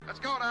Let's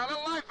go now. A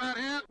little life out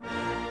here.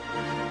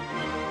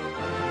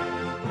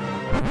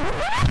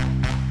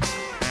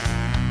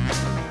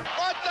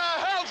 What the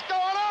hell's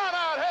going on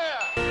out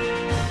here?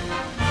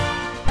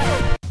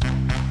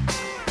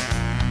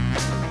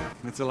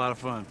 It's a lot of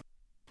fun.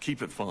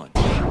 Keep it fun.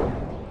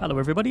 Hello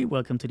everybody,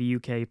 welcome to the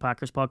UK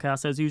Packers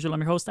podcast. As usual,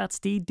 I'm your host, that's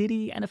the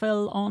Diddy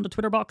NFL on the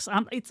Twitter box,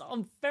 and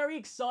I'm very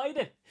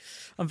excited.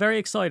 I'm very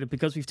excited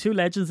because we've two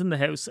legends in the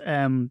house.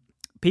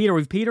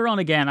 We've Peter on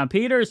again, and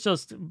Peter,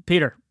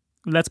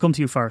 let's come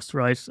to you first,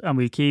 right? And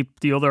we'll keep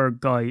the other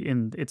guy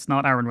in, it's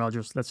not Aaron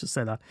Rodgers, let's just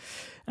say that.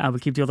 We'll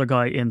keep the other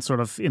guy in sort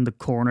of in the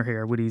corner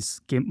here with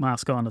his gimp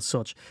mask on as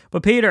such.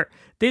 But Peter,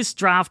 this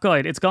draft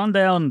guide, it's gone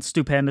down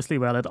stupendously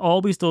well. It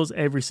always does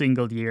every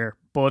single year,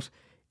 but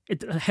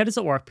how does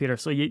it work, Peter?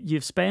 So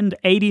you've spent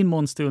 18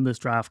 months doing this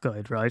draft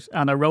guide, right?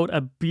 And I wrote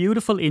a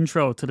beautiful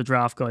intro to the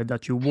draft guide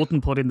that you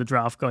wouldn't put in the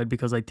draft guide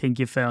because I think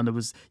you found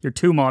you're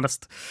too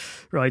modest,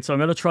 right? So I'm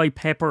going to try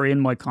pepper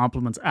in my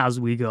compliments as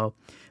we go.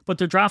 But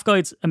the draft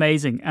guide's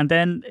amazing. And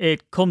then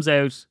it comes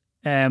out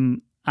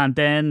and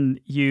then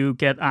you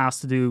get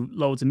asked to do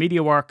loads of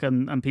media work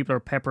and people are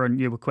peppering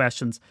you with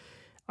questions.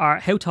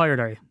 How tired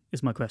are you?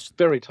 Is my question.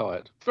 Very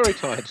tired,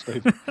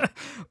 Steve.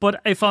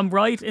 But if I'm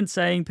right in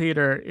saying,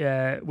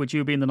 Peter, with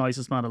you being the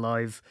nicest man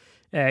alive,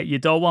 you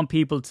don't want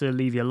people to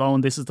leave you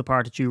alone. This is the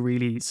part that you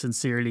really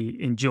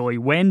sincerely enjoy.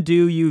 When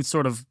do you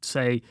sort of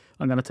say,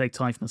 I'm going to take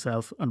time for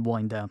myself and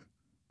wind down?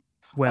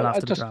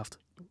 After the draft.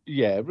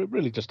 Yeah,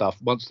 really just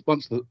after once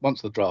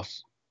the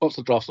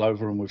draft's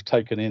over and we've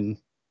taken in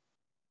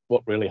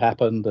what really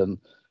happened, and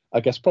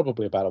I guess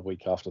probably about a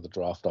week after the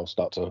draft I'll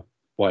start to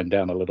wind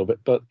down a little bit.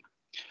 But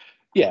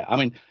yeah, I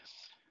mean,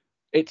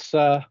 it's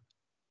I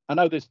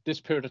know this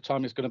period of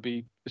time is going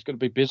to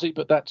be busy,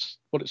 but that's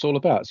what it's all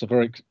about. It's a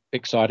very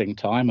exciting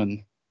time,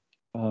 and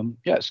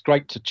it's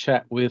great to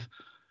chat with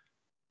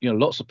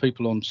lots of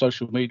people on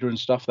social media and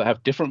stuff that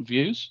have different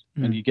views,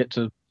 and you get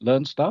to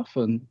learn stuff.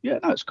 And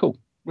it's cool,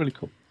 really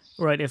cool.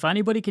 Right, if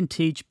anybody can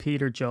teach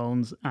Peter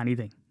Jones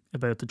anything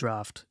about the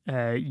draft,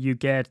 you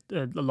get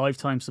a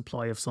lifetime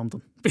supply of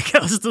something,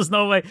 because there's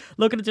no way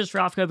looking at this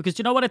draft guide, because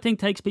you know what I think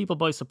takes people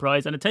by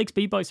surprise, and it takes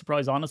me by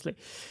surprise honestly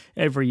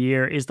every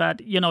year, is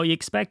that you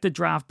expect a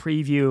draft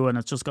preview and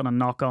it's just going to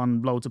knock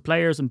on loads of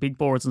players and big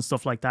boards and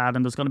stuff like that,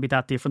 and there's going to be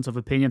that difference of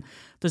opinion.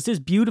 There's this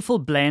beautiful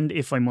blend,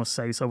 if I must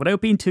say so,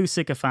 without being too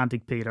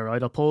sycophantic, Peter,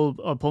 right? I'll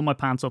pull my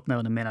pants up now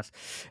in a minute,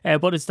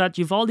 but it's that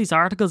you've all these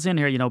articles in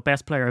here,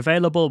 best player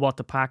available, what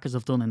the Packers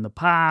have done in the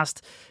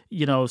past,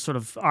 sort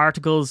of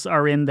articles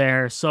are in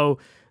there. So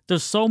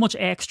there's so much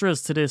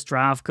extras to this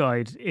draft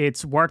guide.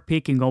 It's worth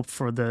picking up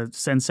for the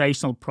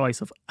sensational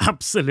price of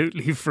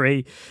absolutely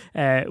free,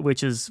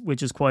 which is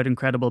quite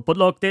incredible. But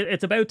look,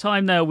 it's about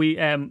time now we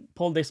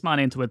pull this man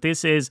into it.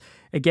 This is,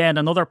 again,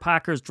 another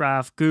Packers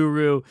draft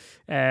guru,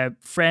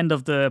 friend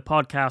of the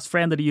podcast,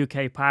 friend of the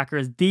UK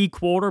Packers, the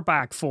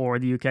quarterback for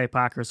the UK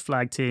Packers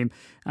flag team,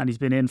 and he's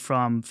been in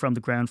from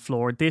the ground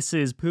floor. This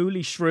is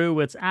Pooley Shrew.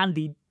 It's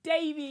Andy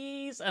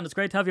Davies, and it's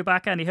great to have you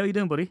back, Andy. How you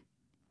doing, buddy?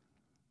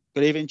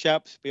 Good evening,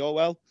 chaps. Be all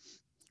well?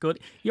 Good.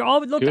 You're all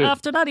look Good.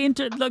 After that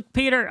look,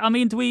 Peter. I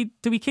mean, do we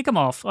kick him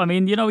off? I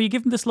mean, you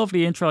give him this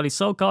lovely intro. He's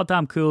so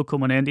goddamn cool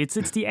coming in.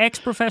 It's the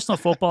ex-professional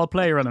football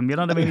player in him. You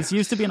know what I mean? He's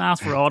used to being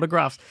asked for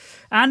autographs.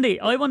 Andy,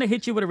 I want to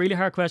hit you with a really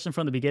hard question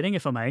from the beginning,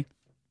 if I may.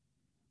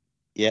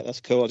 Yeah,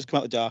 that's cool. I'll just come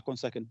out the dark 1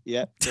 second.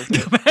 Yeah.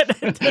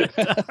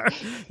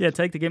 Yeah,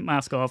 take the gimp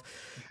mask off.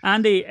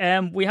 Andy,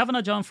 we haven't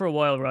had you on for a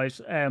while, right?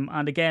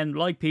 And again,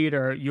 like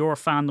Peter, your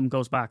fandom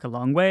goes back a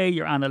long way.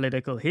 Your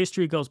analytical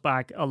history goes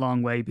back a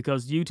long way,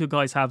 because you two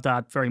guys have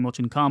that very much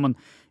in common,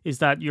 is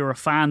that you're a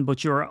fan,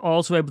 but you're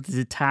also able to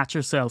detach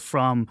yourself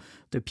from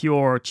the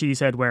pure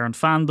cheesehead wearing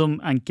fandom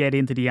and get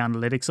into the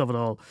analytics of it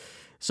all.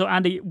 So,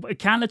 Andy, I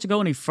can't let you go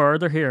any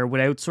further here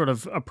without sort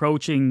of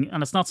approaching,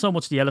 and it's not so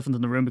much the elephant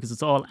in the room because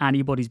it's all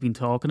anybody's been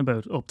talking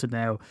about up to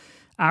now.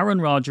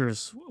 Aaron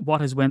Rodgers, what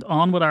has went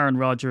on with Aaron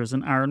Rodgers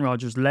and Aaron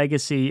Rodgers'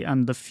 legacy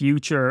and the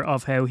future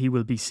of how he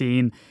will be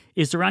seen.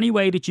 Is there any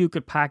way that you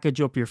could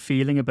package up your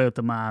feeling about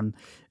the man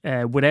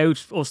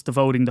without us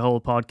devoting the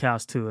whole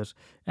podcast to it?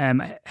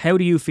 How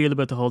do you feel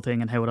about the whole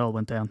thing and how it all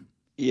went down?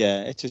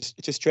 Yeah, it's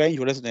a strange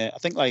one, isn't it? I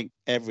think like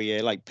every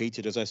year, like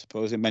Peter does, I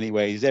suppose, in many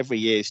ways, every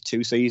year is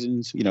two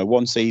seasons.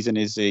 One season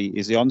is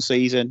the on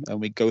season,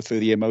 and we go through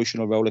the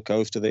emotional roller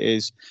coaster that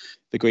is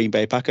the Green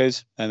Bay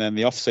Packers, and then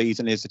the off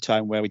season is the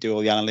time where we do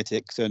all the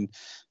analytics, and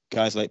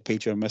guys like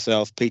Peter and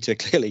myself, Peter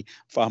clearly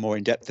far more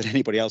in depth than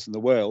anybody else in the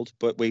world,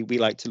 but we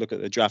like to look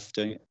at the draft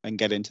and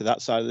get into that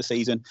side of the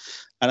season.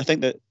 And I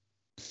think that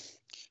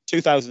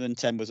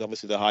 2010 was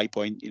obviously the high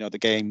point. The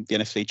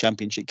NFC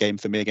Championship game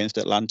for me against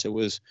Atlanta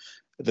was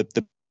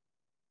the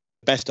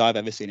best I've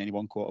ever seen any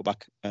one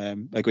quarterback,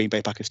 a Green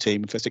Bay Packers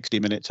team for 60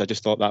 minutes. I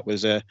just thought that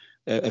was a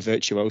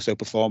virtuoso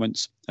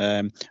performance.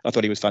 I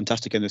thought he was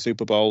fantastic in the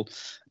Super Bowl.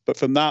 But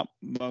from that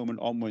moment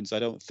onwards, I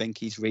don't think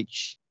he's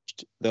reached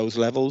those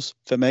levels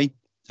for me.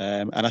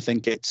 And I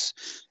think it's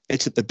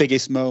at the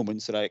biggest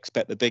moments that I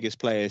expect the biggest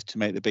players to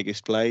make the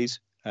biggest plays.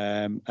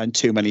 And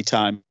too many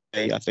times,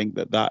 I think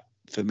that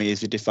for me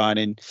is the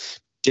defining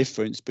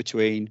difference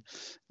between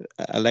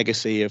a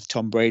legacy of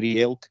Tom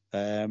Brady ilk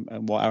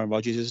and what Aaron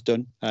Rodgers has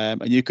done.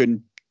 And you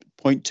can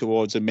point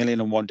towards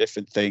 1,000,001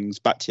 different things: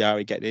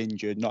 Bakhtiari getting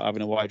injured, not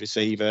having a wide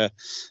receiver,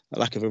 a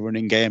lack of a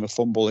running game, a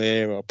fumble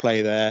here or a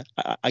play there.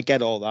 I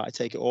get all that. I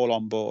take it all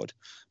on board.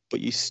 But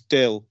you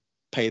still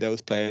pay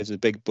those players the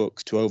big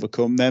bucks to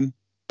overcome them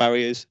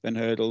barriers and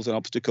hurdles and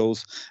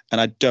obstacles, and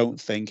I don't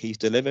think he's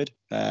delivered.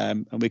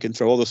 And we can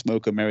throw all the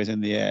smoke and mirrors in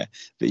the air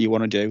that you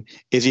want to do.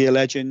 Is he a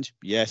legend?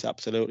 Yes,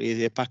 absolutely. Is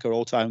he a Packer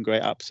all-time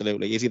great?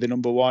 Absolutely. Is he the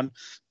number one?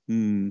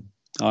 I'm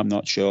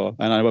not sure,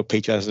 and I know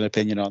Peter has an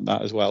opinion on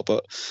that as well.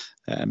 But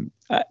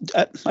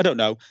I don't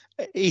know.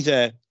 He's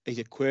a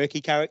quirky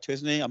character,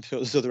 isn't he? I'm sure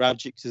there's other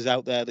adjectives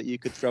out there that you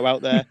could throw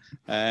out there.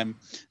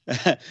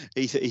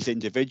 He's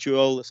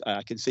individual.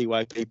 I can see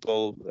why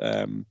people.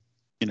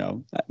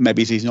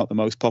 Maybe he's not the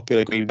most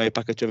popular Green Bay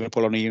Packer to ever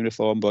put on a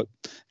uniform, but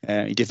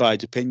he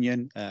divides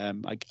opinion.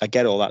 I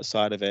get all that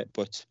side of it,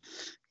 but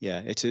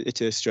yeah,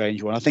 it's a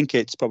strange one. I think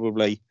it's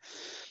probably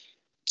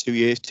 2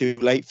 years too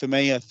late for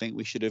me. I think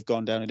we should have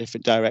gone down a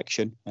different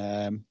direction,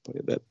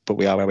 but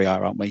we are where we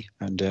are, aren't we?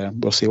 And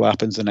we'll see what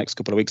happens the next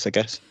couple of weeks, I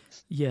guess.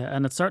 Yeah,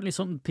 and it's certainly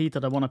something, Pete,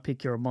 that I want to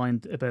pick your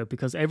mind about,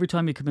 because every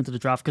time you come into the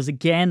draft, because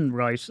again,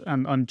 right,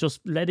 and I'm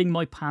just letting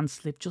my pants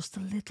slip just a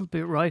little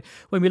bit, right?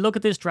 When we look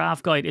at this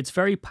draft guide, it's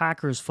very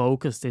Packers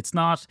focused. It's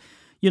not,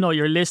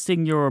 you're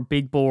listing your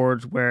big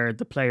board where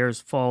the players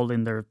fall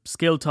in their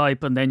skill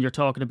type, and then you're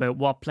talking about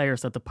what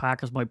players that the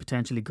Packers might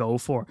potentially go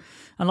for.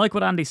 And like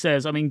what Andy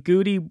says, I mean,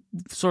 Goody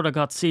sort of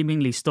got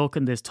seemingly stuck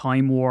in this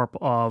time warp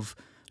of,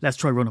 let's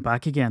try run it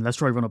back again.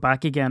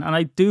 And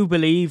I do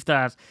believe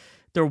that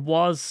there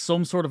was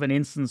some sort of an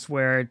instance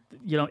where,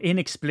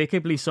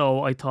 inexplicably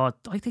so, I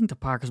think the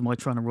Packers might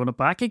try to run it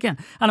back again.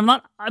 And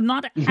I'm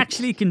not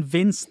actually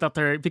convinced that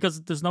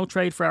because there's no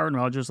trade for Aaron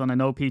Rodgers, and I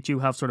know, Pete, you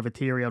have sort of a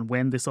theory on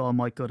when this all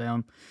might go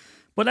down.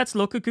 But let's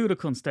look at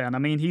Gutekunst then. I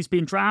mean, he's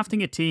been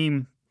drafting a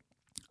team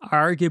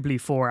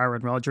arguably for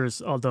Aaron Rodgers,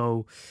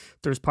 although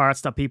there's parts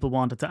that people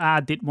wanted to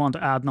add, didn't want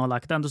to add, and all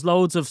that. And there's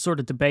loads of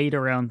sort of debate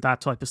around that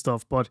type of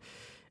stuff. But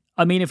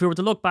I mean, if we were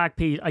to look back,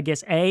 Pete, I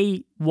guess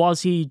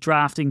was he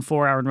drafting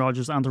for Aaron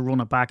Rodgers and to run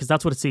it back? Because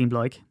that's what it seemed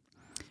like.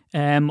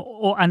 And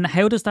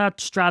how does that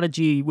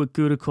strategy with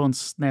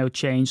Gutekunst now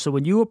change? So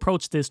when you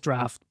approach this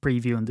draft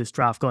preview and this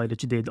draft guide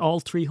that you did, all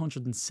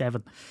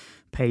 307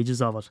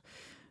 pages of it,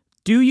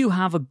 do you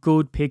have a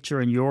good picture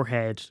in your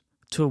head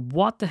to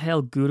what the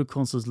hell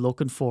Gutekunst is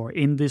looking for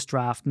in this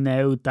draft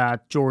now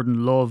that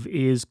Jordan Love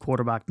is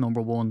quarterback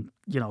number one,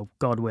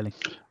 God willing?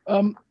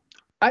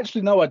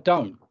 Actually, no, I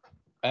don't.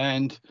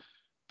 And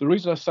the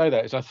reason I say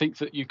that is I think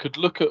that you could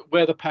look at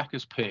where the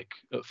Packers pick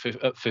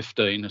at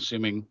 15,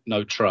 assuming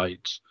no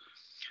trades,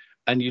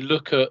 and you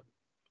look at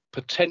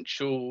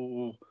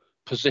potential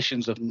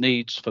positions of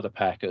needs for the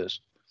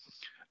Packers,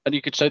 and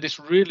you could say this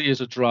really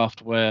is a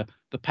draft where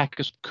the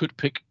Packers could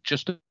pick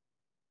just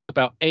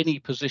about any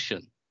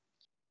position,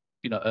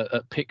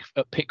 at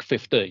pick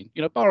 15,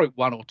 borrow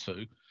one or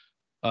two,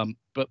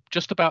 but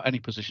just about any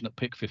position at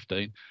pick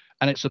 15,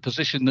 and it's a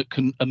position that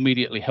can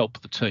immediately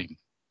help the team.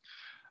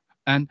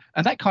 And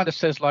that kind of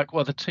says, like,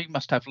 well, the team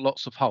must have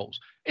lots of holes.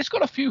 It's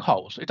got a few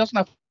holes. It doesn't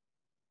have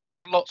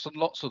lots and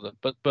lots of them,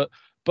 but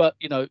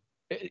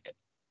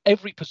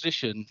every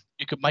position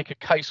you could make a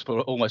case for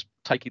almost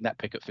taking that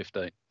pick at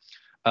 15.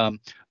 And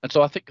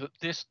so I think that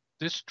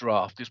this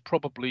draft is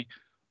probably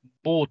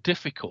more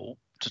difficult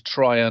to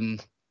try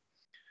and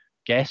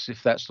guess,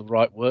 if that's the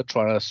right word,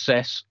 try and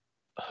assess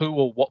who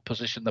or what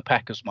position the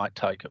Packers might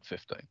take at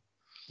 15.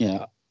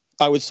 Yeah.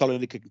 I would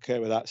solidly concur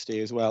with that,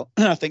 Steve, as well.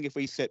 I think if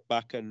we sit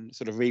back and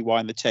sort of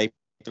rewind the tape,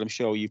 and I'm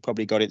sure you've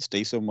probably got it,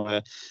 Steve,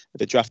 somewhere,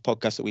 the draft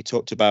podcast that we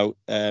talked about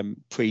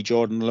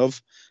pre-Jordan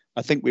Love,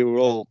 I think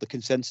the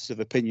consensus of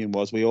opinion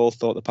was we all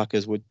thought the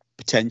Packers would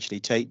potentially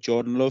take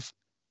Jordan Love.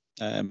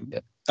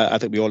 I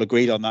think we all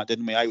agreed on that,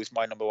 didn't we? I was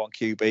my number one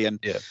QB,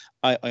 and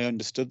I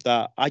understood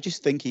that. I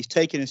just think he's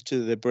taken us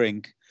to the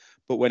brink.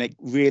 But when it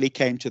really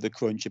came to the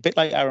crunch, a bit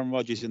like Aaron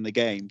Rodgers in the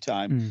game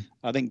time,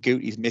 I think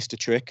Gooty's missed a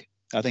trick.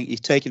 I think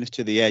he's taken us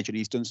to the edge and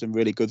he's done some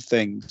really good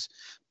things.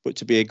 But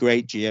to be a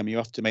great GM, you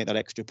have to make that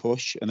extra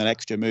push and that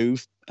extra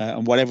move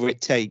and whatever it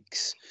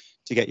takes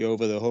to get you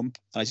over the hump.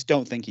 I just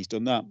don't think he's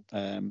done that.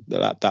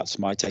 That's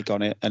my take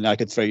on it. And I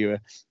could throw you,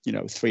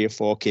 3 or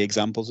 4 key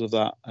examples of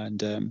that.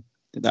 And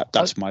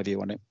that's my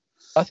view on it.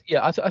 I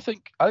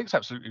think it's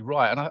absolutely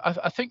right. And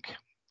I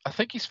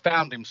think he's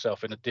found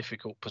himself in a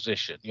difficult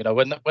position.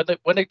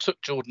 When they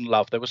took Jordan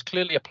Love, there was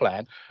clearly a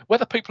plan.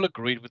 Whether people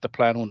agreed with the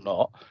plan or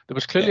not, there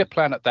was clearly a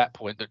plan at that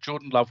point that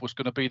Jordan Love was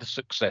going to be the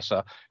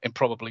successor in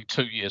probably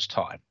 2 years'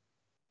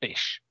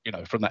 time-ish,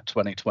 from that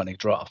 2020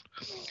 draft.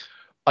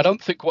 I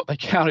don't think what they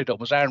counted on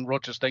was Aaron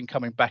Rodgers then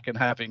coming back and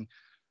having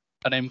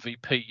an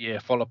MVP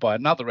year followed by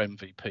another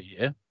MVP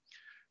year,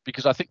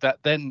 because I think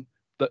that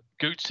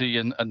Guti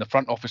and the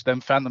front office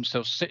then found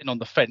themselves sitting on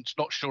the fence,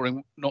 not sure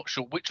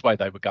which way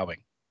they were going.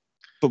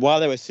 But while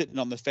they were sitting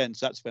on the fence,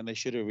 that's when they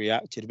should have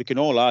reacted. We can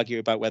all argue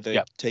about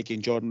whether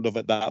taking Jordan Love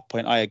at that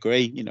point. I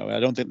agree. I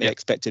don't think they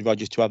expected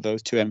Rodgers to have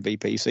those 2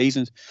 MVP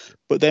seasons.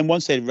 But then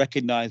once they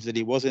recognised that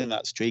he was in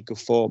that streak of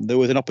form, there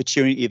was an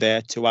opportunity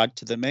there to add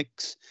to the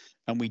mix.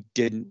 And we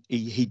didn't.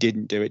 He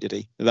didn't do it, did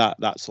he?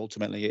 That's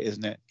ultimately it,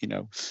 isn't it?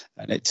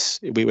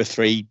 And we were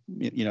 3,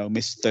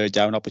 missed 3rd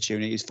down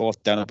opportunities,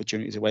 4th down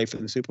opportunities away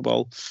from the Super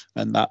Bowl,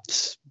 and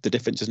that's the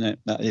difference, isn't it?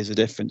 That is the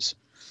difference.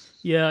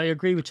 Yeah, I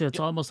agree with you. It's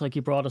almost like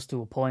he brought us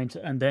to a point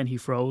and then he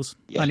froze.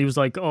 Yeah. And he was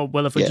like, oh,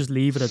 well, if we just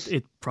leave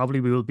it probably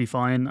will be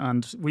fine.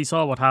 And we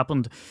saw what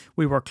happened.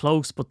 We were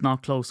close, but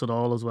not close at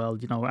all as well.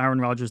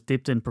 Aaron Rodgers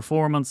dipped in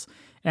performance.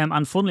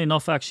 And funnily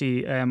enough,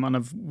 actually,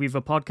 we've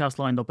a podcast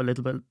lined up a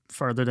little bit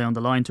further down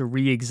the line to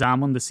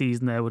re-examine the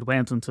season how it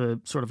went and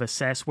to sort of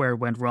assess where it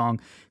went wrong.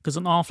 Because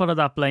an awful lot of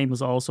that blame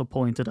was also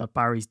pointed at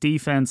Barry's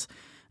defence.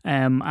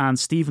 And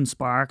Stephen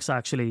Sparks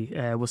actually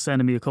was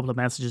sending me a couple of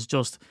messages.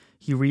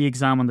 He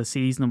re-examined the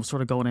season and was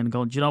sort of going in and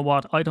going, do you know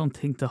what? I don't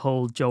think the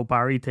whole Joe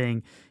Barry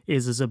thing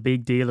is as a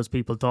big deal as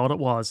people thought it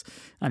was.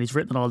 And he's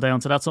written it all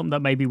down. So that's something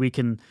that maybe we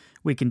can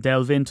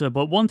delve into.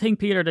 But one thing,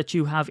 Peter, that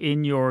you have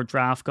in your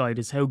draft guide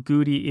is how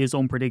Goody is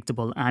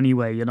unpredictable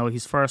anyway.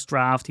 His first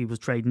draft, he was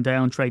trading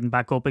down, trading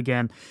back up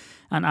again.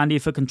 And Andy,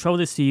 if I can throw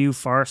this to you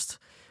first,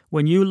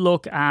 when you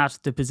look at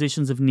the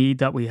positions of need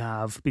that we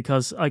have,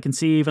 because I can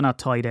see even at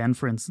tight end,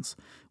 for instance,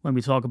 when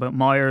we talk about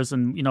Myers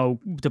and,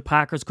 the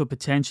Packers could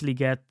potentially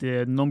get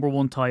the number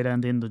 1 tight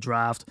end in the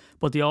draft,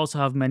 but they also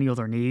have many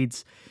other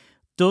needs.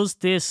 Does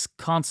this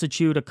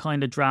constitute a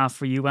kind of draft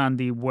for you,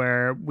 Andy,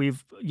 where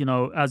we've,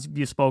 as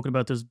you've spoken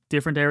about, there's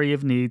different area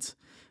of needs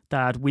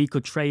that we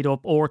could trade up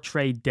or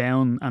trade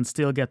down and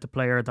still get the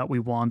player that we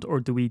want? Or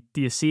do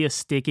you see us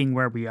sticking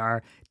where we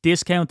are,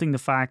 discounting the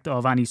fact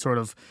of any sort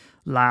of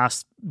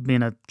last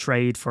minute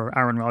trade for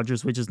Aaron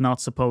Rodgers, which is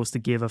not supposed to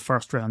give a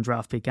 1st round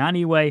draft pick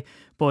anyway?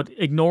 But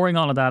ignoring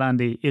all of that,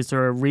 Andy, is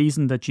there a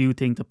reason that you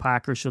think the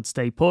Packers should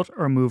stay put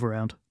or move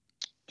around?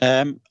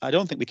 I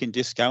don't think we can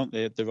discount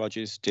the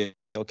Rodgers deal,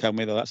 can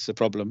we? Though that's the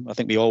problem. I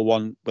think we all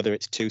want, whether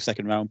it's 2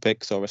 second-round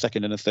picks or a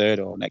 2nd and a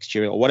 3rd or next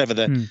year or whatever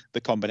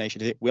the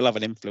combination is, it will have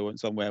an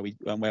influence on where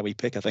we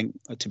pick. I think,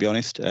 to be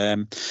honest,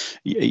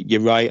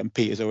 you're right, and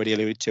Peter's already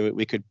alluded to it.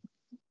 We could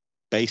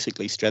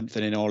basically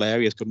strengthen in all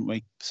areas, couldn't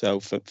we?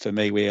 So for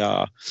me,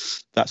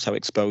 that's how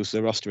exposed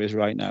the roster is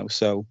right now.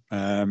 So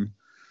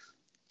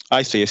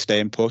I see us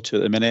staying put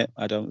at the minute.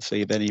 I don't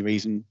see any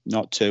reason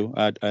not to.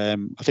 I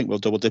think we'll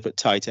double dip at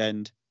tight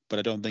end, but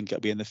I don't think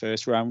it'll be in the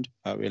 1st round.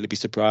 I'll really be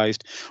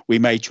surprised. We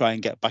may try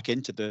and get back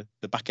into the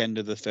back end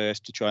of the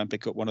 1st to try and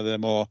pick up one of the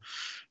more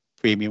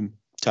premium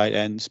tight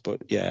ends.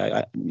 But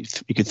yeah,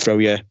 you could throw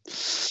your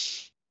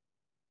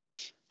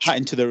hat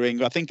into the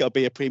ring. I think it'll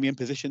be a premium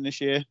position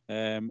this year.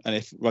 And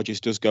if Rodgers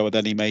does go,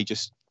 then he may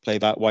just play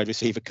that wide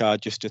receiver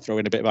card just to throw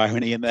in a bit of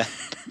irony in there.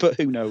 But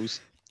who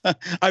knows?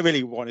 I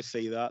really want to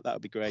see that. That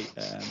would be great.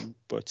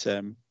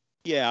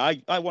 Yeah,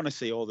 I want to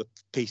see all the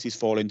pieces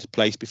fall into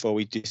place before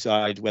we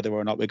decide whether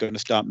or not we're going to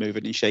start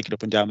moving and shaking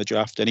up and down the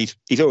draft. And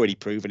he's already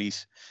proven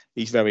he's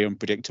very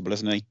unpredictable,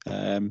 isn't he?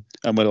 And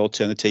we'll all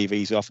turn the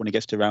TVs off when he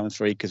gets to round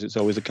 3 because it's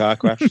always a car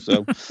crash.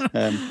 So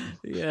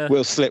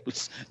we'll slip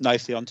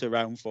nicely onto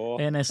round 4.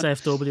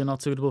 NSFW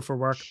not suitable for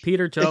work.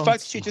 Peter Jones. In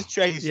fact, you should just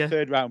trade his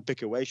 3rd round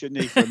pick away,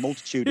 shouldn't he? For a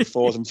multitude of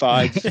 4s and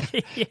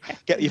 5s.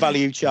 Get your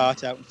value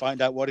chart out and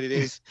find out what it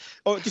is.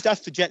 Or just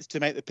ask the Jets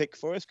to make the pick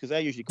for us because they're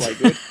usually quite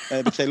good.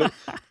 Say, look,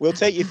 we'll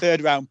take your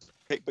 3rd round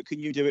pick, but can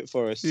you do it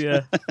for us?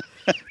 Yeah.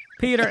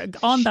 Peter,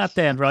 on that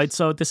then, right?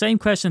 So the same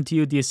question to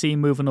you, do you see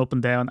moving up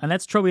and down? And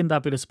let's throw in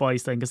that bit of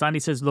spice thing, because Andy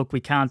says, look, we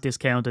can't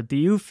discount it. Do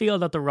you feel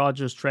that the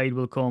Rodgers trade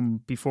will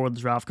come before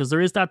the draft? Because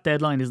there is that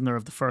deadline, isn't there,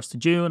 of the 1st of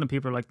June, and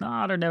people are like,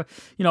 nah, they're never...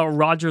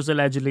 Rodgers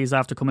allegedly is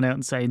after coming out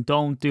and saying,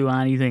 don't do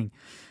anything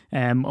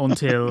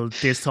until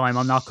this time.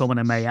 I'm not coming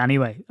in May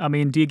anyway. I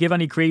mean, do you give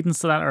any credence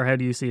to that, or how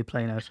do you see it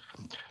playing out?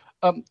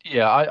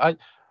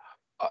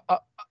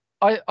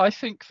 I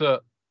think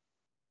that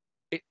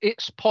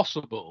it's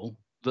possible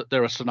that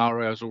there are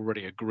scenarios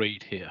already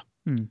agreed here,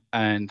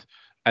 and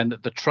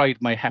that the trade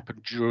may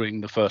happen during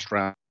the 1st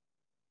round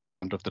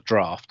of the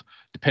draft,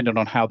 depending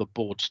on how the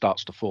board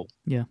starts to fall.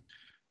 Yeah.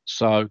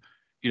 So,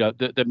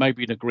 there may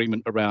be an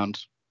agreement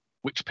around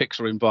which picks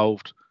are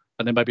involved,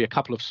 and there may be a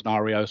couple of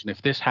scenarios. And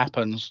if this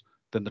happens,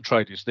 then the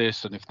trade is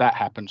this, and if that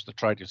happens, the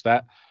trade is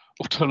that.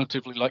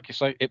 Alternatively, like you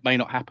say, it may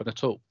not happen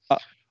at all.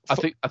 I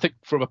think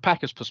from a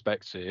Packers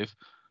perspective,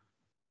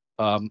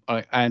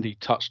 Andy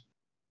touched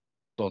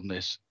on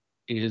this,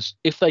 is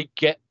if they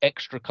get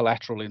extra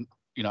collateral in,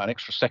 an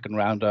extra 2nd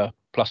rounder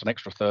plus an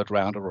extra 3rd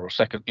rounder or a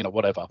second,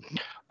 whatever,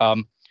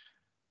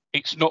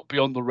 it's not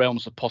beyond the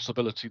realms of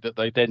possibility that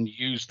they then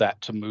use that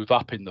to move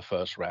up in the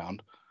 1st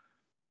round,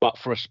 but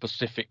for a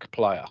specific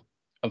player.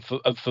 And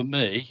for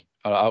me,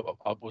 I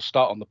will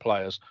start on the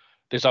players.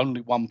 There's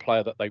only one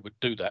player that they would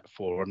do that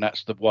for, and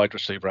that's the wide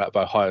receiver out of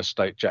Ohio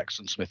State,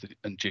 Jackson Smith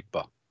and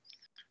Jigba.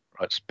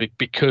 Right,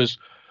 because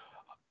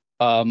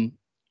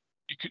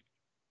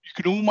you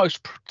could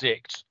almost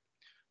predict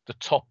the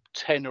top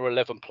 10 or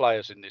 11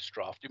 players in this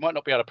draft. You might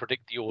not be able to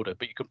predict the order,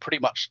 but you can pretty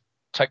much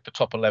take the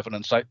top 11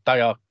 and say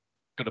they are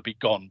going to be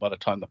gone by the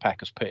time the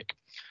Packers pick.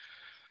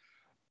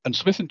 And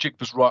Smith and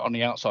Jigba's right on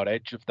the outside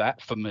edge of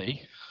that for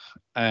me.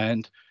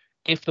 And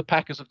if the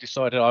Packers have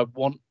decided I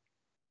want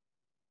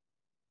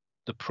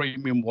the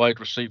premium wide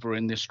receiver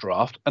in this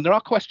draft, and there are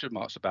question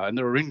marks about him,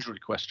 there are injury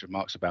question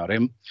marks about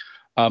him,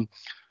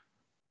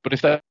 but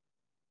if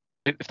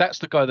that's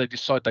the guy they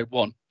decide they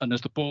want, and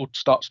as the board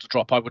starts to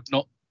drop, I would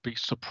not be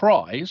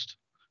surprised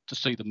to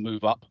see them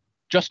move up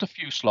just a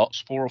few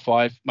slots, 4 or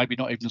 5, maybe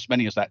not even as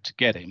many as that, to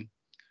get him.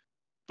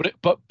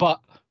 But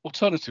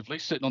alternatively,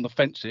 sitting on the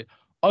fence here,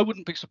 I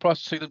wouldn't be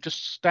surprised to see them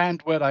just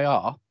stand where they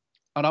are,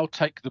 and I'll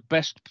take the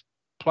best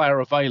player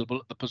available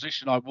at the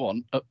position I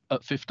want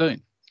at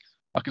 15.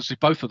 I can see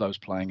both of those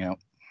playing out.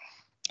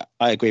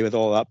 I agree with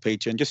all that,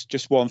 Peter. And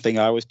just one thing,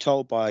 I was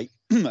told by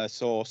a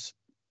source,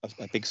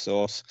 a big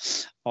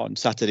source, on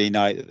Saturday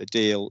night that the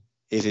deal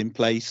is in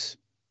place.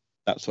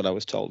 That's what I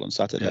was told on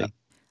Saturday.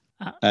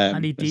 Yeah.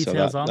 Any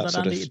details on that,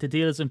 Andy? Of, the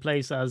deal is in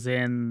place as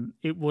in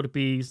it would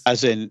be...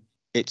 As in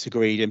it's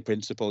agreed in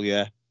principle,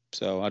 yeah.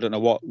 So I don't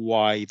know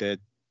why the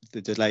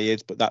delay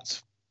is, but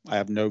I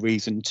have no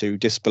reason to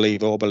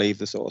disbelieve or believe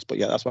the source. But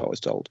yeah, that's what I was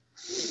told.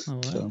 Oh,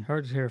 well, so.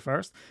 Heard it here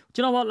first.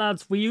 Do you know what,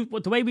 lads? The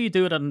way we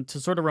do it, and to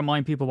sort of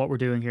remind people what we're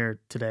doing here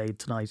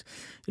tonight,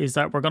 is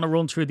that we're going to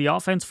run through the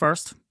offense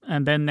first,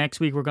 and then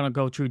next week we're going to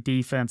go through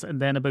defense, and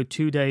then about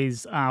 2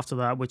 days after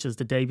that, which is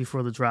the day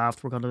before the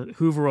draft, we're going to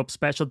hoover up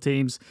special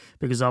teams,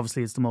 because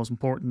obviously it's the most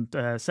important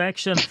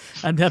section,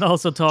 and then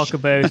also talk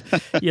about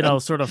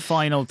sort of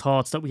final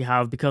thoughts that we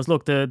have, because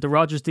look, the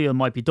Rodgers deal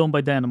might be done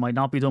by then, it might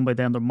not be done by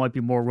then, there might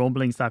be more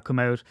rumblings that come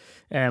out.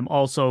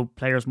 Also,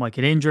 players might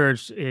get injured,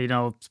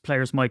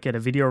 players might get a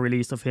video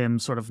released of him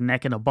sort of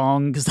necking a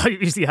bong, because that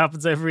usually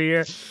happens every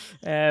year,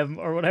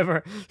 or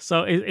whatever.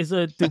 So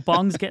do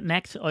bongs get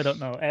necked? I don't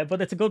know,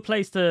 but it's a good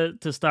place to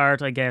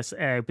start, I guess,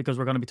 because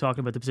we're going to be talking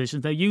about the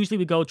positions. Now, usually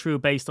we go through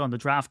based on the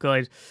draft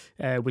guide,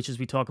 which is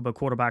we talk about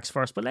quarterbacks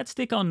first, but let's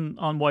stick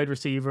on wide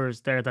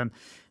receivers there then.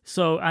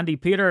 So, Andy,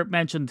 Peter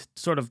mentioned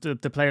sort of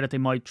the player that they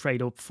might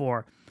trade up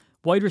for.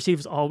 Wide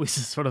receivers always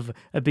is sort of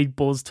a big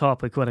buzz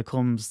topic when it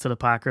comes to the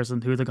Packers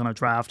and who they're going to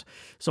draft.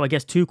 So I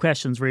guess 2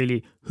 questions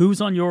really.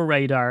 Who's on your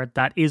radar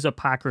that is a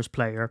Packers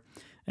player?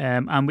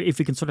 And if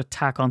we can sort of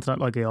tack onto that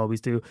like I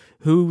always do,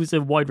 who's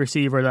a wide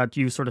receiver that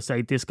you sort of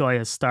say this guy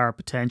has star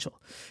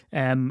potential?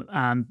 And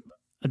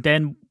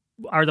then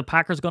are the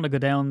Packers going to go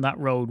down that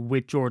road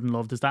with Jordan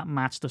Love? Does that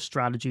match the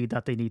strategy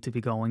that they need to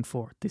be going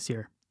for this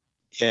year?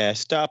 Yeah,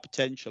 star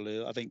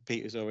potential. I think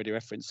Peter's already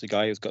referenced the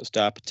guy who's got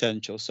star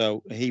potential.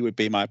 So he would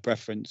be my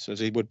preference,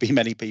 as he would be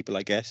many people,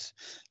 I guess.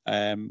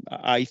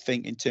 I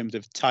think in terms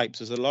of types,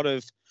 there's a lot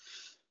of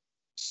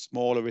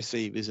smaller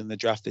receivers in the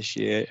draft this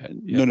year,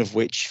 none of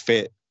which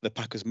fit the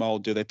Packers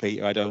mold, do they,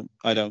 Peter?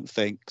 I don't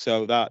think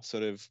so. That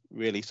sort of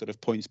really sort of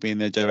points me in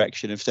the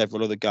direction of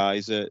several other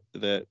guys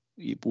that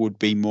would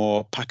be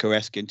more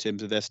Packer-esque in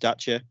terms of their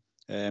stature,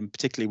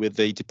 particularly with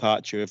the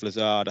departure of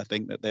Lazard. I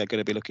think that they're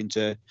going to be looking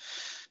to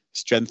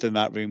strengthen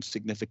that room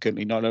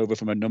significantly, not only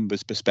from a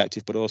numbers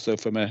perspective, but also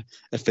from a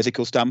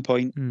physical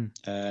standpoint.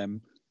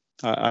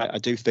 I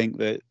do think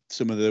that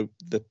some of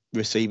the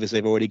receivers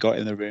they've already got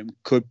in the room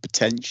could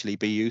potentially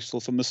be useful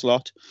from the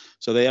slot.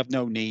 So they have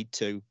no need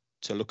to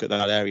look at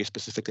that area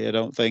specifically, I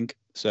don't think.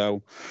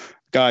 So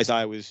guys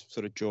I was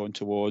sort of drawn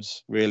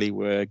towards really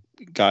were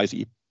guys that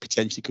you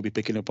potentially could be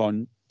picking up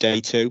on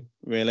day 2,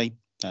 really.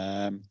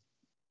 And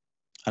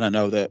I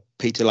know that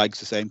Peter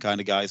likes the same kind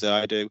of guys that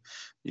I do.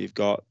 You've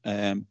got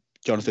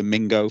Jonathan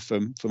Mingo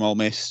from Ole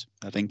Miss.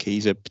 I think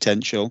he's a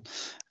potential.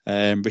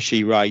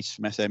 Rashee Rice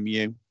from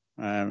SMU.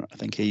 I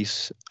think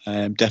he's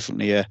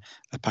definitely a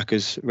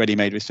Packers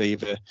ready-made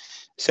receiver.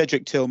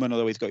 Cedric Tillman,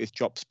 although he's got his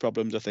drops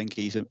problems, I think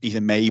he's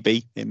a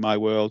maybe in my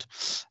world.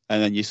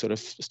 And then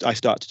I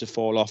started to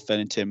fall off then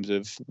in terms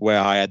of where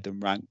I had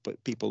them ranked.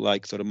 But people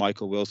like sort of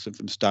Michael Wilson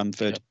from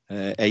Stanford,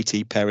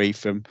 A.T. Perry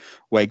from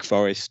Wake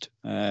Forest.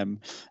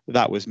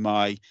 That was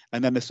and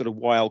then the sort of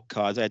wild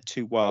cards. I had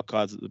 2 wild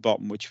cards at the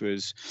bottom, which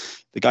was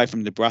the guy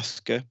from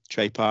Nebraska,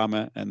 Trey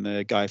Palmer, and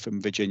the guy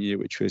from Virginia,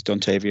 which was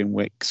Dontavian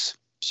Wicks.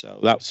 So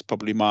that's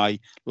probably my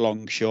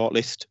long short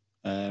list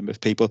of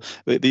people.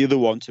 The other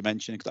one to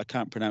mention, because I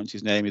can't pronounce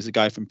his name, is the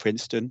guy from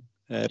Princeton,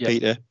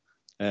 Peter.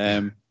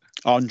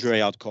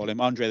 Andre, I'd call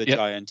him. Andre the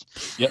Giant.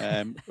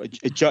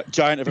 A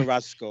giant of a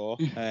RAS score.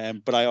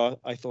 But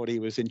I thought he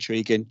was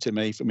intriguing to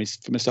me from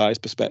a size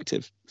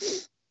perspective.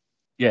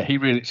 Yeah, he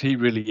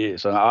really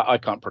is. And I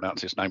can't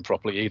pronounce his name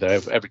properly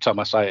either. Every time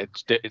I say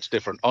it, it's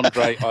different.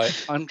 Andre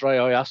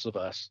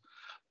Iosivas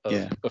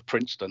of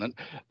Princeton.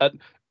 And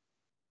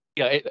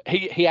yeah,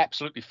 he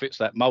absolutely fits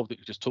that mold that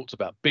you just talked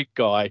about. Big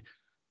guy,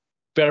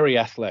 very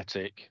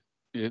athletic.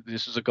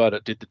 This is a guy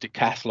that did the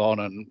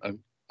decathlon and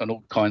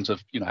all kinds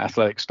of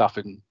athletic stuff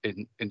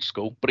in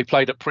school. But he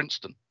played at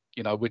Princeton,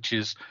 which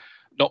is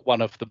not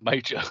one of the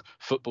major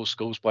football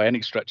schools by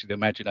any stretch of the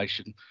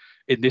imagination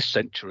in this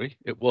century.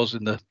 It was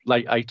in the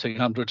late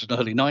 1800s and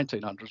early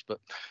 1900s, but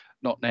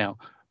not now.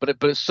 but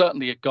it's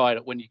certainly a guy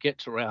that when you get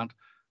to around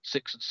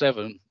 6 and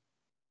 7,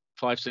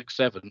 5, 6,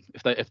 7,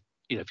 if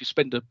you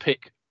spend a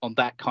pick on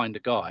that kind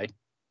of guy,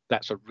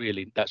 that's a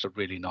really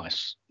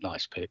nice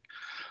pick.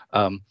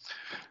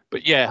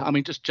 But yeah, I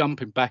mean, just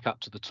jumping back up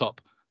to the top,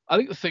 I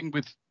think the thing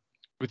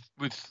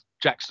with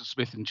Jackson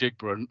Smith and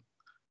Jigba, and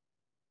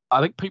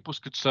I think people's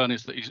concern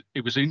is that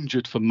he was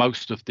injured for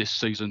most of this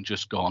season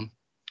just gone,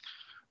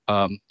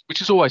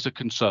 which is always a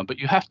concern. But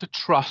you have to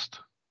trust,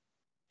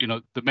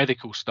 the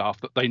medical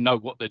staff, that they know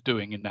what they're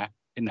doing in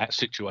that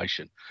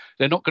situation.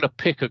 They're not going to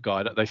pick a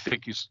guy that they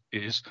think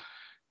is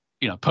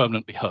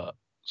permanently hurt.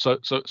 So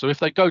if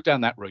they go down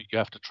that route, you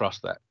have to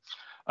trust that.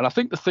 And I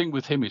think the thing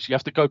with him is you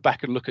have to go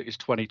back and look at his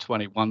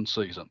 2021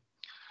 season.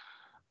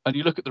 And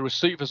you look at the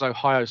receivers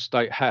Ohio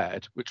State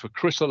had, which were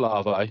Chris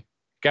Olave,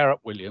 Garrett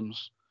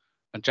Williams,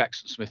 and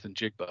Jackson Smith and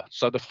Jigba.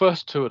 So the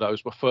first two of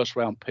those were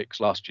first-round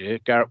picks last year.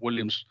 Garrett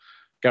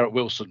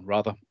Wilson,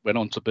 went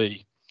on to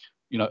be,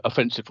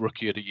 offensive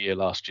rookie of the year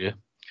last year.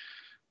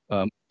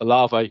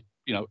 Olave,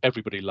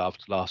 everybody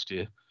loved last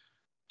year.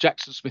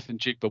 Jackson Smith and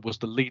Jigba was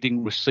the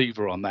leading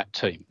receiver on that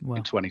team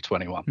in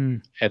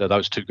 2021, head of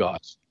those two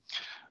guys.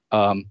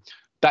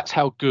 That's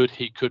how good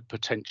he could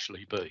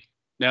potentially be.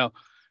 Now,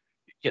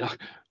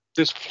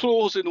 there's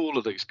flaws in all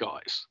of these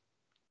guys.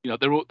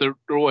 There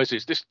always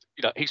is. This,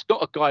 he's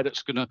not a guy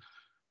that's going to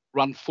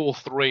run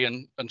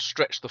 4-3 and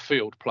stretch the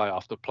field play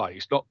after play.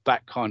 He's not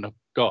that kind of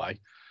guy,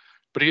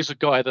 but he is a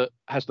guy that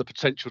has the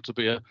potential to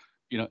be a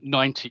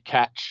 90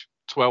 catch,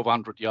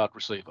 1,200 yard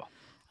receiver.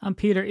 And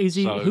Peter,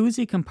 who is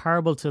he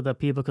comparable to that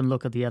people can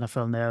look at the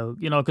NFL now?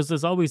 Because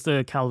there's always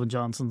the Calvin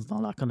Johnsons and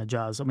all that kind of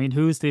jazz. I mean,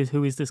 who is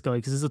this guy?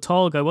 Because he's a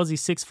tall guy. Was he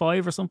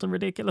 6'5" or something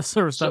ridiculous?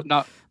 Or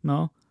that...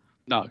 No.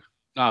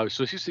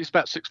 So he's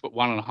about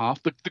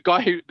 6'1.5".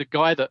 The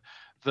guy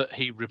that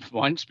he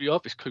reminds me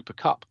of is Cooper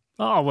Kupp.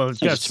 Oh well,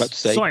 just about to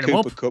say sign Cooper him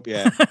up. Kupp,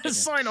 yeah.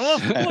 Sign him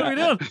up. What are we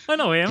doing? I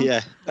know him.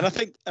 Yeah, and I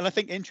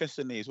think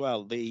interestingly as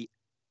well, the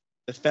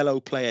fellow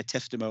player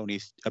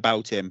testimonies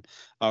about him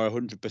are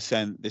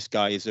 100%. This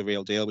guy is the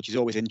real deal, which is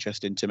always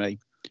interesting to me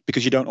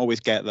because you don't always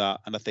get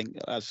that. And I think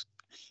as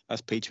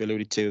Peter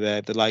alluded to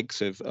there, the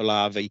likes of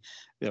Olave,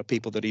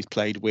 people that he's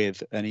played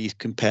with and he's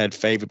compared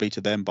favourably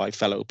to them by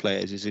fellow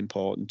players is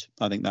important.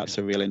 I think that's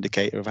a real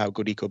indicator of how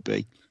good he could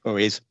be or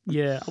is.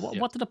 Yeah.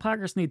 What do the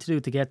Packers need to do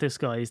to get this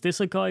guy? Is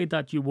this a guy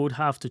that you would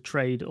have to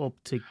trade up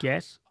to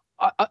get?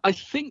 I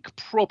think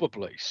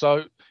probably.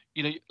 So,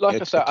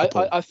 like I said,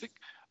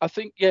 I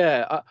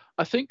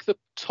think the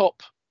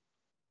top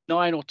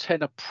 9 or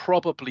 10 are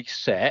probably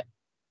set.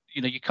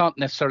 You can't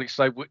necessarily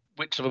say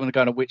which of them are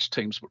going to which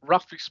teams, but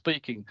roughly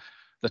speaking,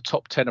 the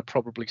top 10 are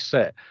probably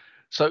set.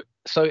 So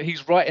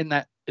he's right in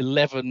that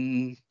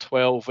 11,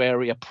 12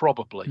 area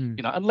probably.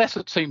 Unless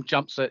a team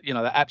jumps at,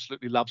 that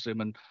absolutely loves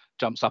him and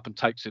jumps up and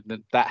takes him,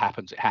 then that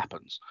happens. It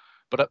happens.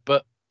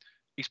 But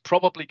he's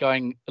probably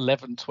going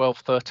 11,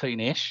 12,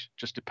 13-ish,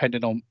 just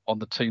depending on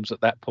the teams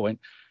at that point.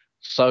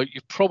 So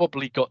you've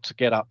probably got to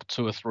get up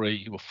 2 or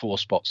 3 or 4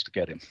 spots to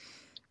get him.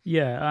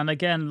 Yeah, and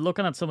again,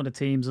 looking at some of the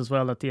teams as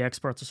well that the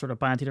experts are sort of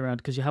banting around,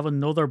 because you have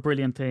another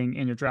brilliant thing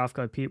in your draft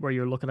guide, Pete, where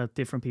you're looking at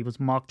different people's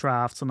mock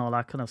drafts and all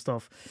that kind of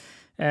stuff.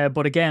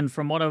 But again,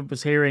 from what I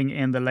was hearing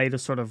in the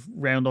latest sort of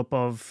roundup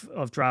of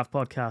draft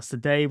podcasts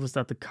today was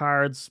that the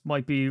Cards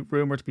might be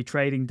rumored to be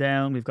trading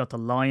down. We've got the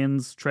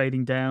Lions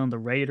trading down, the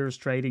Raiders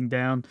trading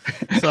down.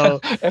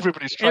 So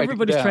everybody's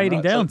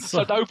trading down. Right?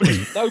 So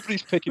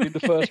nobody's picking in the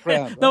first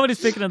round. Right?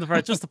 Nobody's picking in the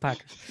first, just the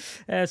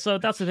Packers. So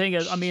that's the thing.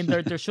 I mean,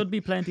 there should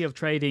be plenty of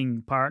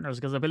trading partners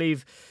because I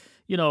believe,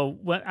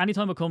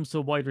 anytime it comes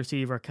to wide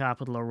receiver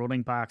capital or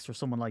running backs or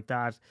someone like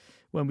that,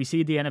 when we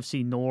see the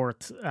NFC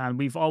North, and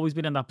we've always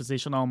been in that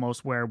position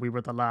almost where we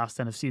were the last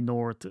NFC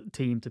North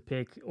team to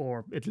pick,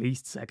 or at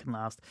least second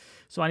last.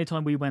 So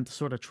anytime we went to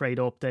sort of trade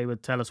up, they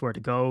would tell us where to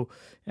go,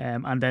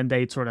 and then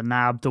they'd sort of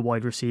nab the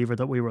wide receiver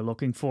that we were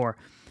looking for.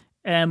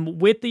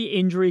 With the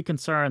injury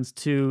concerns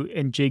to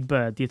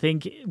Njigba, do you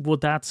think would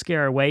that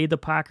scare away the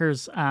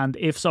Packers? And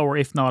if so, or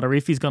if not, or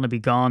if he's going to be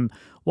gone,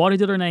 what are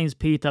the other names,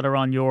 Pete, that are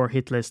on your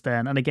hit list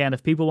then? And again,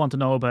 if people want to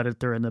know about it,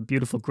 they're in a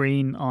beautiful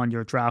green on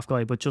your draft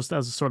guide. But just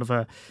as a sort of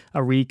a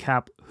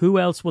recap, who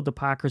else would the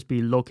Packers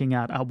be looking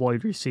at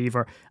wide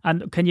receiver?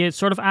 And can you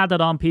sort of add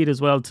that on, Pete,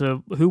 as well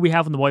to who we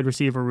have in the wide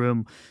receiver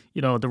room?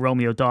 The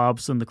Romeo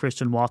Doubs and the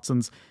Christian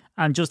Watsons.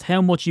 And just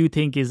how much you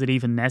think is it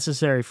even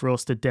necessary for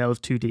us to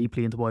delve too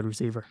deeply into wide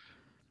receiver?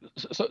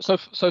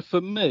 So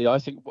for me, I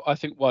think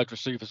wide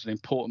receiver is an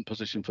important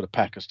position for the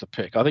Packers to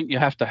pick. I think you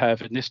have to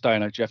have, in this day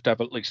and age, you have to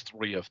have at least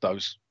 3 of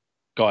those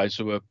guys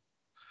who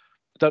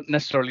don't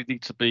necessarily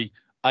need to be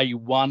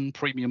A1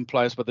 premium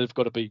players, but they've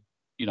got to be,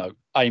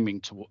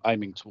 aiming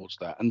towards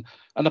that. And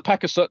the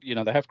Packers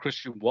certainly, they have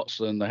Christian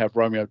Watson, they have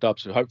Romeo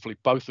Doubs, who hopefully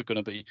both are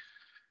going to be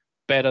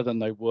better than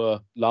they were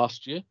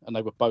last year, and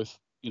they were both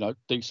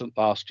decent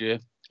last year,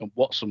 and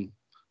Watson,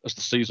 as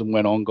the season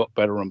went on, got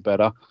better and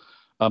better.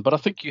 But I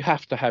think you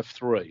have to have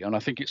 3, and I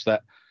think it's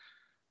that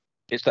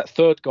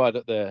third guy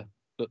that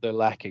they're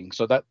lacking.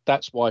 So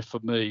that's why for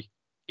me,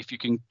 if you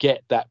can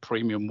get that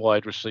premium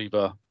wide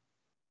receiver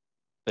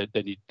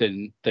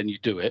then you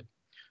do it.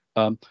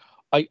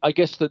 I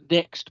guess the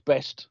next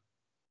best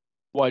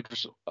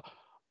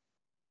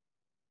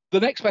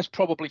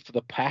probably for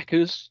the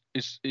Packers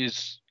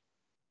is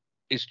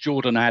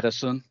Jordan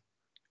Addison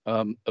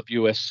of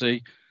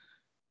USC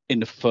in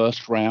the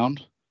first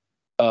round,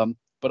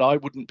 but I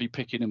wouldn't be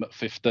picking him at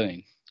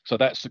 15. So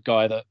that's the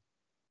guy that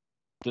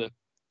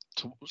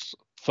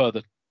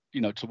further,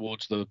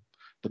 towards the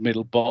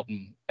middle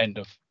bottom end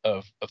of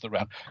the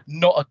round.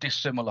 Not a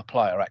dissimilar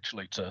player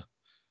actually to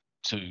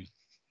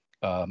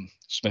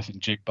Smith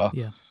and Jigba.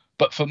 Yeah.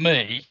 But for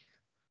me,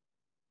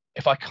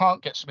 if I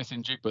can't get Smith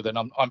and Jigba, then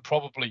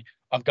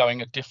I'm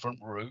going a different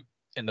route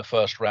in the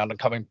first round and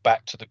coming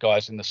back to the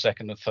guys in the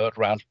second and third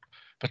round.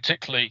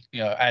 Particularly,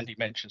 Andy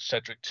mentioned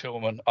Cedric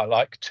Tillman. I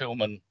like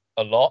Tillman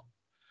a lot.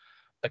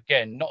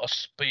 Again, not a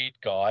speed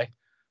guy,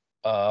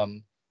 but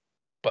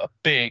a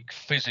big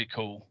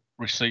physical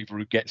receiver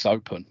who gets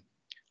open.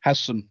 Has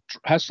some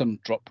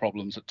drop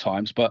problems at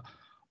times, but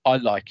I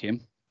like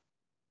him.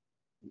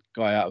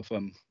 Guy out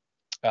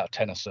of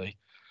Tennessee.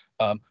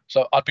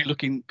 So I'd be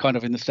looking kind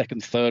of in the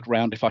second, third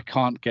round if I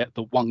can't get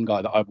the one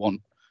guy that I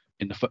want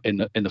in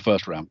the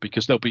first round,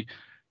 because there'll be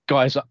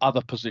guys at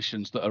other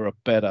positions that are a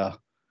better,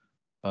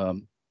 a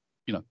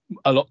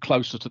lot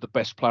closer to the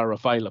best player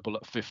available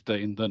at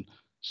 15 than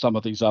some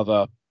of these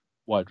other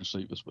wide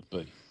receivers would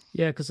be.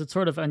 Yeah, because it's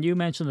sort of, and you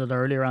mentioned it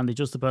earlier, Andy,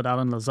 just about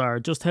Alan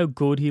Lazard, just how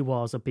good he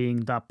was at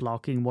being that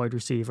blocking wide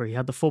receiver. He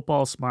had the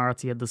football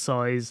smarts, he had the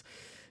size.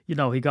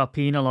 He got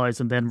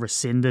penalised and then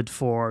rescinded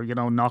for,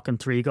 knocking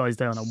 3 guys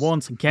down at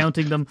once and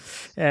counting them.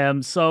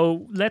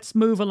 So let's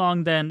move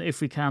along then,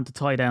 if we can, to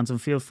tight ends, and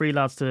feel free,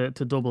 lads, to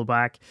double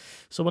back.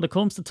 So when it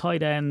comes to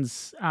tight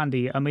ends,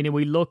 Andy, I mean, are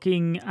we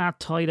looking at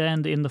tight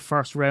end in the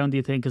first round, do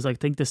you think? Because I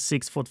think the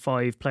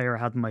 6'5" player I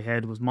had in my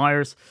head was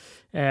Myers.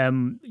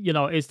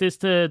 Is this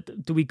do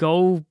we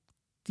go,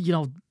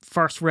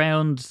 first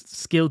round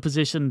skill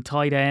position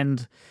tight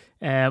end?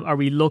 Are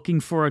we looking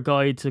for a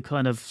guy to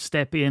kind of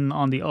step in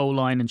on the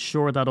O-line and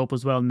shore that up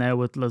as well now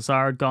with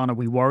Lazard gone? Are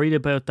we worried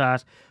about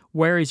that?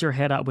 Where is your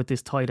head at with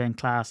this tight end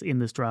class in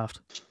this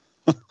draft?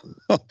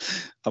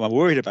 I'm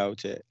worried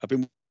about it. I've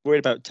been worried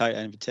about tight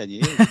end for 10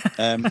 years.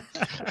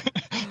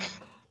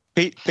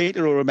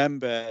 Peter will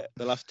remember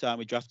the last time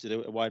we drafted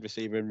a wide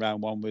receiver in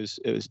round 1 was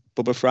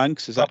Bubba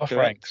Franks. Is that correct? Bubba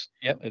Franks.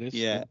 Yeah, it is.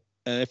 Yeah.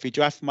 And if you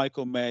draft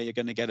Michael Mayer, you're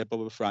going to get a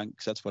Bubba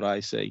Franks. That's what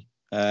I see.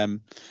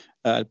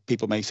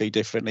 People may see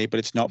differently, but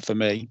it's not for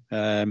me.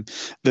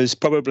 There's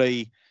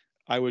probably,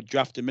 I would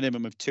draft a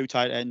minimum of 2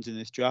 tight ends in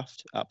this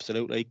draft,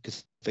 absolutely,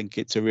 because I think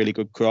it's a really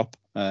good crop.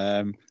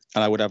 And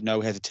I would have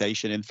no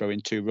hesitation in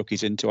throwing 2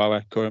 rookies into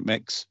our current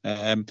mix.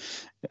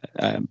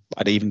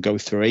 I'd even go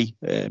 3,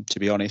 to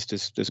be honest.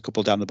 There's a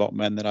couple down the bottom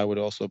end that I would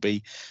also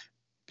be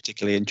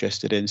particularly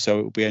interested in. So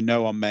it would be a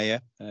no on Mayer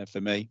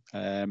for me.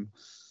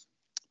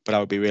 But I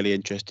would be really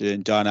interested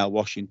in Darnell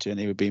Washington.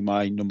 He would be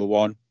my number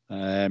 1.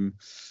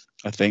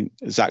 I think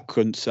Zach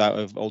Kuntz out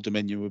of Old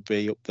Dominion would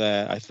be up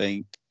there. I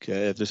think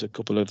there's a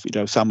couple of,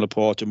 Sam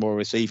Laporte, a more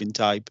receiving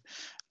type.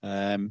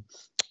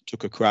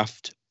 Tucker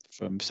Kraft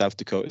from South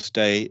Dakota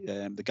State.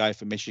 The guy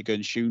from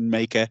Michigan,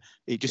 Shoemaker.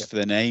 Just for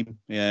the name,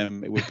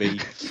 it would be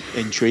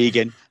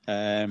intriguing.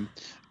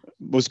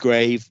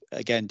 Musgrave,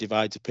 again,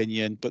 divides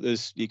opinion. But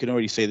you can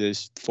already see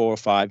there's 4 or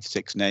 5,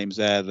 6 names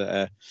there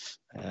that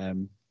are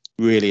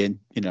really,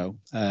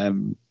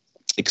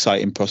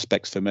 exciting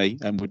prospects for me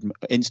and would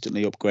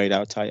instantly upgrade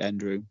our tight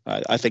end room.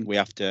 I think we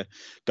have to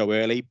go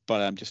early,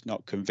 but I'm just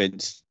not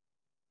convinced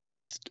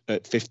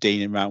at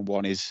 15 in round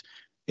 1 is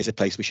a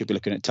place we should be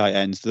looking at tight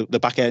ends. The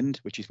back end,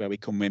 which is where we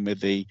come in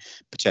with the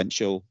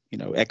potential,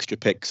 extra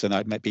picks, and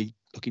I might be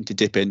looking to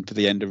dip in for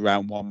the end of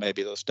round 1.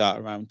 Maybe they'll start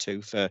around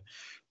 2 for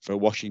a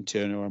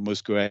Washington or a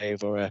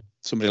Musgrave or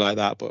somebody like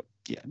that. But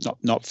yeah,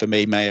 not for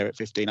me. Mayer at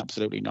 15,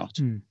 absolutely not.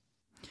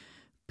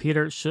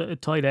 Peter,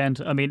 tight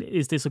end. I mean,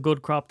 is this a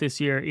good crop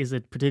this year? Is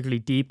it particularly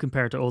deep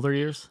compared to other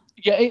years?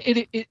 Yeah,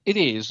 it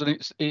is, and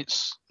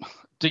it's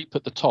deep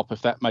at the top,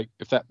 if that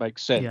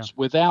makes sense. Yeah.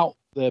 Without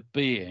there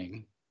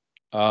being,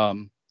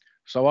 so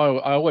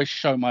I always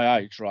show my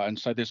age, right, and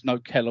say there's no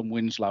Kellen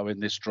Winslow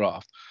in this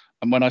draft.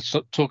 And when I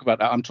talk about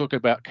that, I'm talking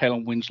about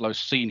Kellen Winslow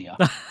Senior,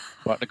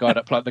 right, the guy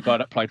that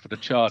played for the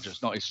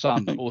Chargers, not his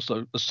son, but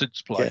also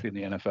since played in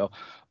the NFL.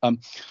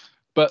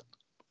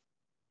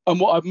 And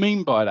what I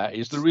mean by that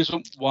is there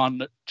isn't one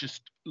that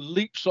just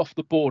leaps off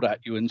the board at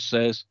you and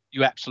says,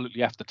 you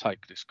absolutely have to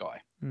take this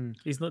guy.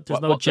 There's no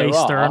Jay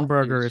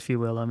Sternberger, if you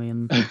will. I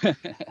mean,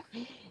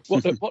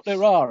 what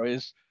there are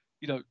is,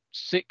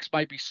 6,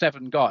 maybe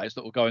 7 guys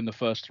that will go in the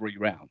first 3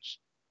 rounds.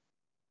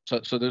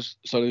 So there's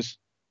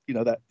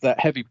that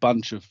heavy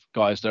bunch of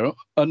guys there.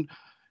 And,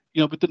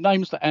 with the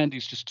names that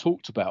Andy's just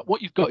talked about,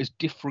 what you've got is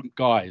different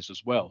guys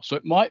as well. So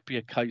it might be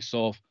a case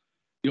of,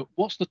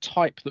 what's the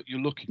type that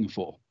you're looking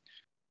for?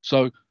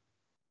 So,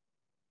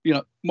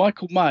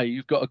 Michael May,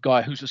 you've got a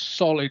guy who's a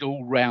solid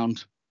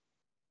all-round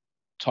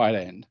tight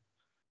end,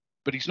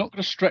 but he's not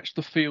going to stretch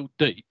the field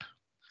deep.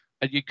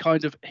 And he's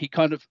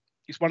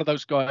one of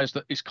those guys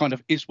that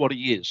is what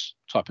he is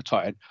type of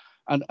tight end.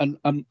 And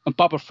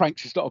Bubba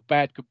Franks is not a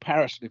bad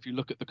comparison if you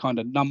look at the kind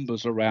of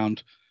numbers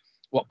around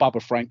what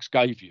Bubba Franks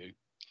gave you.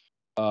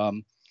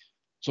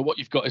 So what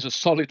you've got is a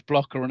solid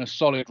blocker and a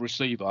solid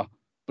receiver,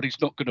 but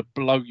he's not going to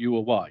blow you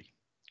away.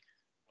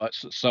 Right?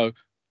 So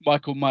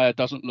Michael Mayer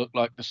doesn't look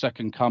like the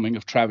second coming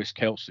of Travis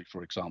Kelce,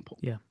 for example.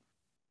 Yeah.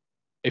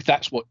 If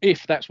that's what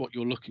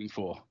you're looking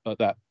for at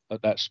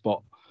that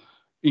spot.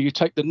 You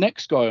take the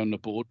next guy on the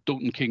board,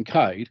 Dalton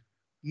Kincaid,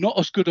 not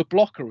as good a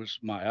blocker as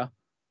Mayer,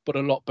 but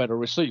a lot better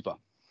receiver.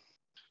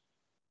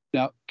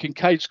 Now,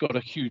 Kincaid's got a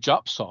huge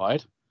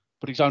upside,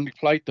 but he's only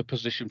played the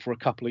position for a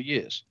couple of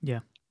years. Yeah.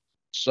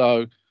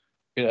 So,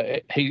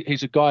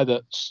 he's a guy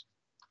that's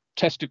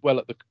tested well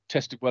at the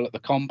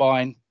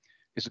combine.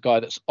 He's a guy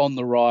that's on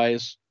the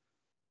rise.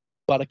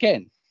 But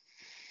again,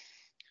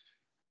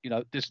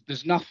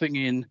 there's nothing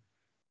in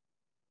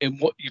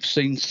what you've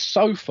seen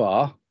so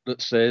far that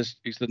says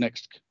he's the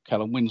next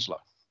Callum Winslow.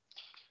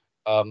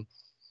 And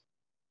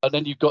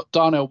then you've got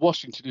Darnell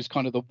Washington, who's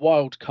kind of the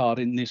wild card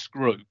in this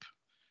group.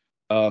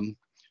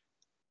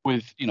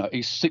 With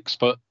he's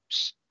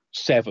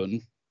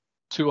 6'7",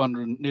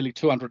 nearly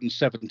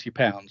 270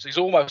 pounds. He's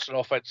almost an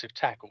offensive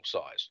tackle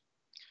size.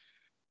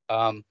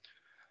 And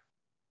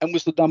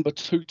was the number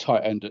 2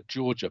 tight end at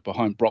Georgia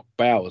behind Brock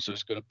Bowers,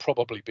 who's going to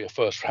probably be a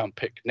first round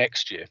pick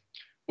next year,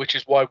 which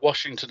is why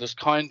Washington has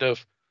kind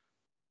of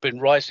been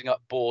rising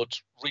up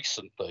boards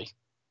recently.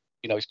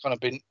 He's kind of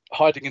been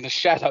hiding in the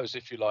shadows,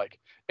 if you like,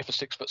 if a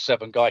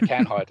 6'7" guy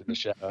can hide in the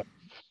shadow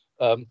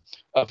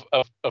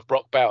of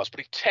Brock Bowers.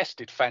 But he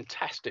tested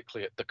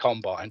fantastically at the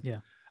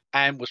combine,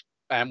 and was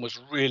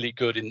really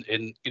good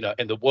in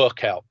the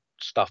workout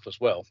stuff as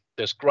well.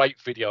 There's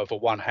great video of a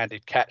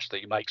one-handed catch that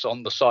he makes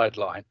on the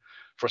sideline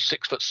for a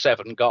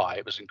 6'7" guy.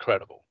 It was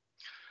incredible.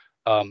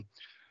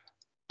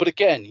 But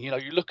again,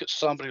 you look at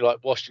somebody like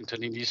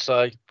Washington and you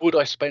say, would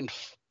I spend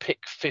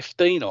pick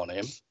 15 on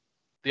him?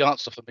 The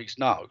answer for me is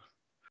no.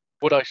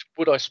 Would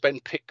I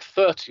spend pick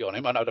 30 on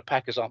him? I know the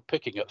Packers aren't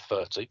picking at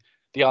 30.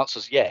 The answer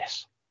is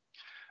yes.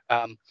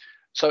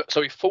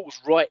 So he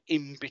falls right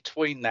in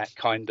between that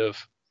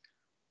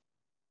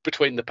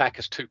between the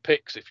Packers 2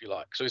 picks, if you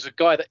like. So he's a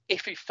guy that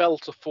if he fell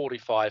to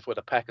 45, where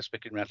the Packers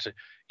picking around to,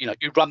 you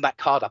run that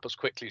card up as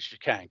quickly as you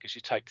can because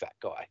you take that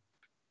guy.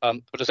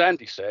 But as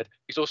Andy said,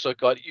 he's also a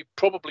guy that you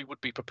probably would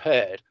be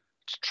prepared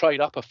to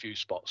trade up a few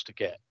spots to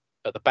get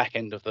at the back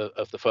end of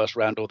the first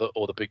round or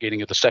the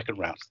beginning of the second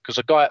round. Because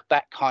a guy at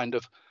that kind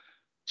of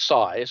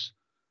size,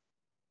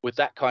 with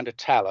that kind of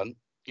talent,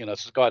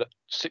 it's a guy that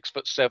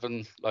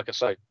 6'7", like I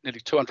say, nearly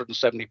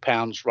 270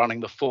 pounds, running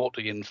the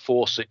 40 in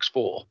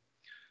 4.64.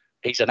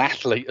 He's an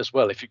athlete as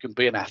well, if you can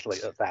be an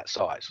athlete at that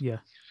size. Yeah.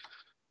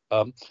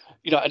 And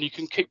you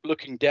can keep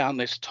looking down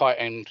this tight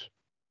end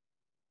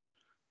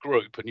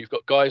group, and you've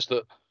got guys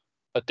that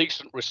are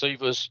decent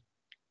receivers.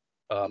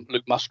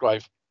 Luke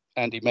Musgrave,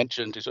 Andy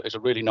mentioned, is a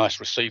really nice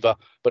receiver,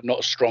 but not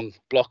as strong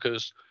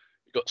blockers.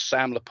 You've got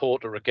Sam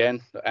Laporta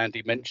again that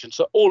Andy mentioned.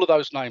 So all of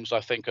those names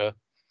I think are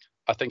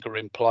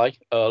in play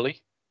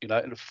early. In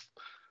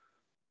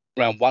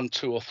round 1,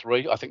 2, or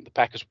 3, I think the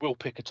Packers will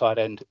pick a tight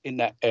end in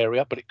that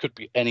area, but it could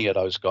be any of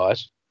those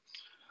guys,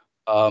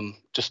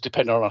 just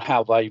depending on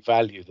how they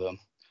value them.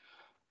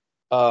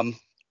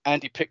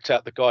 Andy picked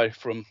out the guy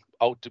from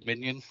Old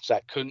Dominion,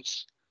 Zach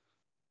Kuntz.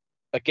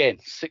 Again,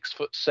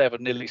 6'7",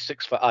 nearly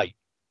 6'8".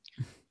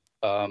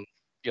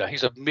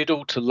 He's a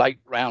middle to late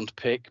round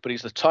pick, but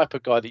he's the type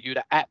of guy that you'd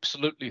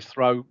absolutely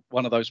throw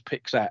one of those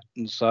picks at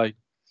and say,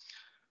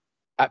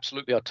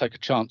 absolutely, I'd take a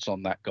chance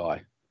on that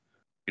guy.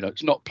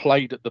 It's not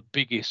played at the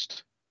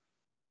biggest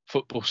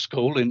football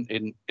school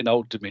in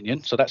Old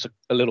Dominion, so that's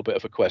a little bit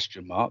of a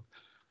question mark.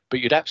 But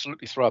you'd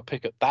absolutely throw a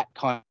pick at that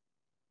kind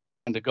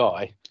of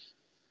guy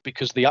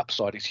because the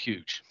upside is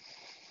huge.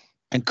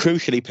 And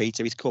crucially,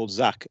 Peter, he's called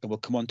Zach, and we'll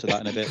come on to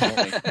that in a bit, won't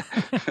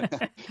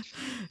we?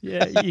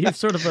 Yeah, you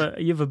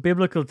have a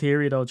biblical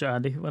theory though,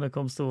 Andy, when it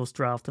comes to us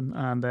drafting,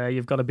 and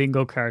you've got a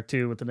bingo card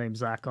too with the name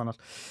Zach on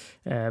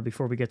it.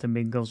 Before we get to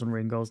Mingos and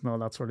Ringos and all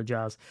that sort of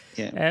jazz.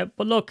 Yeah.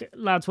 But look,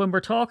 lads, when we're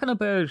talking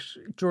about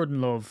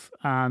Jordan Love,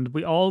 and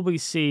we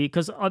always see,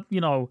 because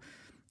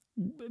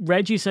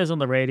Reggie says on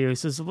the radio, he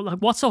says, well, like,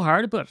 what's so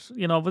hard about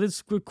it? But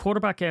it's a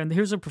quarterback, and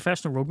here's a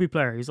professional rugby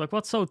player. He's like,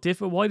 what's so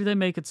difficult? Why do they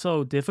make it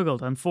so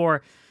difficult? And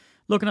for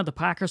looking at the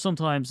Packers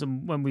sometimes,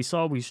 and when we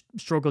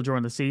struggled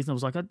during the season, I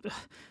was like,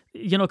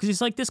 because he's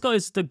like, this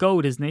guy's the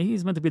GOAT, isn't he?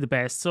 He's meant to be the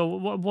best. So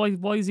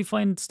why does he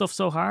find stuff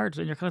so hard?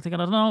 And you're kind of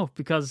thinking, I don't know,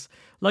 because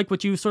like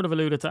what you sort of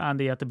alluded to,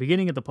 Andy, at the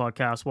beginning of the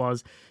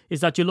podcast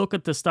is that you look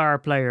at the star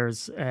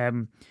players,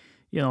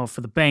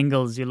 for the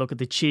Bengals, you look at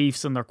the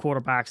Chiefs and their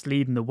quarterbacks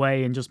leading the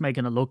way and just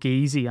making it look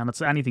easy, and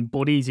it's anything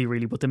but easy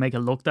really, but to make it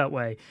look that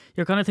way.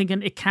 You're kind of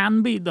thinking, it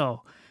can be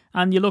though.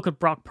 And you look at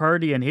Brock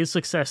Purdy and his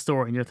success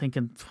story and you're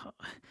thinking,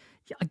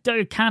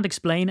 I can't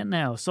explain it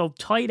now. So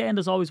tight end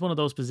is always one of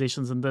those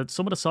positions, and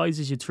some of the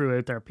sizes you threw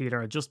out there,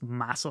 Peter, are just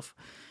massive.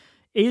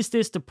 Is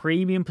this the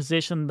premium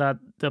position that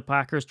the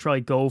Packers try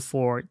go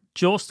for,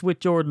 just with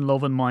Jordan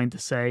Love in mind, to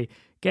say,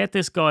 get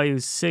this guy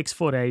who's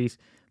 6'8",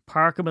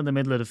 park him in the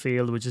middle of the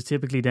field, which is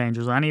typically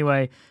dangerous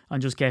anyway,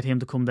 and just get him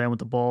to come down with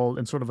the ball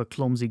in sort of a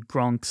clumsy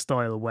Gronk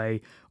style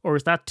way? Or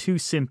is that too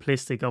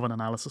simplistic of an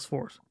analysis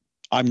for it?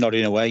 I'm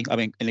nodding away. I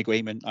mean, in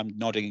agreement. I'm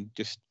nodding,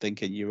 just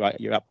thinking you're right.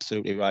 You're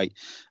absolutely right.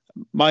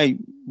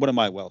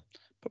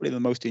 Probably the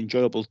most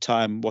enjoyable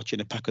time watching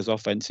the Packers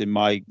offense in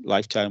my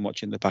lifetime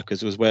watching the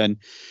Packers was when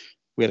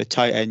we had a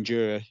tight end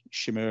duo,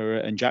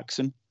 Shimura and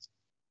Jackson.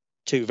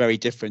 Two very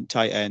different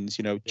tight ends.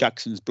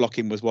 Jackson's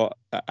blocking was what,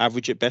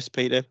 average at best,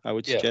 Peter, I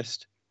would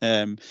suggest.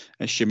 And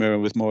Shimura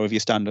was more of your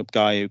stand-up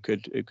guy who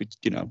could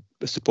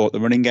support the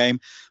running game.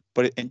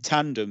 But in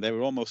tandem, they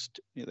were almost,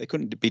 they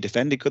couldn't be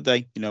defended, could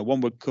they?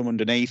 One would come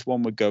underneath,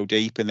 one would go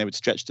deep, and they would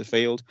stretch the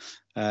field,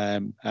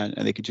 and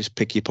they could just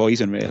pick your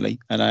poison, really.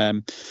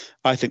 And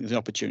I think there's an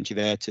opportunity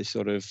there to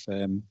sort of,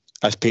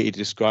 as Peter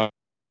described,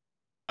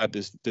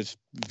 there's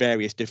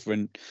various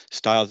different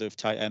styles of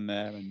tight end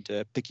there, and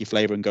pick your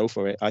flavour and go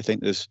for it. I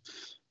think there's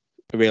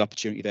a real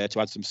opportunity there to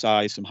add some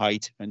size, some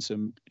height, and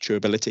some true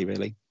ability,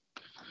 really.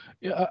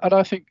 Yeah, and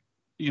I think,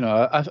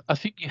 I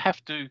think you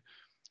have to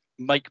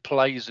make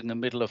plays in the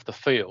middle of the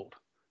field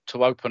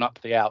to open up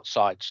the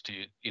outsides to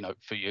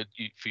for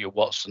your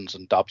Watsons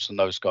and Dubs and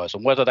those guys,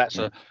 and whether that's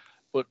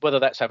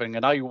having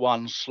an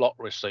A1 slot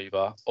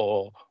receiver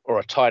or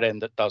a tight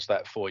end that does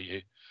that for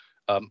you,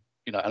 and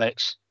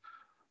it's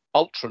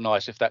ultra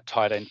nice if that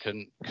tight end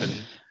can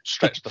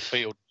stretch the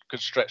field,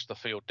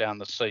 down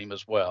the seam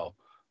as well,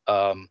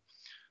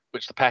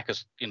 which the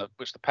Packers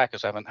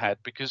haven't had,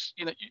 because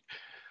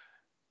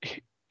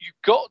you've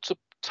got to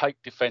take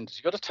defenders,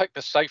 you've got to take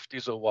the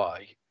safeties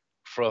away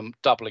from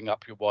doubling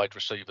up your wide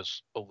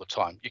receivers all the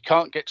time. You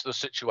can't get to the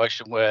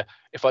situation where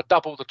if I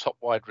double the top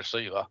wide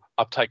receiver,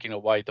 I'm taking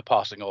away the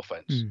passing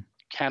offense. You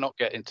cannot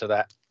get into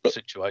that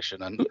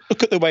situation. And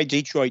look at the way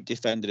Detroit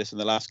defended us in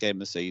the last game of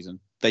the season.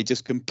 They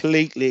just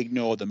completely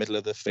ignored the middle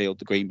of the field,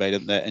 the Green Bay,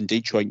 didn't they? And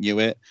Detroit knew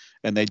it,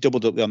 and they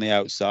doubled up on the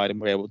outside and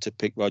were able to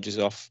pick Rodgers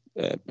off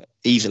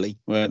easily,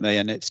 weren't they?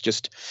 And it's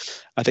just,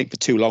 I think for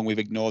too long we've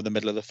ignored the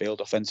middle of the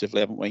field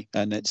offensively, haven't we?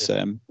 And it's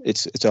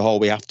a hole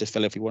we have to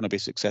fill if we want to be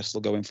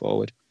successful going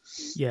forward.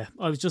 Yeah,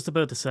 I was just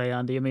about to say,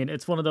 Andy, I mean,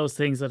 it's one of those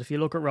things that if you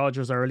look at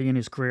Rodgers early in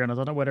his career, and I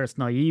don't know whether it's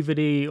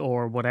naivety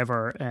or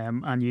whatever,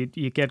 and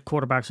you get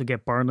quarterbacks who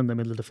get burned in the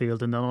middle of the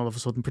field, and then all of a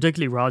sudden,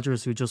 particularly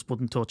Rodgers, who just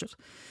wouldn't touch it.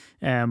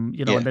 And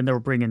then they were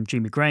bringing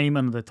Jimmy Graham,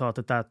 and they thought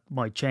that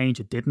might change.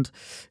 It didn't.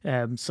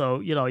 So,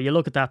 you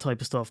look at that type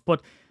of stuff.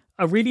 But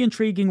a really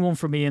intriguing one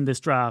for me in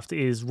this draft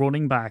is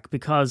running back,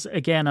 because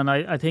again, and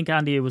I think,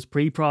 Andy, it was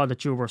pre-prod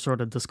that you were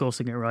sort of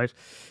discussing it, right?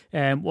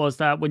 Was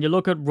that when you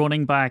look at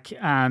running back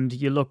and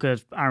you look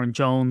at Aaron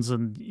Jones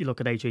and you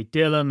look at AJ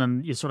Dillon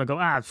and you sort of go,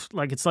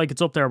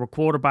 it's up there with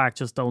quarterback,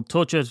 just don't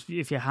touch it.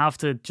 If you have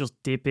to, just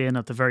dip in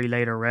at the very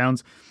later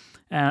rounds.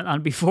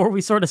 And before we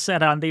sort of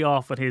set Andy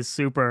off with his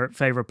super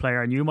favourite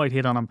player, and you might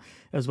hit on him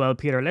as well,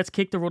 Peter, let's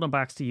kick the running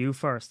backs to you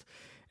first.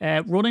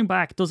 Running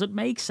back, does it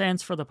make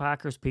sense for the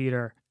Packers,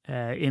 Peter,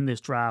 in this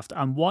draft?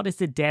 And what is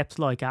the depth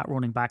like at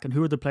running back? And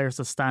who are the players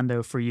that stand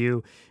out for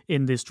you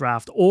in this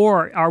draft?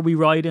 Or are we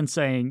right in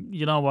saying,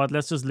 you know what,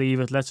 let's just leave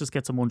it. Let's just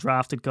get some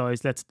undrafted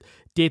guys. Let's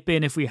dip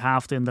in if we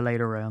have to in the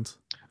later rounds.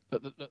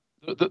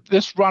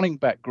 This running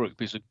back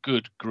group is a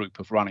good group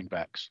of running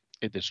backs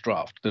in this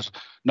draft. There's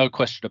no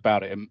question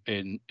about it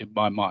in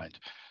my mind.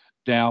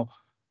 Now,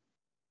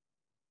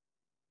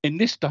 in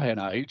this day and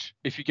age,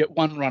 if you get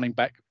one running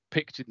back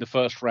picked in the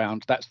first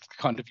round, that's the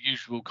kind of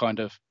usual kind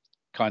of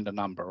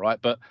number, right?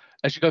 But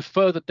as you go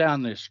further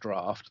down this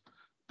draft,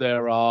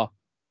 I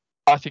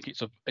think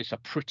it's a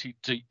pretty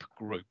deep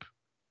group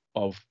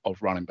of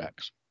running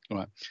backs,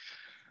 right?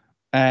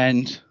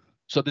 And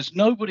so there's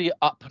nobody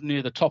up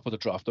near the top of the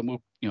draft, and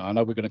I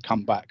know we're going to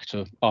come back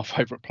to our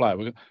favourite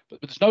player, but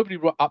there's nobody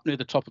up near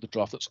the top of the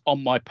draft that's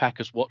on my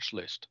Packers watch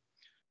list,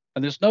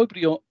 and there's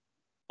nobody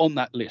on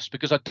that list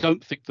because I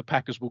don't think the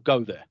Packers will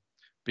go there,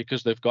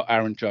 because they've got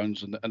Aaron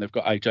Jones and they've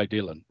got AJ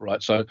Dillon,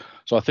 right? So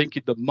I think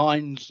in the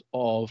minds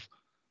of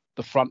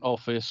the front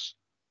office,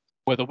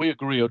 whether we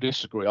agree or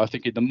disagree, I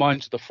think in the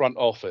minds of the front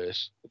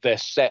office, they're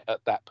set at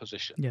that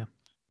position. Yeah.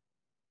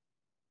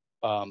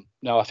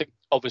 Now, I think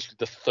obviously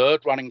the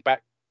third running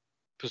back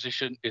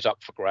position is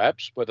up for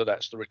grabs, whether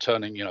that's the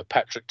returning,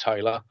 Patrick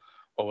Taylor,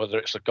 or whether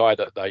it's a guy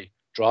that they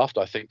draft.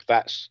 I think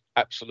that's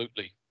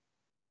absolutely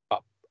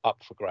up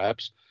for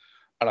grabs.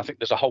 And I think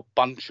there's a whole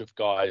bunch of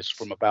guys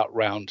from about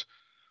round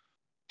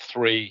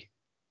 3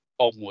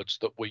 onwards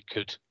that we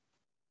could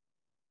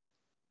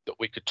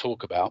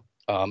talk about,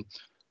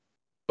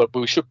 but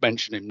we should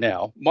mention him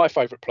now. My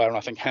favourite player, and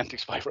I think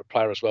Andy's favourite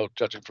player as well,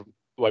 judging from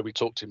the way we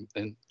talked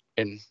in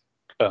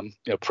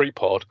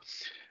pre-pod,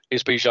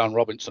 is Bijan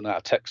Robinson out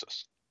of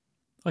Texas.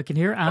 I can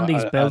hear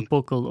Andy's belt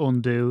buckle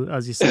undo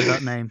as you said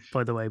that name,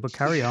 by the way, but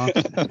carry on.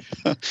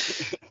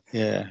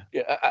 Yeah,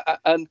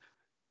 and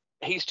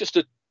he's just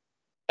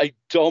a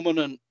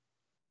dominant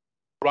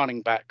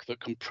running back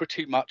that can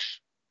pretty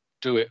much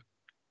do it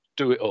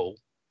all.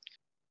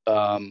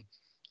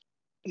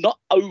 not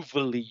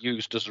overly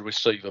used as a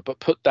receiver, but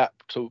put that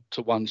to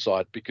one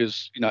side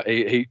because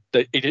he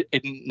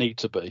didn't need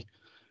to be.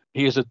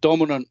 He is a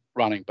dominant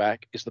running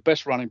back. Is the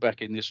best running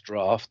back in this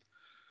draft.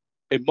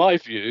 In my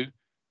view,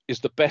 is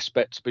the best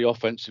bet to be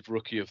Offensive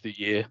Rookie of the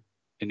Year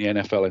in the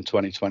NFL in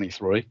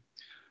 2023.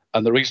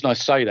 And the reason I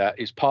say that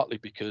is partly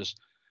because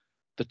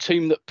the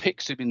team that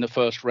picks him in the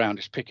first round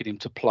is picking him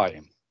to play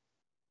him.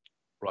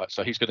 Right.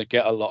 So he's going to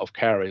get a lot of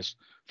carries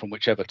from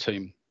whichever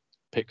team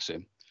picks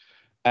him.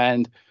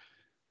 And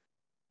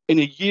in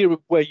a year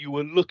where you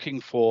were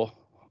looking for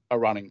a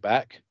running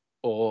back,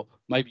 or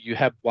maybe you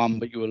had one,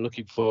 but you were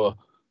looking for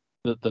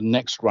the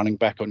next running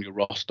back on your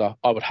roster,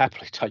 I would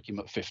happily take him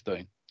at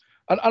 15.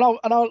 And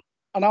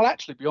I'll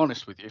actually be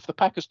honest with you. If the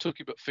Packers took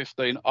him at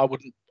 15, I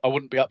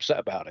wouldn't be upset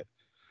about it.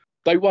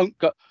 They won't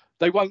go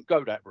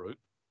that route,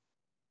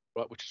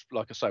 right? Which is,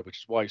 like I say, which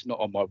is why he's not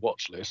on my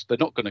watch list. They're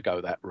not going to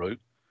go that route.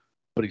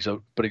 But he's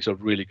a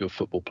really good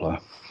football player.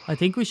 I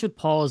think we should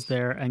pause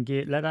there and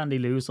let Andy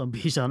loose on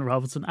Bijan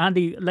Robinson.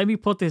 Andy, let me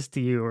put this to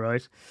you,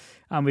 right?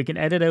 And we can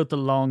edit out the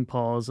long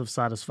pause of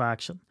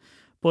satisfaction.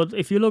 But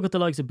if you look at the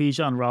likes of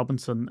Bijan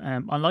Robinson,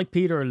 and like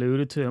Peter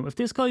alluded to him, if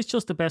this guy's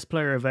just the best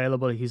player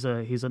available, he's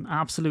an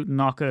absolute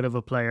knockout of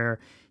a player.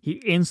 He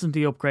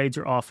instantly upgrades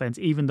your offense,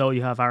 even though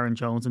you have Aaron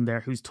Jones in there,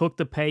 who's took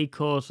the pay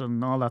cut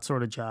and all that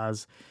sort of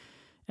jazz.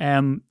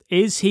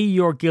 Is he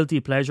your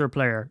guilty pleasure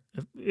player,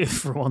 if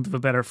for want of a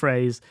better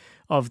phrase,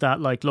 of that,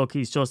 like, look,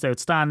 he's just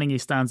outstanding, he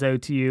stands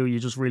out to you, you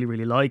just really,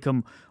 really like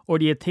him? Or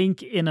do you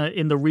think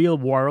in the real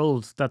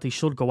world that they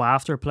should go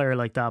after a player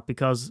like that?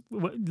 Because,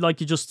 like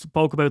you just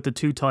spoke about the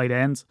two tight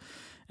ends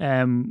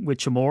with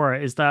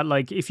Chamora, is that,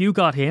 like, if you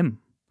got him,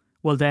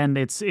 well, then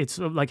it's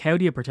like, how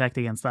do you protect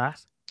against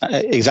that?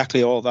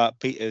 Exactly all that.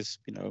 Peter's,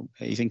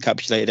 he's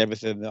encapsulated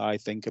everything that I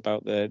think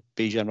about the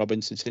Bijan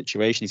Robinson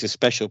situation. He's a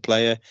special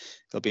player.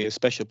 He'll be a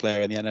special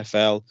player in the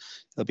NFL.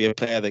 He'll be a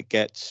player that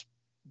gets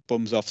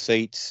bums off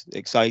seats,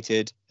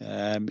 excited.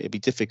 It'd be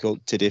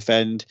difficult to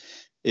defend.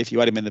 If you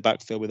had him in the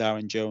backfield with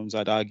Aaron Jones,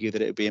 I'd argue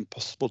that it would be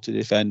impossible to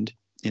defend.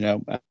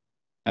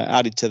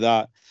 Added to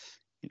that,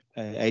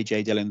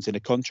 AJ Dillon's in a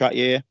contract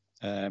year.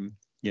 All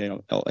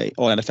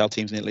NFL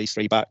teams need at least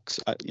 3 backs.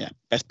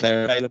 Best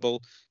player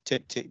available.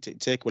 Tick.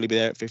 Will he be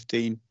there at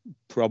 15?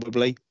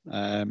 Probably.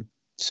 And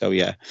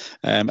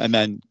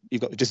then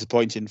you've got the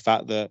disappointing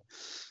fact that,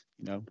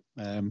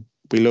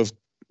 we love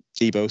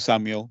Deebo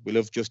Samuel, we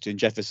love Justin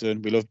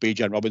Jefferson, we love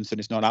Bijan Robinson.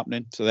 It's not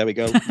happening. So there we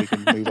go. We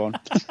can move on.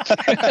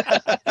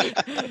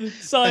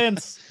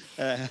 Science.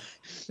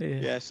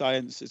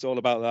 Science. It's all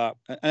about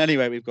that. And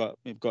anyway, we've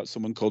got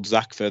someone called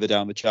Zach further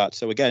down the chart.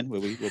 So again, we'll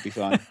be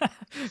fine.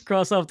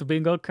 Cross off the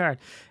bingo card.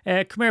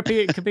 Come here,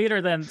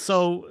 Peter. Then,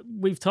 so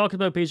we've talked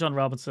about Bijan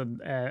Robinson.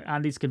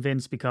 Andy's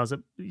convinced because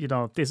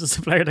this is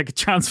a player that could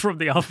transform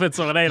the offense,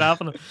 so it ain't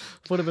happening.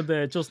 Put him in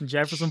the Justin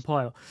Jefferson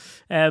pile.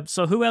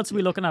 So who else are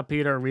we looking at,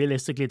 Peter?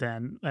 Realistically,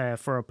 then,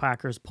 for a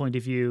Packers point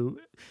of view,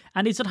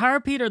 and is it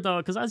hard, Peter? Though,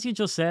 because as you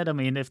just said, I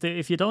mean,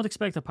 if you don't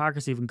expect the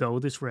Packers to even go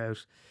this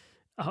route.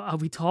 Are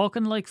we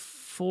talking like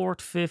 4th,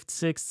 5th,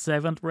 6th,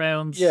 7th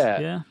rounds?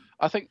 Yeah.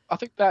 I think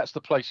that's the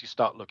place you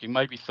start looking.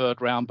 Maybe 3rd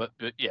round, but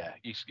yeah,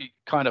 you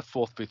kind of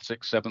 4th, 5th,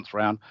 6th, 7th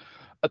round.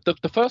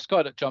 The first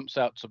guy that jumps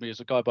out to me is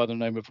a guy by the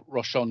name of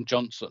Roschon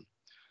Johnson.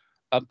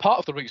 Part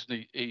of the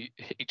reason he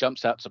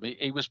jumps out to me,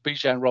 he was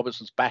Bijan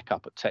Robinson's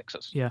backup at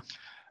Texas. Yeah,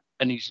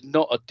 and he's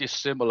not a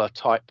dissimilar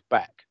type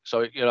back.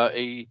 So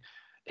he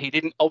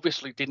didn't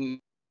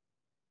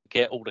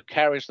get all the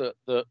carries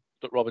that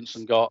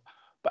Robinson got,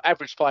 but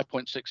averaged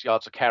 5.6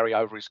 yards a carry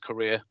over his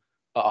career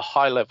at a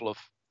high level of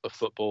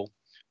football.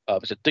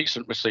 He's a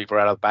decent receiver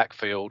out of the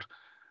backfield,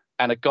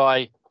 and a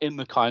guy in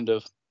the kind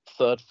of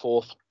 3rd,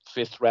 4th,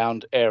 5th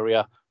round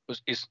area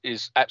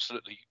is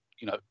absolutely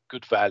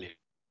good value.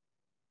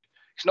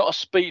 He's not a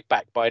speed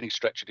back by any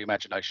stretch of the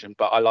imagination,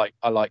 but I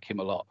like him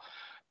a lot.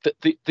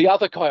 The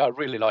other guy I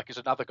really like is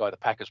another guy the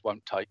Packers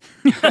won't take,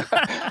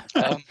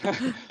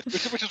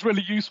 which is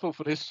really useful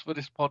for this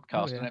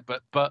podcast, isn't it?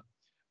 But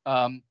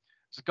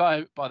it's a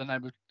guy by the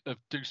name of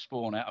Deuce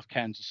Vaughn out of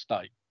Kansas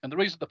State, and the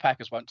reason the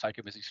Packers won't take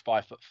him is he's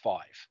 5'5".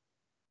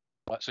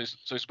 Right, so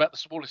he's about the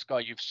smallest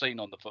guy you've seen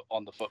on the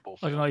football field.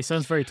 I don't know. He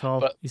sounds very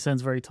tall. He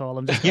sounds very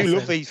tall. You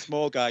love these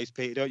small guys,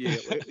 Pete, don't you?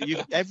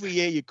 Every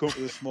year you come up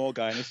with a small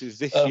guy, and this is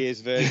this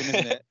year's version,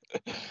 isn't it?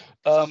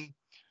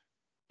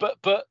 But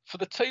for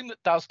the team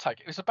that does take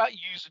it, it's about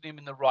using him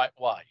in the right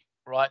way,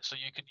 right? So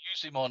you can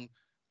use him on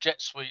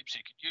jet sweeps,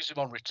 you can use him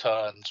on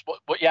returns.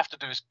 What you have to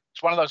do is,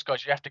 it's one of those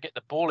guys, you have to get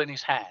the ball in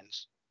his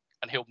hands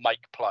and he'll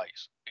make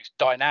plays. He's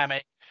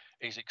dynamic,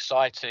 he's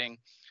exciting.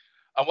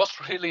 And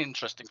what's really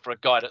interesting for a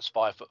guy that's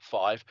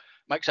 5'5",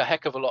 makes a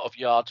heck of a lot of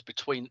yards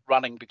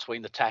running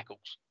between the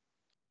tackles.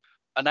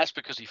 And that's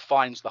because he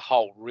finds the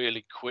hole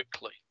really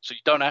quickly. So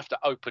you don't have to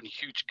open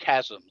huge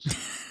chasms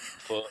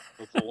for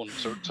Vaughn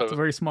to it's a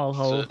very small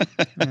hole.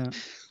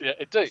 Yeah,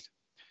 indeed.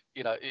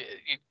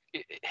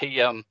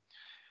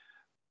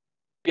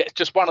 It's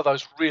just one of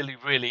those really,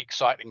 really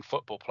exciting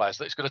football players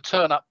that's going to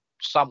turn up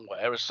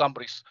somewhere as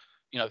somebody's,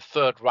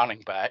 3rd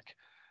running back,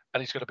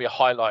 and he's going to be a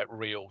highlight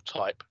reel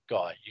type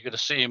guy. You're going to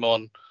see him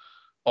on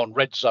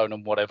Red Zone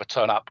and whatever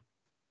turn up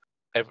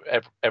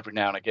every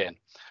now and again.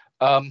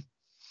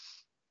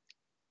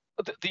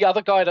 The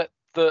other guy that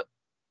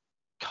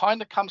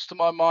kind of comes to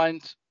my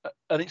mind,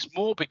 and it's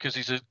more because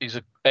he's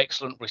an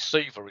excellent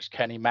receiver, is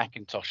Kenny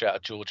McIntosh out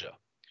of Georgia.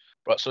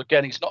 Right, so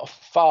again, he's not a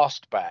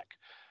fast back,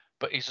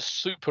 but he's a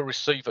super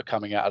receiver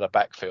coming out of the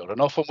backfield. And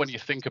often when you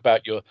think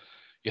about your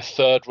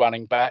third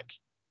running back,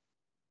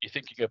 you're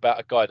thinking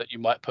about a guy that you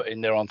might put in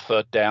there on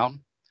third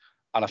down.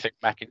 And I think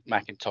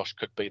McIntosh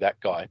could be that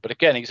guy. But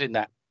again, he's in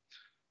that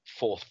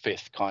fourth,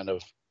 fifth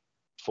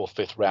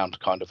round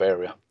kind of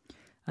area.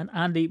 And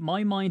Andy,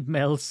 my mind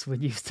melts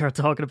when you start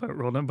talking about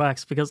running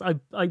backs, because I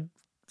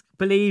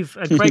believe,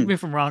 and correct me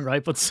if I'm wrong,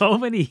 right, but so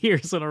many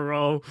years in a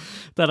row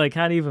that I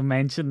can't even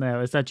mention now,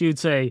 is that you'd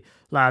say,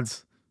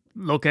 lads,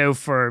 look out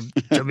for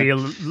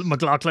Jameel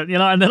McLaughlin,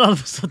 and then all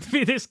of a sudden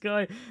be this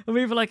guy, and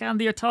we were like,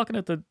 Andy, you're talking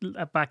at the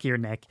back of your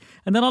neck,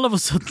 and then all of a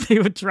sudden they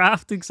would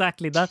draft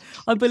exactly that.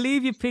 I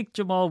believe you picked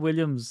Jamal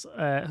Williams.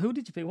 Who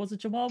did you pick? Was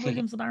it Jamal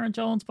Williams and Aaron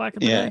Jones back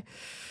in the day?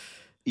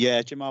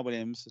 Yeah, Jamal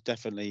Williams,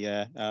 definitely.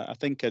 Yeah, I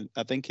think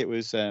it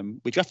was.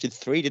 We drafted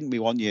 3, didn't we,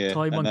 one year?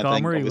 Ty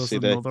Montgomery was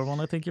another one.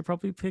 I think you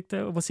probably picked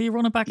out. Was he a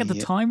running back at the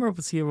time, or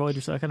was he a wide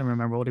receiver? I can't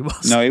remember what he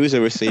was. No, he was a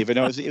receiver.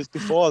 No, it was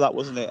before that,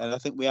 wasn't it? And I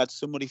think we had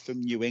somebody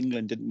from New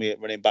England, didn't we, at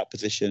running back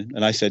position?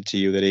 And I said to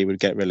you that he would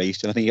get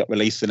released, and I think he got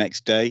released the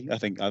next day. I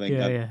think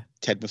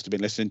Ted must have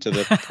been listening to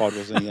the pod,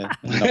 wasn't he? And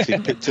obviously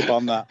picked up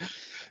on that.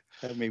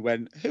 And we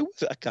went, who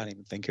was it? I can't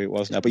even think who it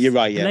was now, but you're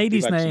right. Yeah, the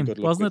lady's name,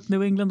 wasn't it?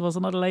 New England,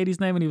 wasn't that a lady's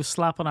name? And he was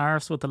slapping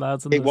arse with the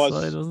lads on the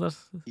side, wasn't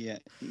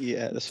it?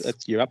 Yeah.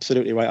 That's, you're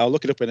absolutely right. I'll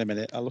look it up in a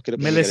minute.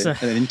 Melissa,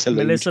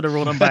 the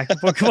running back.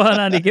 But come on,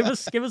 Andy, give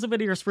us a bit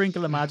of your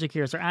sprinkle of magic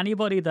here. Is there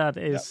anybody that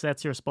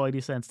sets your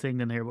spidey sense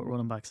tingling here with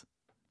running backs?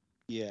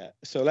 Yeah,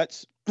 so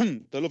let's.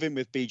 The loving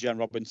with Bijan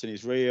Robinson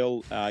is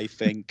real. I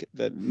think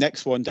the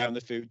next one down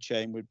the food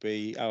chain would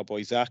be our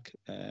boy Zach,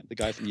 the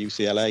guy from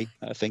UCLA.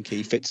 I think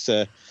he fits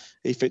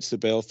the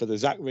bill for the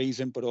Zach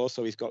reason, but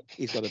also he's got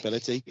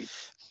ability.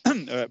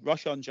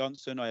 Roshan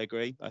Johnson, I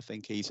agree. I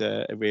think he's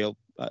a real.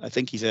 I've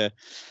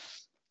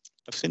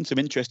seen some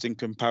interesting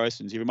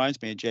comparisons. He reminds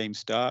me of James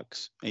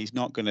Starks. He's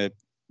not going to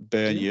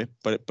burn you,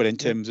 but in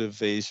terms of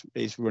his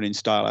running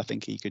style, I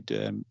think he could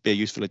be a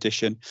useful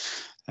addition.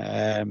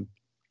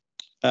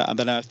 And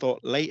then I thought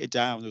later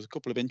down, there's a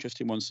couple of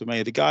interesting ones for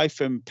me. The guy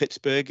from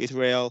Pittsburgh,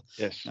 Israel.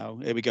 Yes. Now,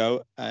 here we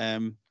go.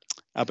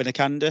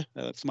 Abanikanda.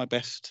 That's my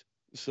best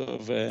sort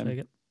of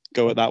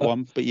go at that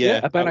one. But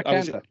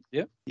Abanikanda.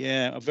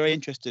 I'm very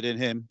interested in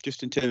him,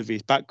 just in terms of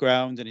his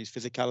background and his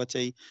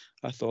physicality.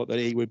 I thought that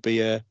he would be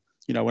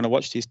when I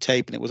watched his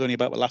tape, and it was only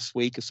about the last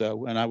week or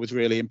so, and I was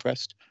really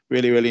impressed,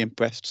 really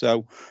impressed.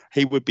 So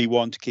he would be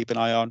one to keep an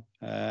eye on.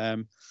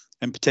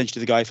 And potentially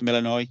the guy from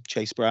Illinois,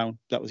 Chase Brown,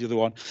 that was the other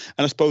one.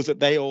 And I suppose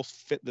that they all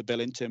fit the bill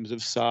in terms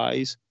of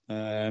size,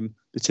 the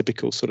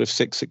typical sort of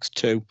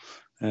 6'2"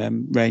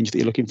 range that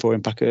you're looking for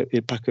in pack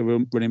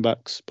of running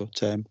backs.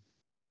 But I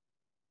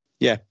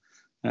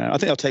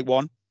think I'll take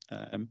one,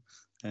 and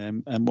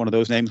one of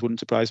those names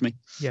wouldn't surprise me.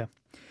 Yeah.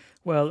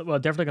 Well,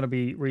 definitely going to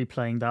be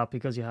replaying that,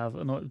 because you have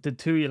the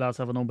two of you lads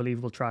have an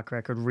unbelievable track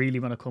record, really,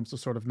 when it comes to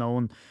sort of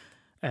knowing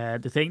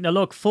the thing. Now,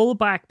 look,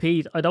 fullback,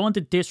 Pete, I don't want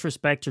to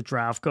disrespect your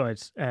draft guide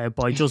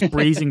by just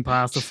breezing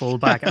past the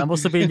fullback. You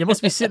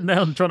must be sitting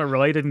down trying to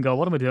write it and go,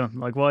 what am I doing?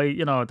 Like, why?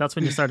 That's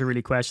when you start to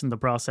really question the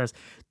process.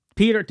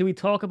 Peter, do we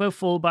talk about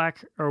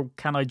fullback, or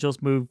can I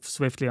just move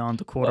swiftly on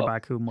to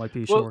quarterback, who might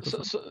be short?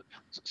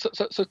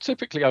 So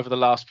typically over the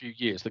last few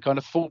years, the kind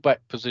of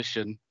fullback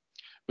position,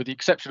 with the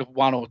exception of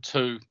one or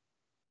two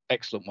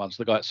excellent ones,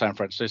 the guy at San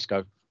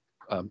Francisco,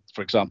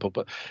 for example,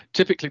 but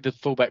typically the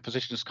fullback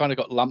position has kind of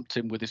got lumped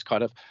in with this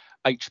kind of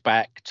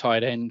H-back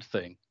tight end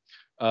thing.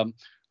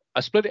 I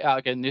split it out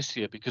again this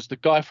year because the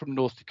guy from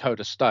North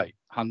Dakota State,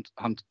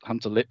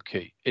 Hunter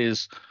Lipke,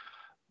 is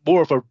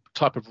more of a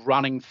type of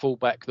running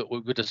fullback that we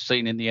would have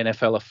seen in the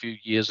NFL a few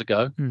years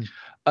ago.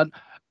 And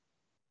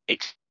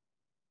it's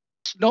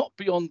not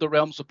beyond the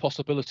realms of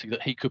possibility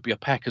that he could be a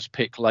Packers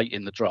pick late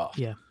in the draft.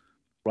 Yeah.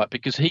 Right,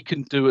 because he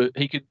can do it.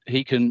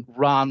 He can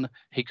run.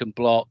 He can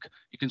block.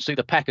 You can see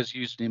the Packers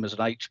using him as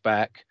an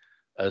H-back,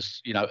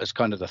 as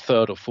kind of the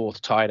third or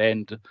fourth tight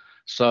end.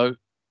 So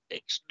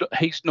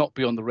he's not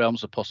beyond the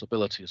realms of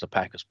possibility as a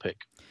Packers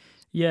pick.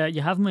 Yeah,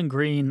 you have him in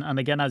green, and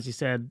again, as you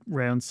said,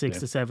 round 6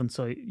 to 7.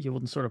 So you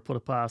wouldn't sort of put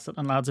it past it.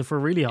 And lads, if we're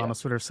really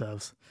honest with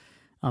ourselves,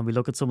 and we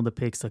look at some of the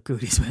picks that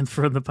Goody's went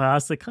for in the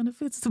past, it kind of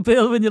fits the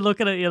bill when you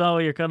look at it.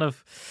 You're kind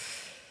of.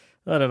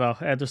 I don't know.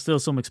 There's still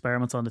some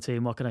experiments on the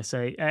team. What can I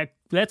say?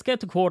 Let's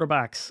get to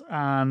quarterbacks.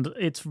 And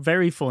it's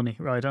very funny,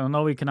 right? I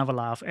know we can have a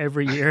laugh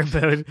every year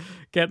about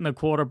getting a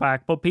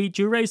quarterback. But Pete,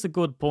 you raised a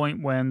good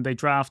point when they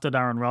drafted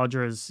Aaron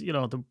Rodgers.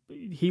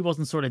 He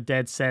wasn't sort of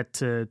dead set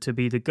to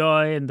be the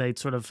guy, and they'd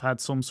sort of had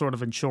some sort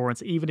of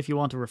insurance, even if you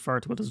want to refer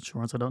to it as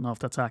insurance. I don't know if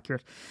that's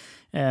accurate.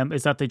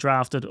 Is that they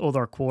drafted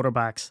other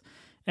quarterbacks.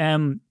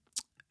 In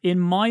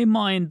my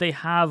mind, they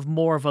have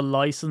more of a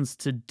license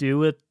to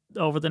do it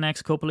over the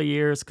next couple of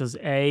years? Because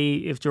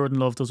if Jordan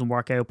Love doesn't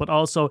work out, but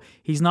also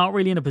he's not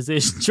really in a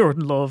position,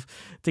 Jordan Love,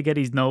 to get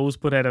his nose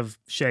put out of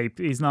shape.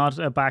 He's not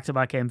a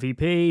back-to-back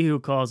MVP who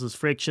causes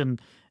friction.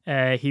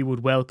 He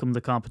would welcome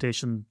the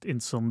competition in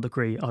some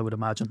degree, I would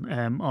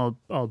imagine,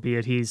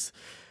 albeit he's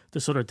the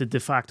sort of the de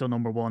facto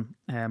number one,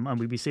 and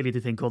we'd be silly to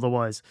think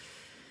otherwise.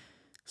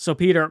 So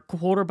Peter,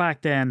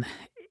 quarterback then,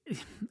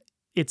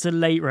 it's a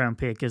late round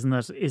pick, isn't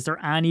it? Is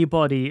there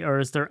anybody, or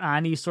is there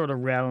any sort of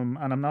realm,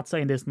 and I'm not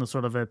saying this in a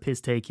sort of a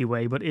piss-takey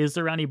way, but is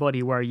there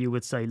anybody where you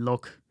would say,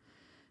 look,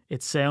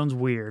 it sounds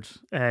weird,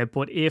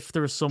 but if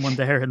there's someone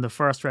there in the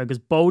first round, because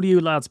both of you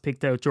lads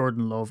picked out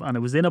Jordan Love, and it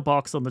was in a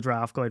box on the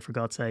draft guide, for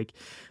God's sake.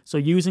 So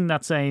using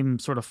that same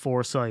sort of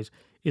foresight,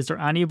 is there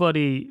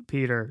anybody,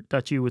 Peter,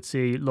 that you would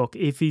see, look,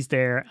 if he's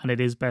there and it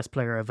is best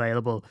player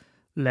available,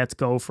 let's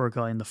go for a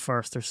guy in the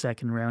first or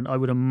second round? I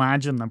would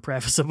imagine, and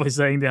preface it by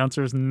saying the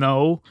answer is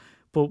no,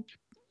 but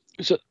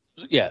for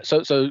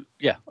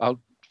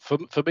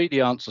me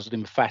the answer is an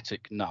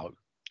emphatic no,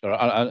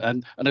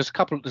 and there's a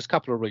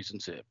couple of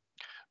reasons here,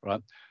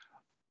 right?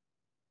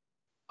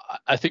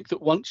 I think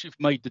that once you've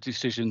made the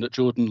decision that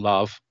Jordan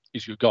Love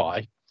is your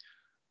guy,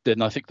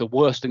 then I think the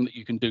worst thing that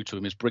you can do to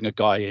him is bring a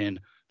guy in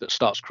that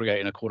starts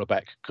creating a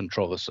quarterback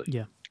controversy.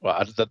 Yeah,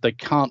 right. That they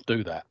can't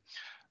do that,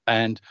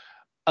 and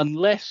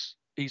unless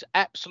he's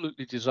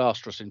absolutely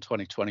disastrous in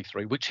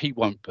 2023, which he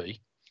won't be,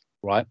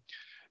 right?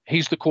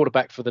 He's the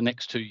quarterback for the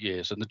next 2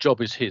 years, and the job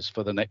is his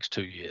for the next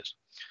 2 years.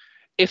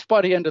 If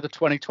by the end of the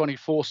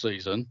 2024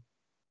 season,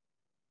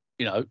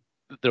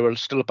 there are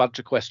still a bunch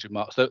of question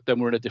marks, then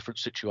we're in a different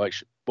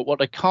situation. But what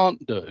they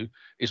can't do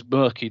is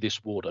murky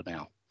this water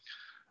now.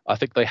 I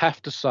think they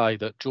have to say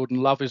that Jordan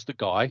Love is the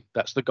guy.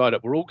 That's the guy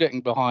that we're all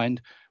getting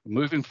behind,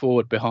 moving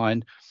forward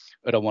behind.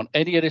 I don't want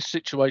any of this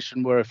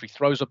situation where if he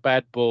throws a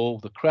bad ball,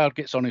 the crowd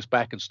gets on his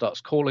back and starts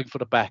calling for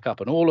the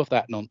backup and all of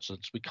that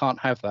nonsense. We can't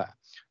have that.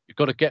 You've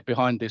got to get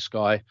behind this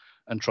guy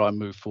and try and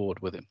move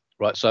forward with him,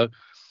 right? So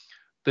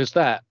there's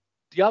that.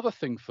 The other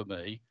thing for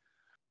me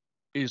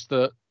is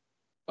that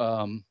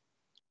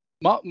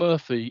Mark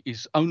Murphy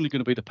is only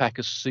going to be the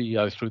Packers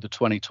CEO through the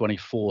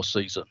 2024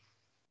 season.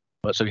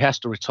 Right? So he has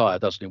to retire,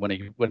 doesn't he,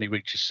 when he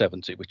reaches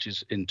 70, which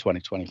is in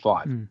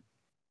 2025. Mm.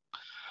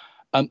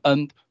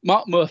 And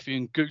Mark Murphy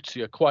and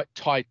Guti are quite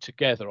tied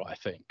together, I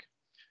think,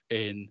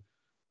 in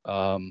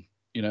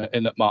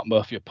that Mark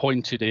Murphy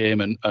appointed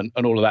him and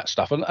all of that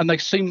stuff. And they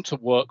seem to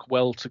work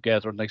well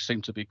together, and they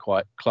seem to be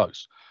quite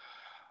close.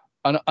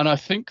 And I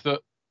think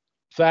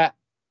that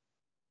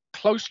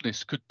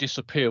closeness could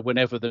disappear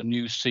whenever the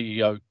new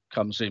CEO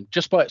comes in,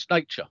 just by its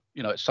nature.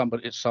 It's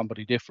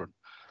somebody different.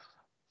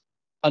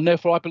 And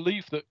therefore, I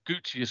believe that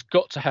Guti has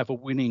got to have a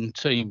winning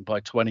team by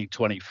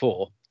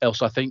 2024.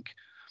 Else, I think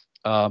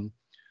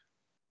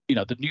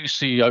the new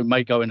CEO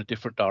may go in a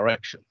different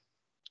direction.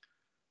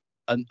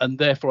 And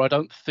therefore, I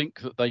don't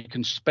think that they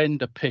can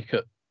spend a pick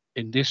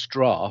in this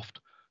draft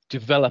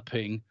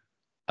developing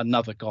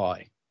another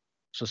guy.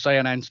 So say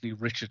an Anthony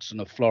Richardson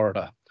of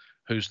Florida,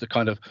 who's the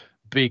kind of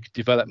big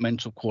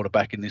developmental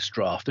quarterback in this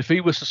draft. If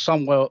he was to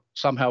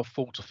somehow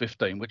fall to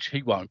 15, which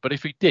he won't, but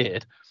if he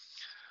did,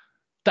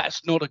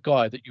 that's not a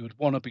guy that you would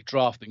want to be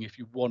drafting if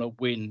you want to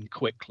win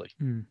quickly,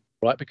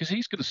 right? Because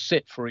he's going to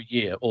sit for a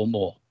year or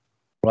more,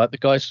 right? The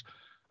guy's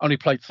only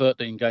played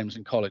 13 games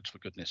in college, for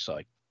goodness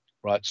sake,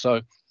 right?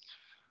 So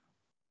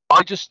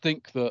I just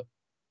think that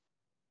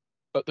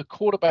at the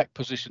quarterback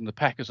position, the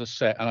Packers are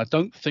set, and I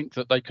don't think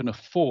that they can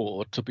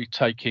afford to be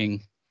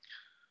taking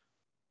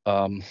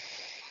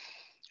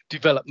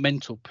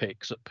developmental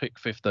picks at pick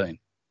 15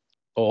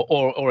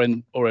 or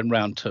in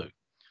round 2.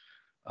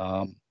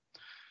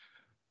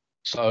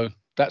 So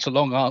that's a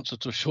long answer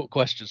to a short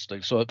question,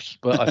 Steve.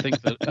 But I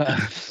think that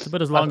it's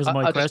about as long as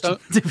my question.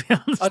 To be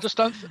honest, I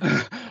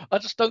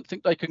just don't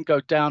think they can go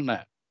down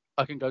that.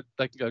 They can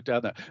go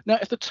down that. Now,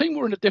 if the team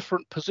were in a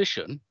different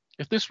position,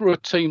 if this were a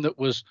team that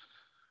was,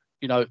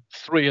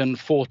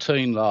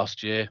 3-14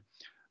 last year,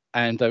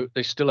 and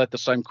they still had the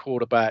same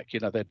quarterback,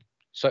 they'd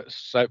say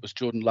it was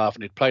Jordan Love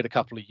and he'd played a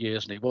couple of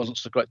years and he wasn't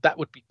so great, that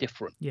would be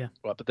different. Yeah.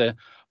 Right.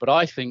 But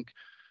I think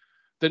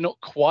they're not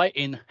quite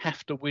in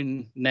have to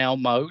win now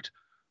mode,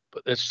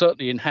 but they're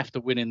certainly in have to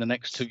win in the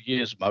next 2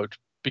 years mode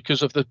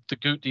because of the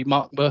Guti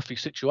Mark Murphy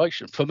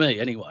situation, for me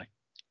anyway.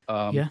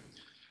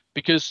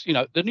 Because,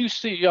 the new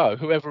CEO,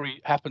 whoever he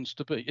happens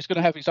to be, is going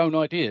to have his own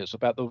ideas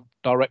about the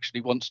direction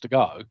he wants to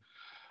go.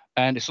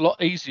 And it's a lot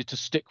easier to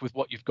stick with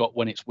what you've got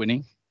when it's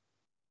winning.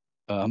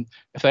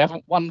 If they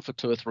haven't won for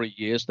 2 or 3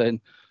 years, then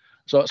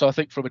so I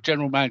think from a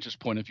general manager's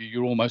point of view,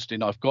 you're almost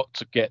in, I've got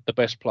to get the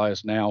best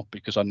players now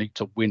because I need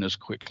to win as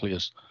quickly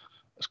as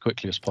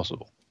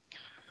possible.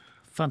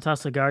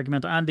 Fantastic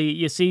argument. Andy,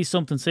 you see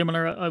something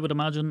similar, I would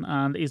imagine.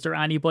 And is there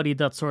anybody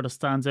that sort of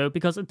stands out?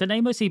 Because the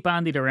name I see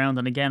bandied around,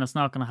 and again, it's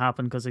not going to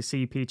happen because I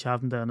see Peach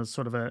having down as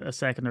sort of a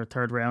second or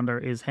third rounder,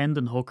 is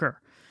Hendon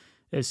Hooker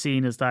is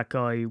seen as that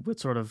guy with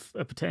sort of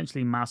a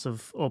potentially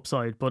massive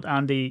upside. But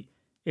Andy,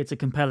 it's a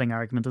compelling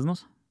argument, isn't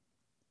it?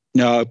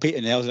 No,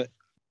 Peter nails it.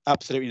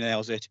 Absolutely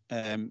nails it.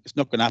 It's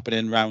not going to happen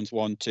in rounds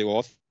 1, 2,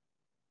 or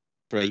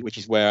 3, which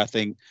is where I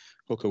think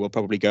Hooker will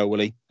probably go, will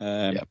he?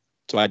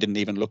 So I didn't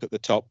even look at the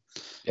top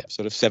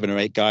sort of 7 or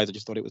 8 guys. I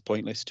just thought it was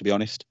pointless, to be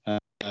honest. I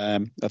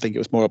think it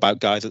was more about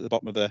guys at the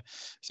bottom of the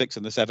 6th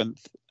and the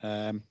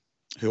 7th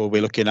who we'll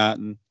be looking at.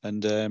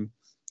 And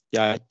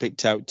I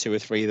picked out 2 or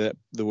 3 that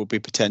there would be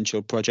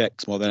potential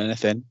projects more than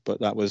anything. But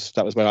that was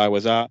where I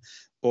was at.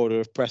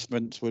 Order of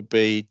preference would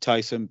be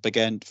Tyson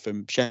Begend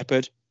from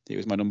Shepherd. He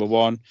was my number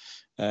 1.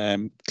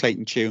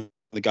 Clayton Tune,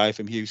 the guy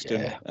from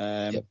Houston.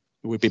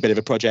 Would be a bit of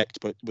a project,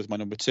 but was my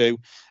number 2.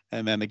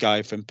 And then the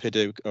guy from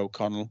Purdue,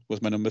 O'Connell,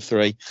 was my number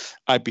 3.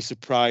 I'd be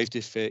surprised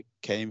if it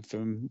came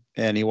from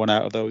anyone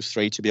out of those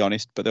 3, to be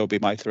honest, but they'll be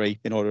my 3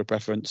 in order of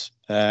preference.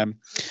 And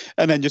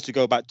then just to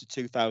go back to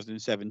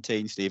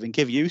 2017, Steve, and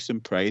give you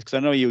some praise, because I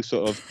know you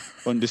sort of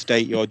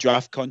understate your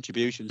draft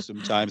contributions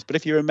sometimes, but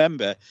if you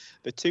remember,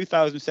 the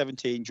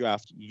 2017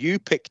 draft, you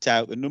picked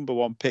out the number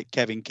 1 pick,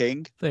 Kevin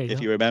King, if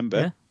you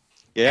remember. Yeah.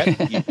 Yeah,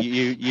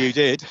 you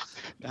did.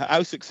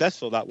 How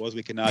successful that was,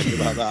 we can argue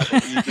about that.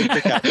 But you did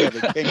pick out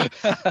Kevin King.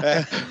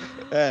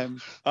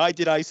 I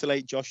did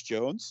isolate Josh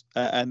Jones,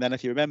 and then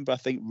if you remember, I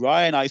think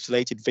Ryan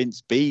isolated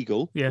Vince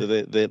Beagle,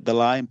 the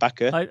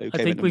linebacker. I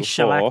think we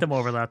shellacked him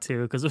over that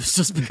too, because it was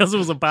just because it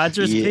was a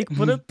Badgers pick,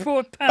 but it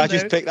poor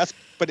Badgers pick.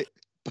 But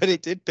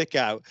it did pick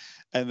out.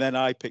 And then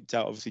I picked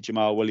out, obviously,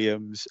 Jamal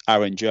Williams,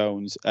 Aaron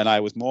Jones, and I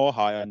was more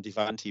high on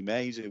Devante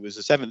Mays, who was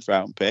a 7th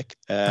round pick.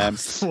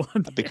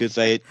 Because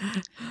they had,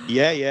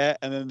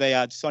 and then they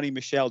had Sonny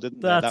Michel,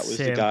 didn't they? That was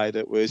the guy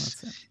that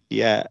was,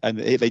 and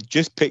they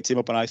just picked him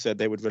up, and I said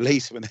they would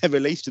release him, and they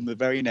released him the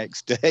very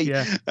next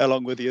day,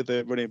 along with the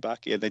other running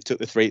back. Yeah, they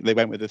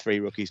went with the 3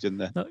 rookies, didn't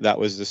they? No, that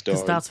was the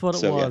story. That's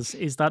what it was,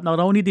 is that not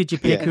only did you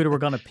pick who they were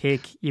going to pick,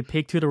 you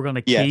picked who they were going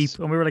to keep.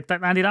 And we were like,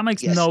 Andy, that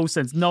makes no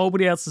sense.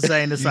 Nobody else is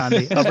saying this,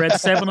 Andy. I've read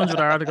 700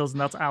 articles, and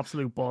that's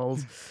absolute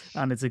balls,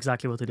 and it's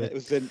exactly what they did. It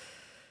was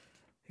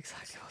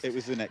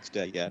the next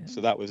day, so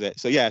that was it.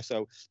 So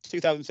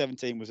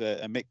 2017 was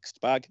a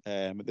mixed bag.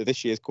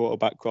 This year's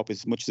quarterback crop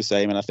is much the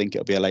same, and I think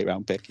it'll be a late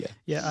round pick.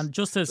 And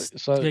just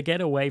to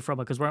get away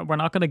from it, because we're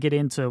not going to get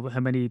into how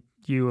many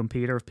you and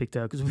Peter have picked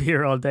out, because we're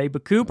here all day,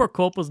 but Cooper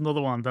Kupp was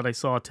another one that I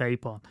saw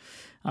tape on,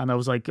 and I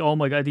was like, oh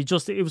my God,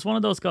 it was one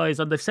of those guys,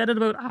 and they've said it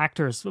about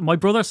actors. My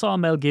brother saw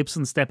Mel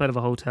Gibson step out of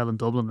a hotel in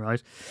Dublin,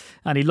 right?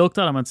 And he looked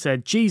at him and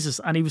said, Jesus,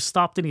 and he was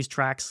stopped in his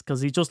tracks, because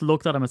he just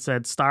looked at him and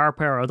said, star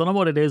power. I don't know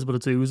what it is, but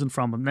it's oozing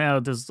from him. Now,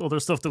 there's other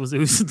stuff that was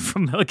oozing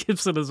from Mel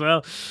Gibson as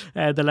well.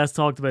 The less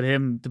talked about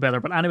him, the better.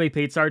 But anyway,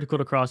 Pete, sorry to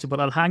cut across you, but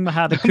I'll hang my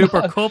hat at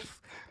Cooper Kupp,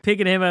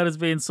 picking him out as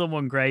being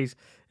someone great.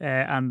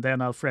 And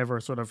then I'll forever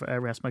sort of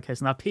rest my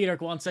case. Now, Peter,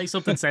 go on, say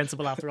something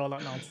sensible after all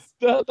that nonsense.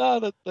 No,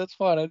 that's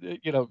fine. I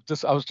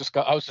was just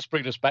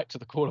bringing us back to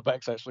the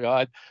quarterbacks. Actually,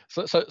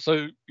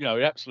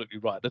 you're absolutely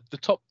right.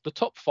 The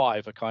top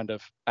 5 are kind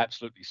of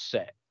absolutely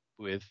set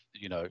with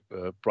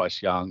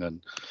Bryce Young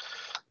and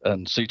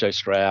CJ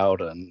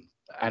Stroud and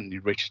Andy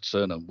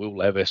Richardson and Will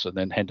Levis, and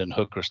then Hendon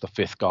Hooker as the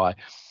 5th guy.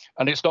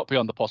 And it's not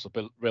beyond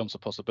the realms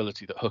of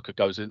possibility that Hooker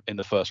goes in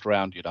the first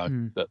round,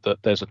 that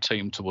there's a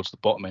team towards the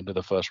bottom end of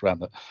the first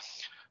round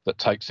that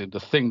takes him. The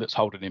thing that's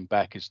holding him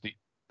back is the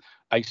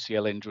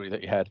ACL injury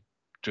that he had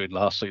during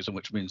last season,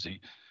 which means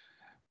he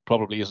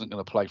probably isn't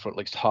going to play for at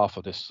least half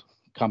of this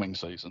coming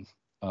season.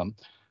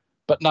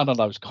 But none of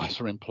those guys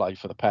are in play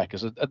for the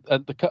Packers. A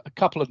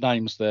couple of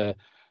names there.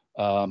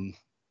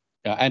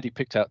 Andy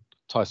picked out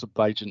Tyson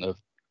Bagent of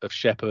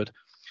Shepherd.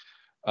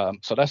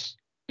 So that's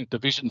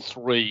Division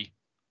 3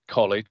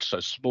 college, so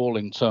small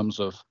in terms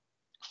of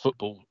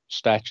football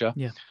stature.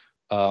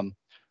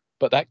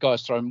 But that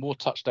guy's thrown more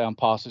touchdown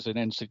passes in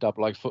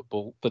NCAA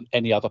football than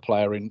any other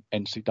player in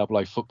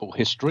NCAA football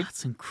history.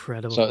 That's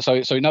incredible.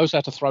 So he knows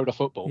how to throw the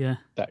football.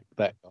 That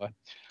guy.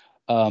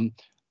 And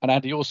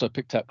Andy also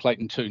picked out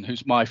Clayton Tune,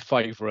 who's my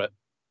favourite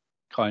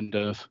kind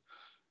of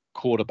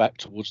quarterback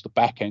towards the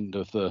back end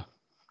of the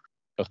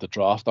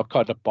draft. I'm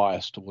kind of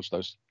biased towards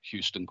those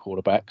Houston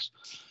quarterbacks,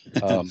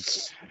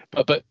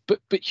 but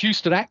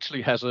Houston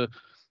actually has a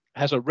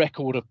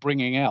record of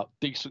bringing out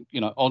decent,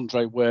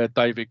 Andre Ware,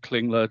 David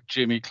Klingler,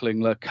 Jimmy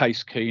Klingler,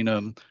 Case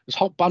Keenum. There's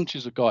whole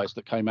bunches of guys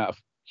that came out of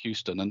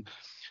Houston, and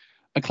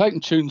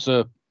Clayton Tune's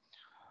a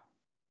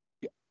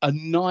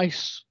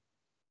nice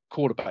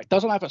quarterback.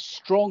 Doesn't have a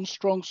strong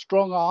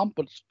arm,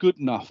 but it's good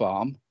enough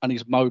arm, and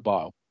he's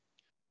mobile.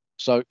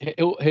 So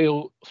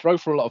he'll throw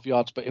for a lot of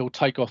yards, but he'll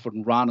take off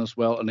and run as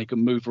well, and he can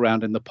move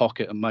around in the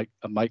pocket and make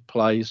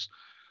plays.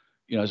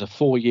 He's a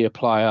 4-year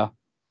player,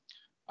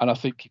 and I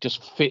think he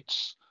just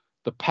fits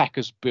the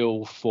Packers'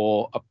 bill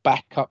for a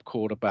backup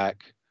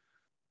quarterback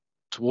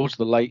towards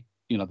the late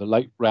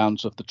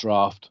rounds of the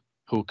draft,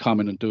 who will come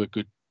in and do a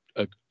good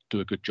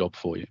job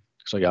for you.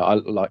 So yeah, I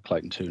like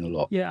Clayton Tune a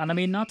lot. Yeah, and I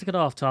mean, not to get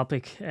off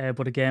topic,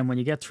 but again, when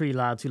you get 3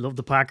 lads who love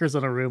the Packers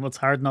in a room, it's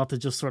hard not to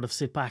just sort of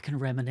sit back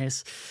and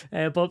reminisce.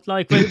 But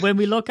like when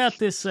we look at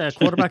this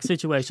quarterback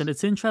situation,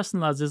 it's interesting,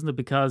 lads, isn't it?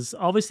 Because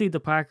obviously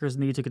the Packers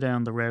need to go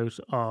down the route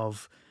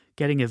of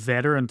getting a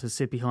veteran to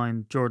sit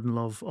behind Jordan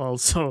Love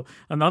also,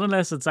 and not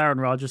unless it's Aaron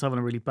Rodgers having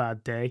a really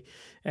bad day.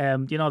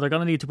 They're going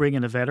to need to bring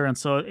in a veteran.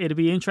 So it'd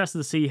be interesting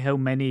to see how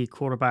many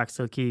quarterbacks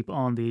they'll keep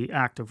on the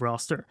active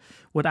roster.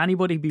 Would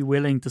anybody be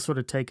willing to sort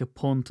of take a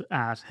punt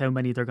at how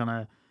many they're going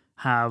to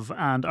have?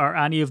 And are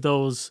any of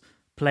those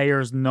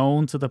players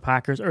known to the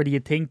Packers, or do you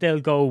think they'll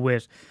go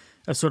with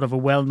a sort of a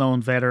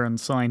well-known veteran,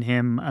 sign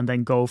him, and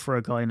then go for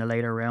a guy in a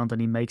later round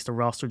and he makes the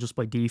roster just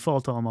by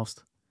default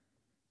almost?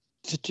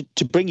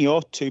 To bring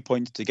your 2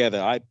 points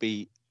together,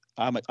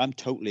 I'm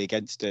totally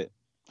against it.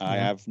 I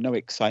have no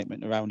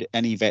excitement around it.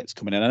 Any vets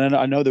coming in, and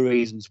I know the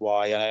reasons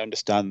why, and I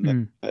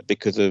understand that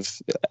because of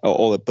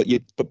all. But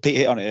Pete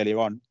hit on it earlier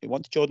on.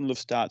 Once Jordan Love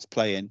starts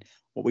playing,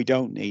 what we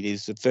don't need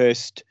is the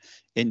first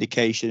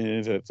indication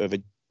of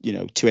a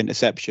 2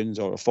 interceptions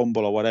or a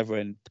fumble or whatever,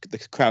 and the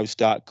crowd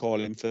start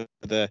calling for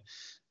the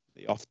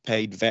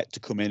off-paid vet to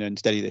come in and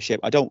steady the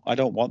ship. I don't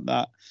want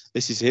that.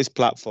 This is his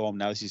platform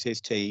now. This is his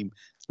team.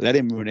 Let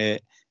him run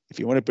it. If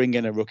you want to bring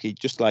in a rookie,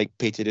 just like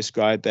Peter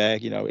described there,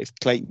 if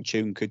Clayton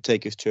Tune could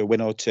take us to a win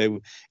or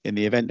two in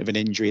the event of an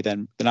injury,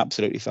 then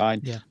absolutely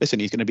fine. Yeah. Listen,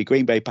 he's going to be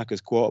Green Bay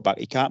Packers quarterback.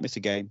 He can't miss a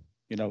game.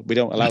 We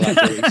don't allow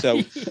that, do we?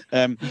 So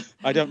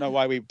I don't know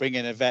why we bring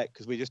in a vet,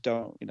 because we just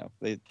don't,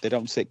 they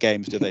don't sit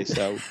games, do they?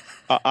 So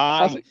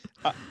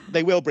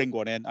they will bring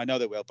one in. I know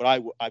they will,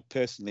 but I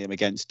personally am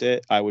against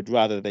it. I would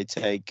rather they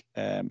take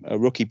a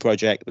rookie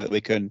project that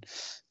we can,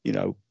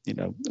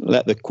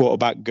 let the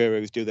quarterback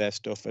gurus do their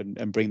stuff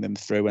and bring them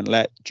through, and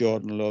let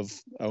Jordan Love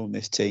own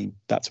this team.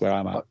 That's where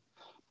I'm at.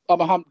 I'm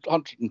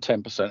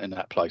 110% in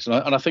that place.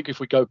 And I think if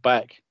we go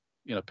back,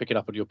 picking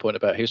up on your point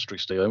about history,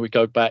 Steve, and we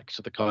go back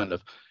to the kind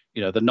of,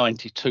 the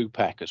 92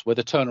 Packers, where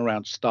the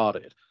turnaround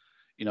started,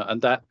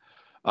 and that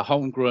a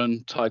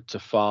Holmgren tied to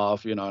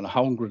Favre, and a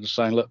Holmgren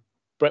saying, look,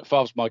 Brett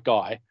Favre's my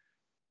guy.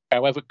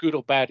 However good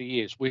or bad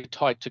he is, we're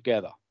tied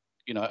together.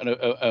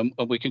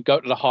 And we can go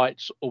to the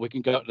heights or we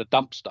can go to the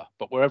dumpster,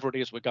 but wherever it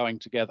is, we're going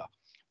together.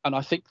 And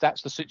I think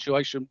that's the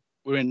situation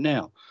we're in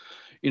now.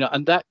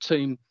 And that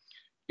team,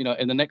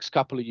 in the next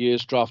couple of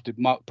years, drafted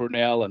Mark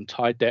Brunell and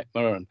Ty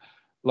Detmer, and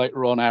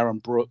later on Aaron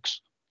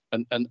Brooks,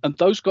 and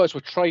those guys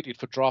were traded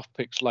for draft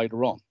picks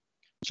later on.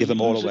 Give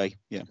them all away.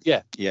 Yeah.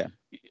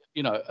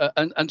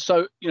 And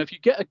so if you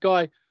get a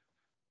guy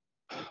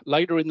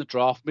later in the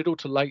draft, middle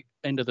to late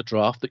end of the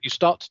draft, that you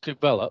start to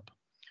develop,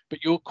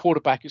 but your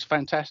quarterback is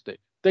fantastic,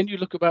 then you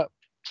look about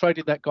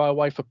trading that guy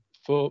away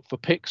for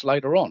picks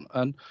later on.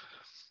 And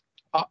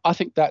I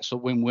think that's a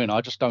win-win.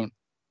 I'm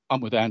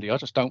with Andy. I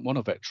just don't want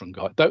a veteran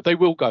guy. They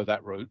will go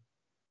that route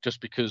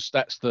just because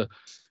that's the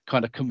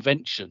kind of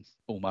convention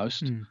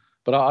almost.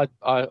 But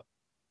I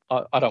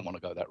don't want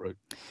to go that route.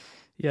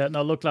 Yeah,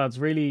 no, look, lads,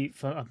 really,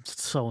 I'm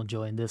so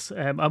enjoying this.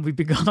 And we've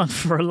been going on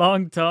for a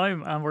long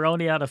time, and we're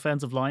only at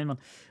offensive linemen.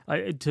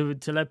 To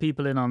let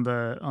people in on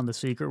the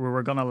secret, where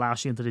we're going to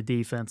lash into the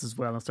defense as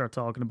well and start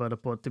talking about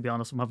it. But to be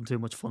honest, I'm having too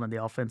much fun in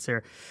the offense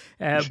here.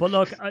 But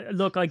look,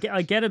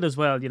 I get it as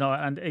well,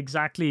 and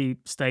exactly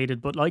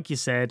stated. But like you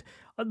said,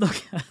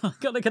 look, I'm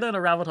going to get down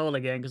a rabbit hole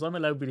again, because I'm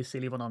allowed to be the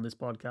silly one on this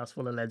podcast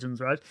full of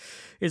legends, right?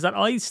 Is that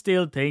I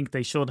still think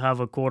they should have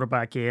a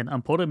quarterback in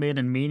and put him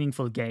in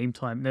meaningful game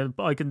time. Now,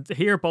 I can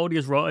hear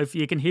Bodie's if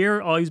you can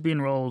hear eyes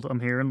being rolled, I'm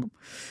hearing them.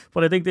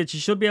 But I think that you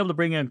should be able to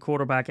bring in a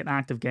quarterback in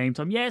active game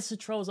time. Yes,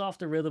 it throws off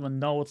the rhythm, and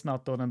no, it's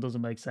not done and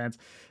doesn't make sense.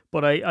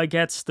 But I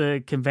get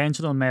the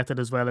conventional method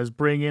as well, as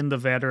bring in the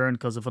veteran,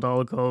 because if it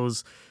all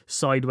goes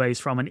sideways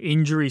from an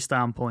injury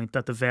standpoint,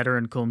 that the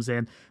veteran comes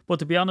in. But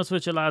to be honest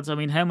with you, lads, I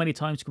mean, how many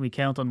times can we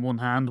count on one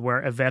hand where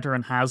a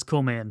veteran has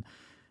come in,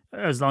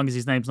 as long as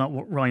his name's not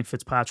Ryan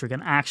Fitzpatrick,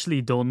 and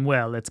actually done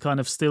well? It's kind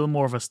of still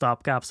more of a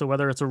stopgap. So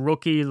whether it's a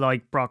rookie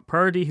like Brock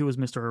Purdy, who was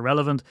Mr.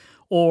 Irrelevant,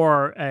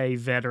 or a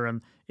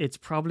veteran, it's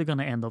probably going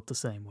to end up the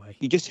same way.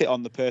 You just hit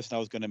on the person I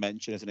was going to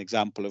mention as an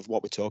example of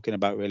what we're talking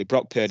about, really.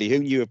 Brock Purdy. Who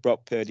knew of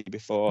Brock Purdy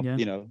before,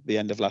 the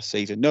end of last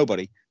season?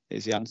 Nobody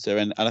is the answer.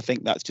 And I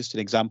think that's just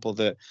an example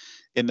that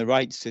in the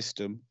right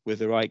system, with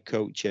the right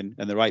coaching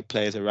and the right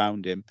players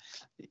around him,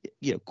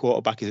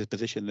 quarterback is a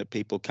position that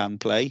people can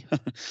play,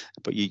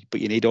 but you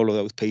need all of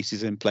those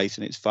pieces in place,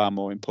 and it's far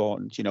more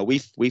important.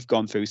 We've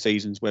gone through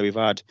seasons where we've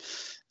had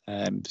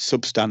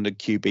substandard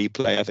QB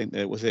play. I think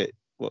that was it.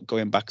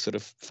 Going back sort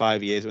of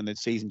 5 years, when the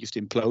season just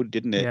imploded,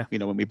 didn't it?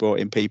 Yeah. When we brought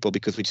in people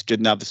because we just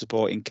didn't have the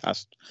supporting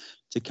cast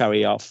to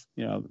carry off,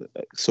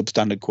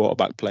 substandard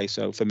quarterback play.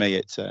 So for me,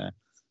 it's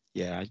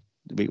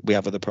we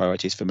have other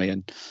priorities for me,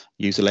 and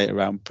use the later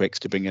round picks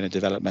to bring in a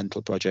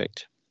developmental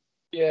project.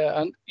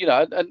 Yeah, and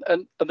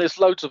and there's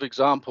loads of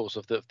examples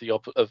of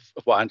of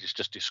what Andy's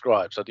just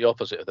described. So the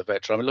opposite of the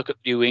veteran. I mean, look at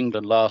New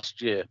England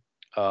last year.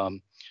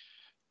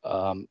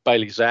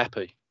 Bailey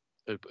Zappi,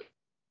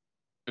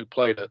 who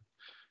played at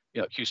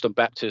Houston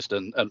Baptist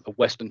and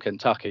Western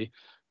Kentucky,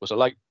 was a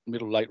late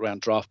round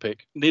draft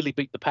pick. Nearly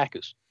beat the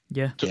Packers.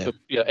 Yeah.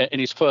 In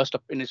his first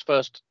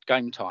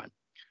game time.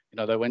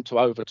 They went to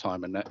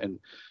overtime in that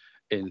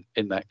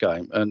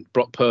game. And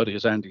Brock Purdy,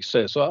 as Andy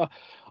says. So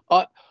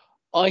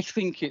I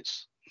think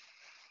it's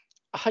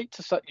I hate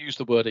to use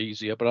the word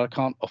easier, but I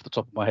can't off the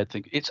top of my head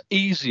think it's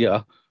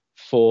easier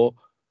for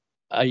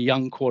a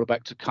young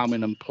quarterback to come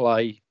in and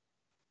play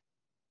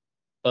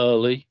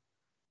early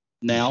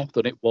now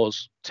than it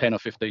was 10 or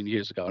 15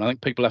 years ago. And I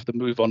think people have to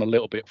move on a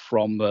little bit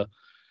from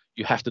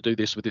you have to do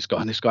this with this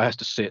guy and this guy has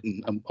to sit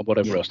and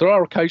whatever else. There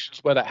are occasions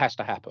where that has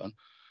to happen,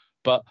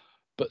 but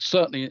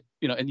certainly,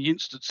 in the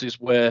instances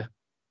where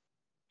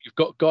you've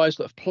got guys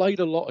that have played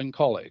a lot in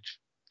college,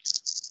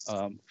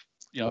 4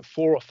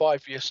 or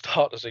 5 year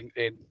starters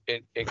in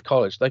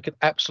college, they can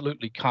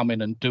absolutely come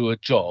in and do a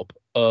job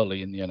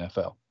early in the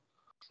NFL.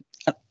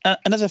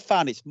 And as a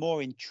fan, it's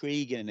more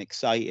intriguing and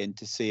exciting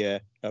to see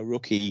a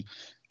rookie,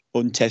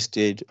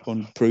 untested,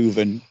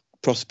 unproven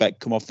prospect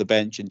come off the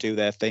bench and do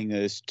their thing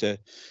as to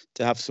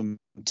have some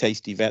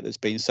tasty vet that's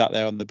been sat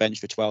there on the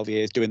bench for 12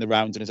 years doing the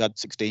rounds and has had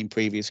 16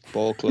 previous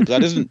ball clubs.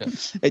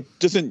 It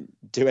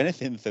doesn't do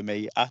anything for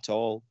me at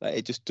all.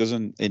 It just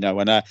doesn't,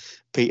 and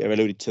Peter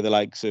alluded to the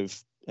likes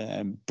of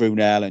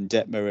Brunel and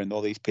Detmer and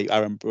all these people,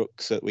 Aaron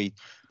Brooks that we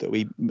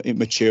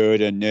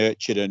matured and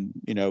nurtured and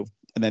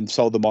then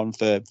sold them on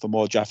for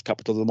more draft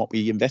capital than what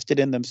we invested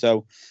in them.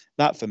 So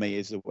that for me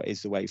is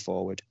the way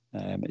forward.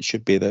 It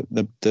should be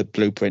the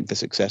blueprint for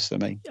success for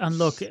me. And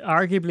look,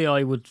 arguably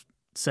I would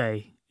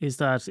say is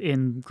that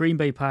in Green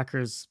Bay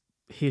Packers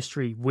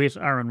history with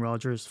Aaron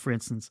Rodgers, for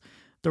instance,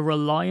 the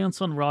reliance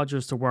on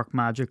Rodgers to work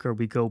magic or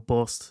we go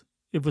bust,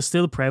 it was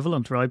still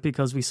prevalent, right?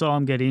 Because we saw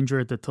him get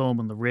injured, the thumb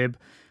and the rib,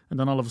 and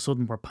then all of a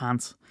sudden we're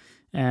pants.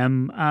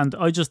 And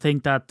I just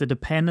think that the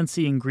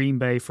dependency in Green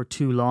Bay for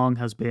too long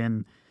has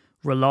been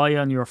rely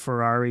on your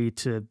Ferrari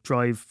to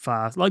drive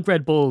fast, like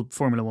Red Bull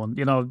Formula One.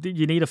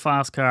 You need a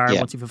fast car. Yeah.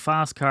 Once you have a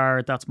fast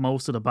car, that's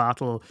most of the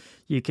battle.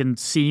 You can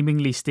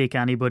seemingly stick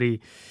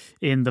anybody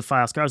in the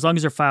fast car as long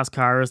as your fast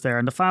car is there.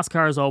 And the fast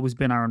car has always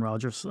been Aaron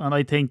Rodgers. And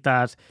I think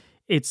that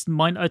it's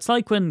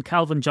like when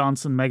Calvin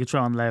Johnson,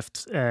 Megatron,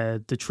 left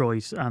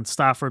Detroit and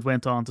Stafford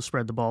went on to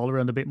spread the ball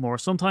around a bit more.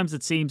 Sometimes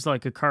it seems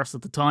like a curse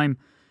at the time,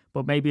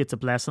 but maybe it's a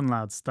blessing,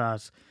 lads,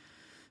 that...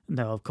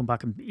 No, I'll come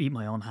back and eat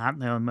my own hat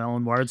now in my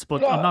own words.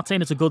 But I'm not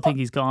saying it's a good thing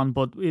he's gone,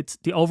 but it's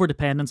the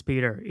over-dependence,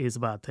 Peter, is a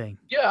bad thing.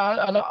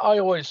 Yeah, and I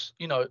always,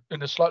 in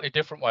a slightly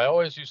different way, I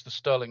always use the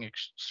Sterling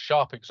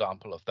Sharp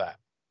example of that.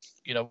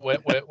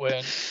 When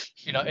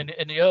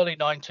in the early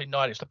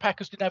 1990s, the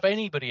Packers didn't have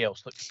anybody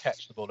else that could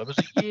catch the ball. There was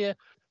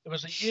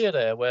a year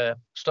there where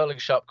Sterling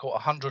Sharp caught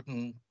 100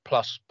 and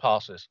plus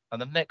passes,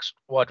 and the next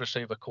wide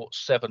receiver caught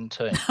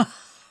 17.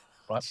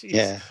 Right.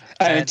 Yeah,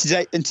 and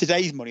in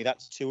today's money,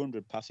 that's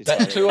 200 passes.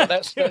 That's it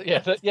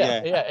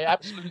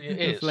absolutely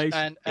is.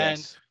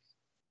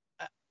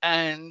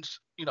 And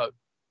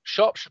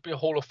Sharp should be a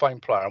Hall of Fame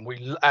player, and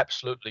we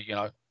absolutely,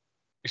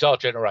 he's our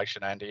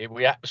generation, Andy.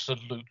 We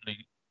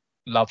absolutely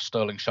love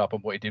Sterling Sharp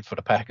and what he did for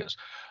the Packers,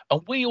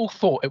 and we all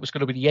thought it was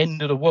going to be the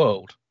end of the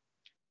world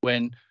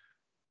when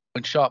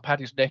Sharp had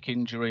his neck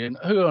injury, and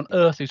who on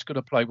earth is going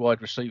to play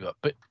wide receiver?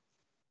 But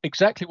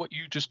exactly what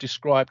you just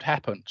described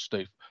happened,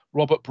 Steve.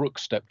 Robert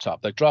Brooks stepped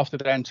up. They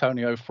drafted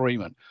Antonio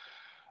Freeman.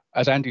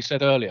 As Andy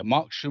said earlier,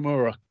 Mark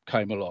Shimura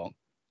came along.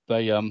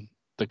 They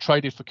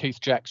traded for Keith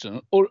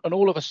Jackson. And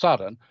all of a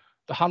sudden,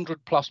 the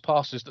 100-plus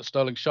passes that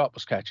Sterling Sharp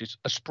was catching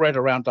are spread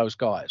around those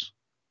guys.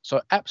 So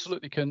it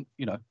absolutely can,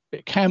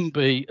 it can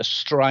be a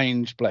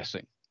strange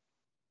blessing.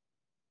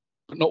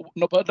 But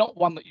not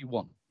one that you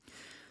want.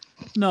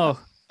 No.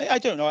 I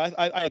don't know.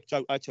 I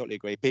totally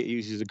agree. Peter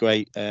uses a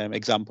great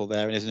example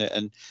there, isn't it?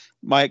 And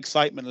my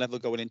excitement level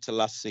going into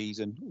last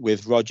season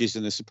with Rodgers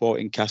and the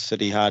supporting cast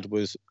that he had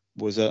was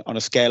on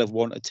a scale of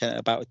 1 to 10,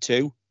 about a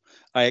 2.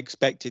 I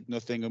expected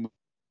nothing and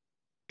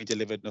we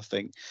delivered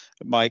nothing.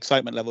 My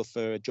excitement level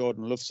for a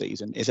Jordan Love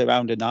season is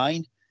around a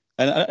 9.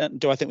 And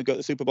do I think we got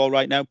the Super Bowl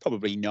right now?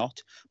 Probably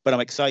not. But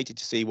I'm excited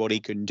to see what he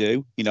can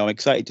do. I'm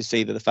excited to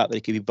see that the fact that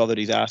he can be bothered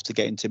his ass to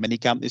get into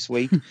minicamp this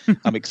week.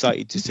 I'm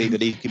excited to see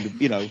that he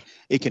can,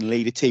 he can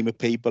lead a team of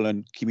people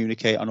and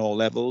communicate on all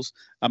levels.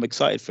 I'm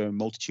excited for a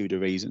multitude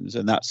of reasons,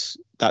 and that's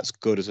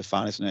good as a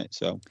fan, isn't it?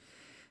 So.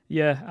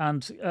 Yeah,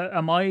 and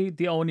am I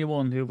the only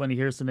one who, when he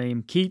hears the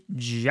name Keith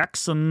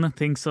Jackson,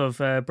 thinks of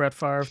Brett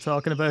Favre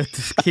talking about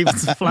keeping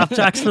some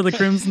flapjacks for the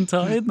Crimson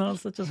Tide? No,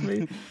 is that just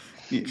me?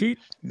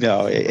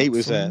 No, he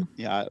was.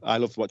 I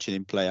loved watching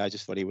him play. I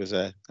just thought he was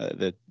the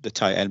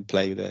tight end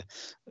play. The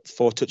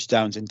 4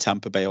 touchdowns in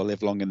Tampa Bay will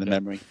live long in the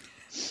memory.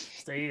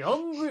 Stay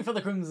hungry for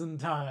the Crimson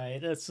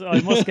Tide. I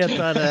must get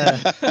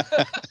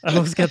that. I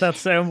must get that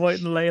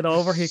soundbite and lay it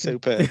over. He can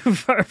do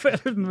far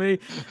better than me.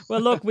 Well,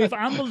 look, we've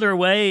ambled our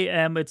way.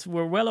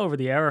 We're well over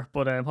the hour,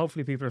 but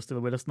hopefully people are still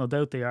with us. No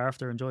doubt they are if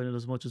they're enjoying it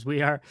as much as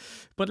we are.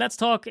 But let's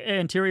talk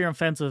interior and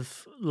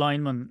offensive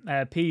linemen.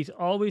 Pete,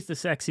 always the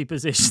sexy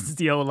positions,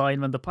 the O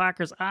lineman. The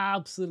Packers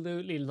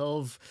absolutely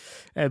love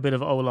a bit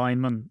of O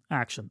lineman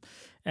action.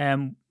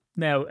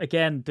 Now,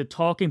 again, the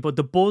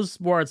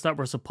buzzwords that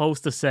we're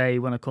supposed to say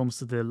when it comes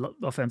to the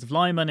offensive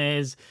lineman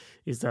is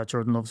that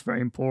Jordan Love's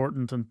very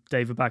important, and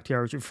David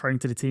Bakhtiari is referring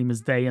to the team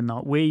as they and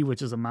not we,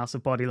 which is a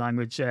massive body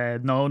language.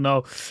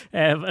 No.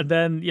 And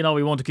then,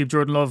 we want to keep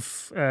Jordan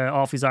Love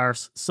off his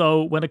arse.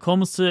 So when it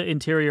comes to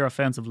interior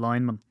offensive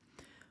linemen,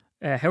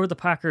 how are the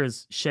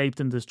Packers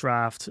shaped in this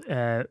draft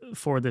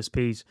for this,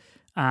 Pete?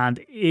 And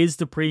is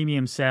the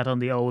premium set on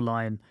the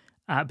O-line?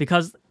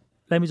 Because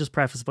let me just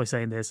preface by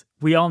saying this.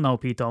 We all know,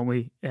 Pete, don't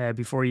we,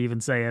 before you even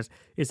say it,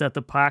 is that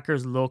the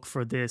Packers look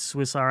for this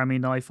Swiss Army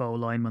knife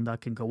O-lineman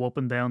that can go up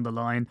and down the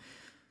line.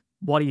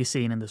 What are you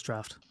seeing in this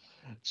draft?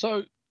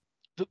 So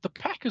the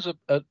Packers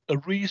are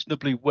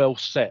reasonably well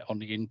set on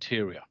the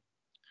interior,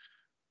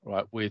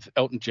 right, with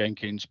Elton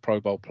Jenkins, Pro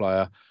Bowl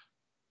player,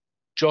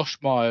 Josh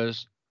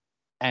Myers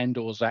and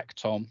or Zach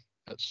Tom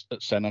at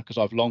centre, because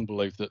I've long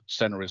believed that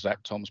centre is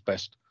Zach Tom's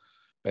best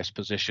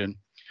position.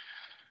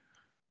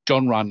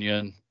 John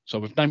Runyon. So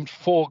we've named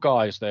 4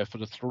 guys there for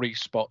the 3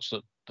 spots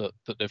that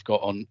they've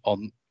got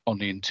on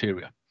the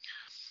interior.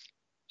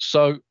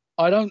 So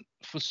I don't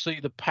foresee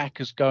the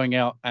Packers going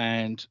out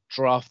and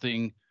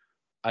drafting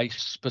a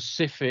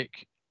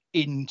specific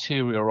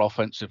interior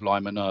offensive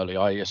lineman early,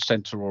 i.e. a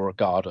centre or a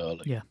guard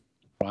early. Yeah.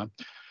 Right.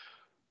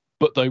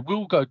 But they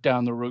will go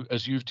down the route,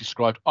 as you've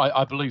described,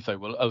 I believe they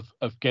will,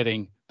 of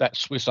getting that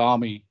Swiss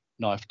Army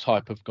knife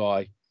type of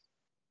guy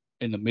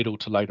in the middle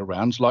to later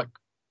rounds, like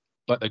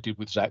they did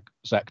with Zach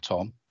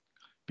Tom,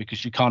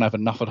 because you can't have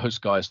enough of those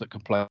guys that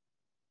can play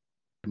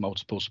in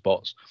multiple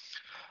spots.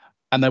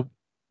 And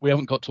we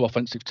haven't got to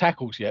offensive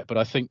tackles yet, but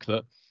I think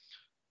that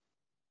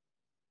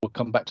we'll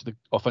come back to the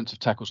offensive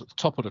tackles at the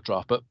top of the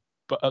draft. But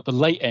at the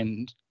late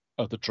end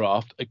of the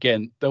draft,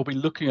 again, they'll be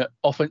looking at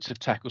offensive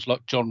tackles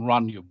like John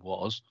Runyon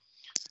was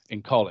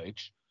in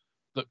college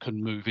that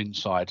can move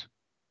inside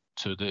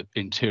to the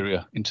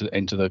interior into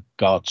the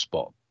guard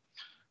spot.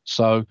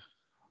 So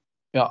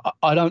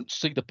I don't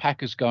see the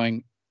Packers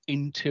going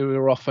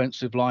interior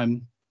offensive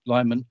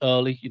lineman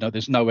early.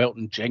 There's no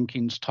Elton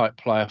Jenkins type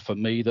player for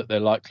me that they're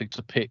likely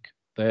to pick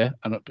there,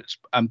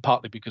 and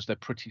partly because they're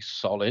pretty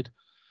solid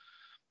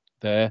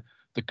there.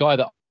 The guy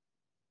that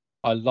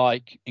I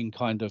like in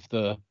kind of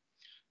the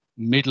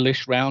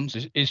middle-ish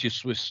rounds is your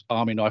Swiss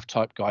Army knife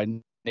type guy,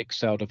 Nick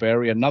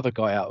Saldiveri, another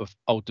guy out of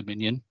Old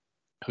Dominion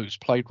who's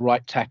played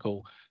right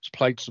tackle, has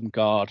played some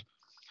guard,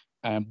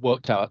 and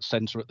worked out at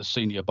centre at the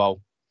Senior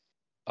Bowl.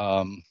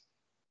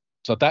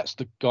 So that's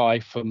the guy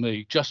for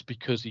me, just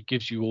because he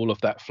gives you all of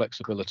that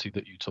flexibility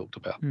that you talked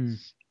about.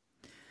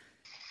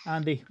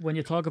 Andy, when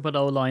you talk about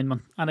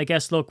O-lineman, and I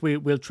guess, look,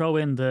 we'll throw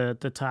in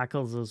the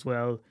tackles as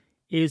well.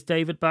 Is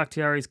David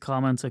Bakhtiari's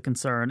comments a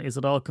concern? Is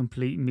it all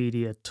complete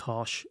media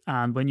tosh?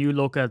 And when you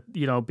look at,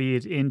 be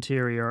it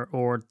interior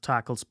or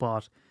tackle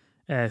spot,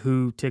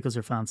 who tickles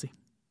your fancy?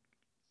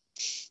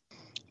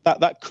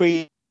 That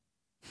Creed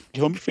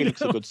Humphrey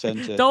looks a good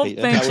centre. Don't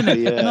Peter. mention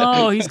it.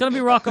 No, he's going to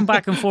be rocking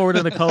back and forward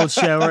in a cold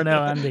shower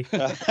now, Andy.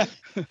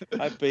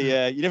 I'd be.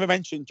 You never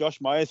mentioned Josh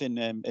Myers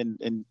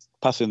in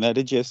passing there,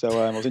 did you?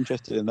 So I was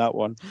interested in that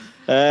one.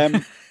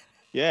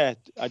 Yeah,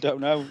 I don't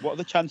know. What are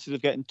the chances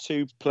of getting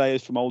 2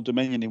 players from Old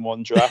Dominion in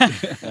one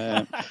draft?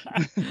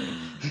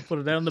 Put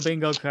it down the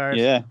bingo card.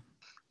 Yeah.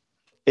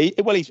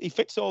 He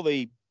fits all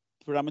the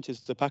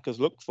parameters the Packers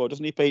look for,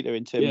 doesn't he, Peter,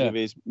 in terms of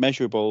his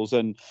measurables?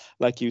 And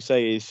like you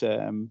say,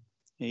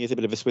 he is a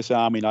bit of a Swiss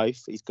Army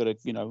knife. He's got I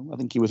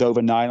think he was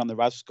over 9 on the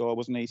RAS score,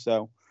 wasn't he?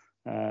 So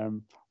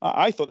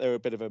I thought they were a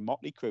bit of a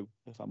motley crew,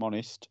 if I'm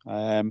honest.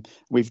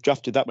 We've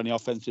drafted that many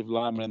offensive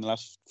linemen in the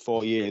last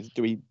 4 years.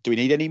 Do we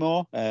need any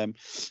more?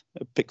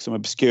 Pick some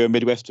obscure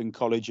Midwestern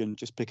college and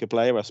just pick a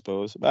player, I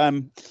suppose.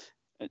 I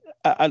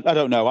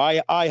don't know.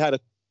 I had a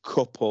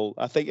couple.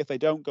 I think if they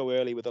don't go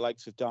early with the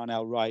likes of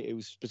Darnell Wright,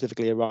 who's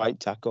specifically a right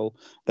tackle,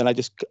 then I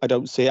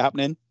don't see it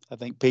happening. I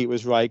think Pete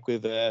was right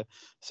with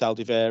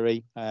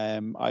Saldiveri.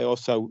 I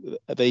also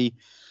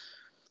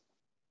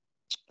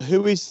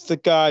who is the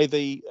guy?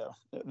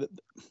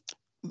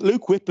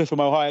 Luke Whippler from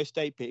Ohio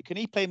State. Peter, can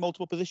he play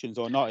multiple positions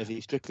or not? Is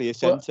he strictly a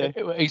centre?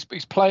 Well, he's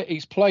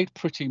played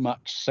pretty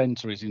much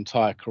centre his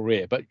entire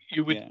career, but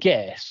you would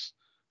guess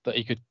that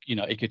he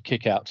could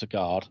kick out to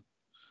guard.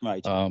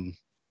 Right.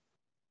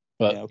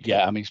 But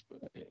I mean,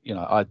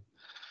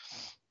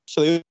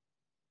 So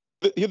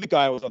the other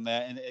guy was on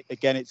there, and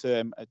again, it's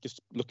just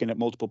looking at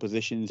multiple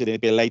positions.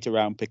 It'd be a later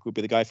round pick. Would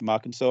be the guy from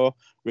Arkansas,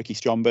 Ricky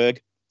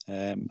Stromberg.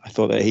 I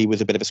thought that he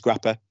was a bit of a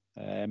scrapper.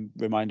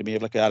 Reminded me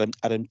of like an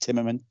Adam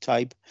Timmerman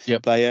type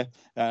player.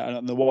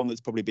 And the one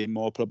that's probably been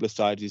more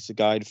publicised is the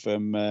guy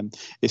from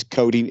is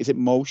Cody. Is it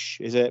Mosh?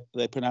 Is it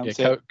they pronounce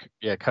it?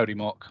 Cody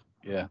Mock.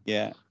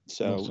 Yeah.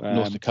 So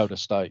North Dakota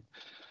State.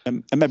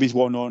 And maybe his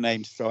one more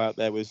name to throw out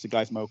there was the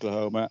guy from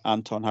Oklahoma,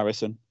 Anton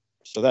Harrison.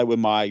 So they were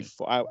my.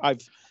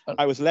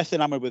 I was less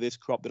enamored with this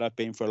crop than I've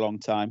been for a long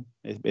time.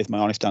 Is my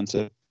honest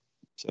answer.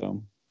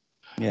 So,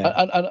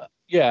 and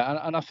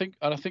I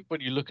think when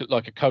you look at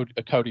like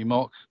a Cody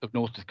Mock of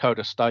North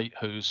Dakota State,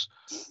 who's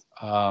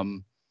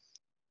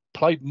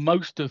played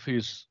most of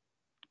his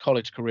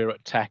college career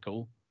at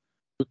tackle,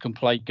 can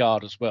play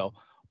guard as well.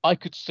 I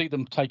could see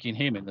them taking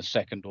him in the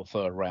second or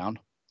third round.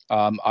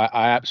 I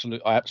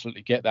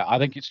absolutely get that. I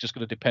think it's just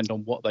going to depend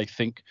on what they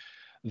think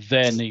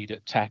their need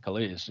at tackle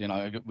is.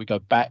 We go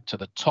back to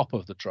the top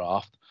of the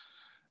draft,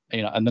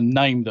 and the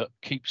name that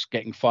keeps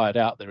getting fired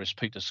out there is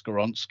Peter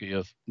Skoronski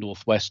of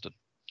Northwestern.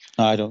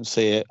 I don't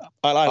see it.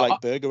 I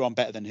like Bergeron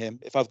better than him.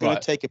 If I was going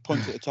to take a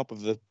punt at the top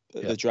of the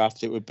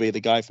draft, it would be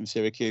the guy from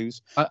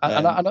Syracuse.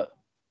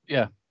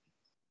 Yeah.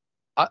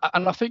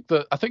 And I think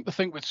the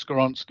thing with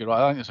Skoronski,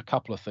 right? I think there's a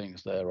couple of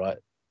things there, right?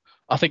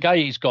 I think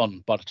he's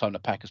gone by the time the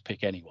Packers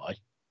pick anyway.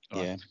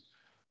 Right? Yeah.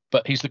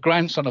 But he's the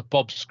grandson of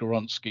Bob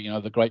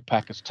Skoronski, the great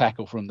Packers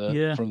tackle from the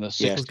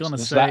 60s. I was going to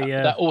say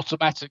that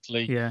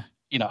automatically,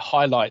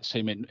 highlights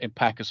him in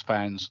Packers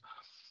fans'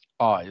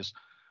 eyes.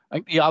 I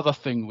think the other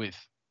thing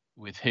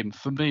with him,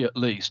 for me at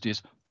least,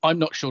 is I'm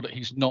not sure that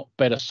he's not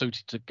better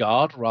suited to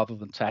guard rather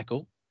than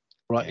tackle.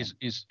 Right?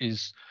 Yeah.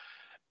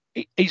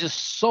 He's a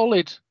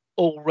solid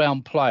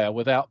all-round player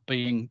without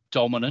being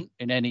dominant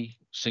in any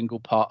single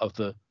part of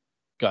the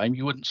game.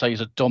 You wouldn't say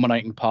he's a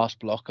dominating pass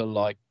blocker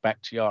like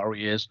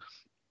Bakhtiari is,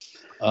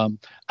 and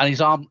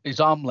his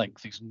arm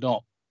length is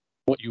not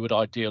what you would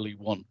ideally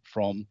want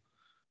from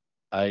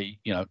a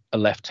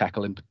left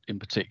tackle in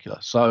particular.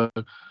 So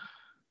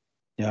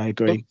yeah, I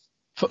agree.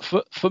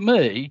 For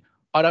me,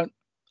 I don't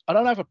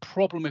have a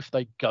problem if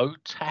they go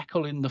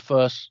tackle in the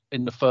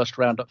first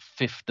round at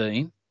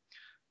 15.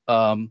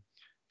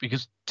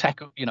 Because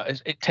tackle,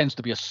 it tends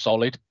to be a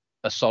solid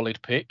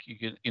pick.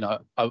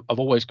 I've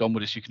always gone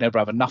with this. You can never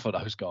have enough of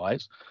those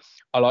guys.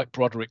 I like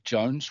Broderick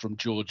Jones from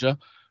Georgia,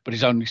 but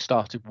he's only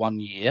started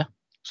 1 year,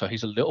 so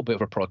he's a little bit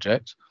of a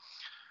project,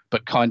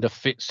 but kind of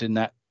fits in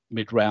that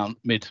mid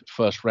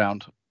first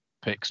round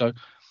pick. So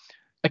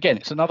again,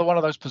 it's another one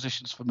of those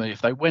positions for me.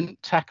 If they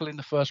went tackle in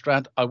the first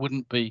round, I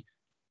wouldn't be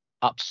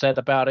upset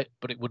about it,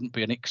 but it wouldn't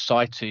be an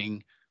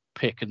exciting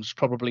pick, and it's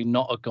probably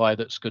not a guy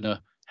that's going to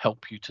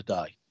help you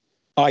today.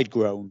 I'd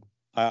groan.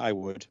 I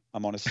would.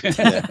 I'm honest.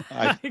 Yeah,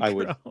 I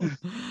would.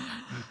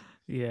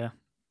 Yeah.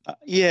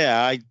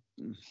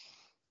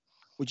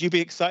 Would you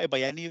be excited by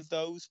any of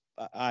those?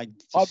 No,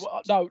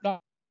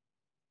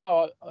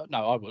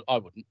 I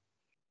wouldn't.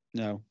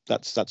 No,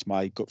 that's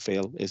my gut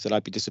feel, is that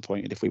I'd be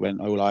disappointed if we went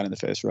O-line in the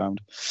first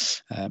round.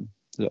 I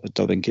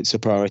don't think it's a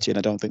priority, and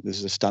I don't think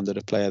there's a standard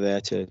of player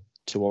there to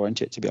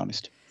warrant it, to be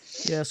honest.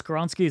 Yeah,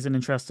 Skoronski is an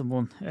interesting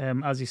one.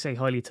 As you say,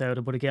 highly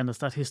touted, but again, there's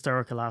that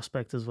historical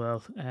aspect as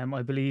well.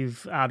 I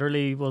believe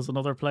Adderley was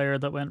another player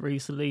that went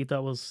recently.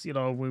 That was,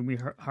 when we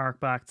hark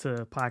back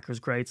to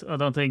Packers greats. I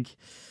don't think,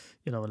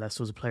 unless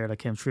there was a player that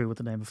came through with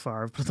the name of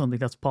Favre, but I don't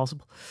think that's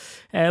possible.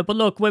 But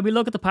look, when we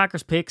look at the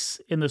Packers picks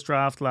in this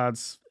draft,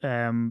 lads,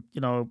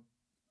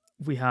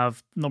 we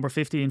have number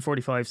 15,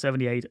 45,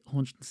 78,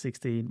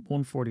 116,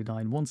 149,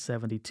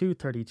 170,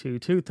 232,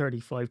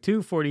 235,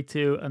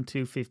 242, and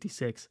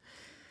 256.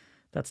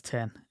 That's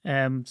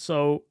 10.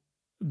 So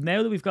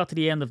now that we've got to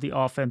the end of the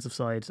offensive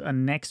side,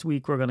 and next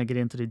week we're going to get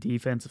into the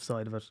defensive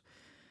side of it.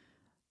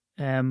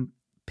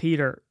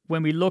 Peter,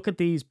 when we look at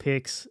these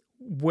picks,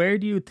 where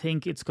do you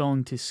think it's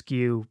going to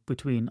skew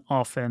between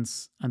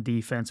offense and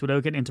defense?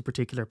 Without getting into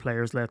particular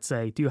players, let's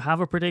say, do you have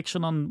a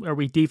prediction on, are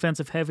we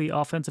defensive heavy,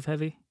 offensive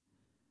heavy?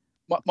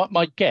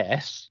 My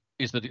guess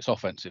is that it's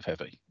offensive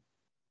heavy.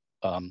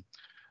 And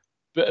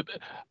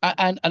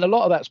a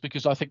lot of that's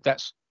because I think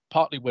that's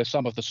partly where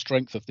some of the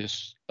strength of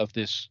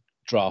this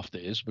draft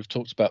is. We've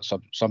talked about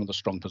some of the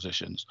strong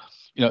positions.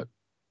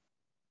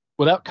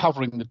 Without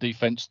covering the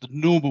defense, the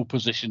normal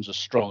positions are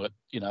strong at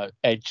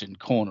edge and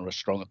corner are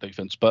strong at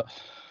defense. But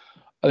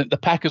I think the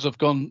Packers have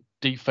gone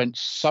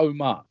defense so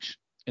much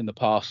in the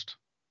past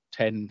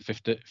 10,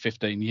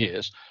 15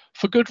 years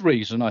for good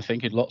reason. I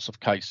think in lots of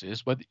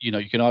cases, whether you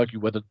can argue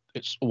whether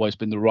it's always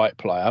been the right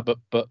player,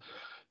 but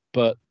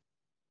for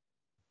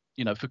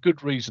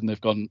good reason they've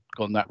gone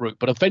that route.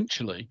 But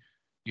eventually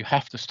you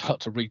have to start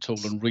to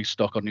retool and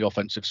restock on the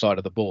offensive side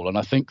of the ball. And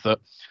I think that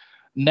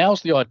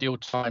now's the ideal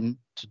time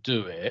to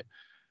do it,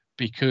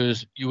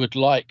 because you would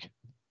like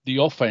the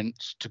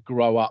offense to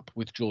grow up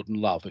with Jordan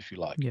Love, if you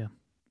like. Yeah.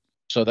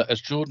 So that as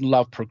Jordan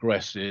Love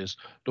progresses,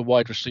 the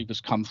wide receivers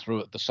come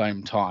through at the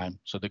same time.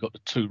 So they've got the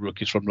 2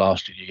 rookies from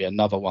last year, you get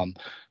another one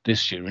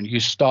this year, and you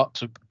start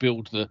to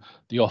build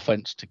the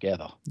offense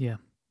together. Yeah.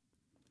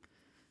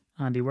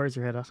 Andy, where's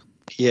your head at?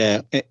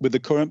 Yeah, with the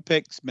current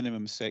picks,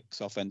 minimum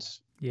 6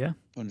 offense. Yeah.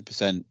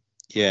 100%.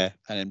 Yeah,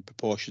 and then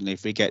proportionally,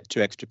 if we get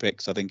 2 extra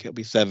picks, I think it'll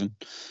be 7,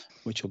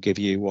 which will give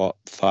you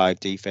 5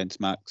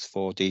 defense max,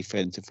 4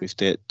 defense if we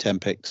stay at 10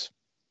 picks.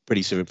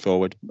 Pretty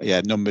straightforward.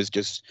 Yeah, numbers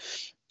just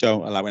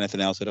don't allow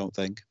anything else, I don't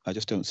think. I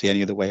just don't see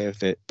any other way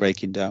of it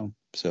breaking down.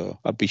 So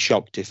I'd be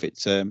shocked if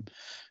it's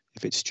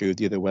true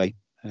the other way.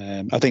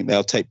 I think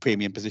they'll take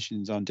premium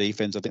positions on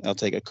defense. I think they'll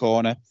take a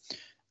corner.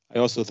 I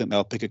also think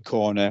they'll pick a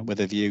corner with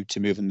a view to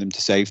moving them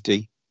to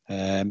safety.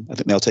 I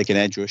think they'll take an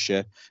edge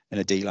rusher and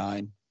a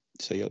D-line.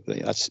 So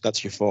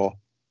that's your 4.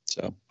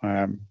 So,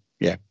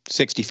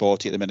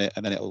 60-40 at the minute,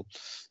 and then it'll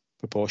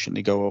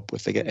proportionally go up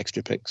if they get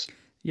extra picks.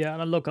 Yeah,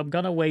 and look, I'm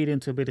gonna wade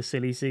into a bit of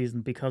silly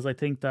season because I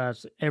think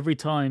that every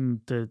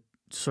time the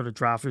sort of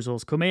draft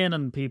results come in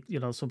and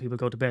people, some people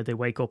go to bed, they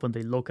wake up and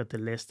they look at the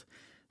list.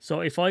 So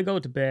if I go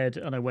to bed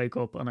and I wake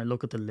up and I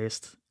look at the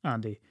list,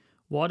 Andy,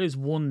 what is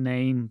one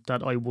name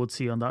that I would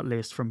see on that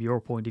list from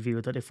your point of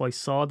view that if I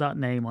saw that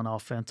name on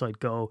offense, I'd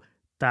go,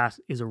 that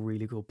is a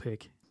really good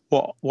pick?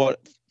 What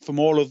from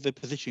all of the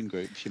position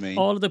groups, you mean?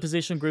 All of the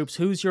position groups.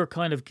 Who's your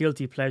kind of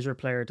guilty pleasure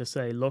player to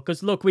say, look,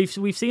 because look, we've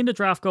seen the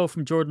draft go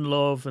from Jordan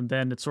Love and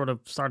then it sort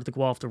of started to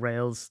go off the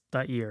rails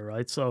that year,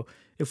 right? So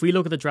if we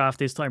look at the draft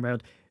this time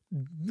around,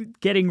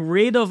 getting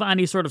rid of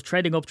any sort of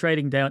trading up,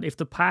 trading down, if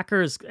the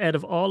Packers, out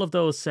of all of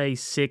those, say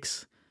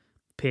 6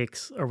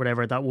 picks or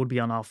whatever, that would be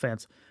on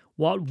offense,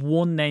 what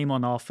one name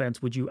on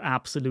offense would you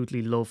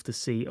absolutely love to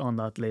see on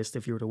that list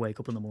if you were to wake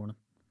up in the morning?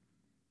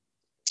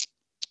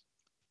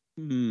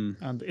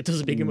 And it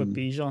doesn't begin with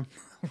Bijan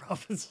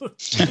Robinson.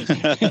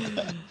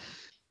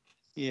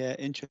 Yeah,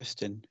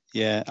 interesting.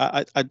 Yeah,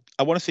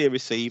 I want to see a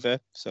receiver,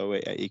 so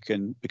we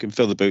can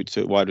fill the boots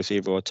at wide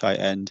receiver or tight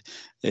end.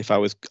 I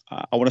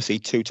want to see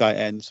 2 tight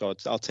ends, so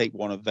I'll take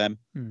one of them.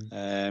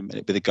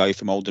 It'd be the guy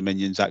from Old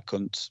Dominion, Zach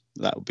Kuntz.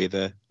 That would be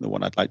the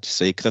one I'd like to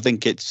see because I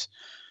think it's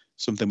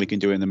something we can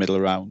do in the middle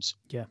rounds.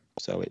 Yeah.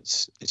 So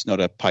it's not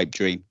a pipe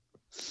dream.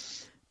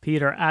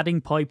 Peter,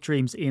 adding pipe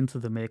dreams into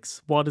the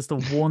mix, what is the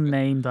one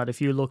name that if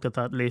you looked at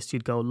that list,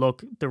 you'd go,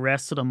 look, the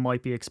rest of them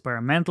might be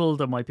experimental,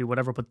 there might be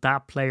whatever, but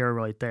that player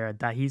right there,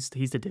 that he's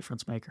the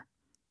difference maker.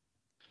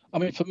 I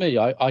mean, for me,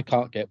 I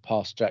can't get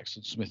past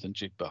Jackson Smith and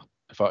Jigba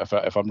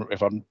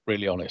if I'm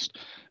really honest.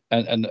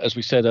 And as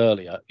we said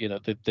earlier,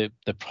 they're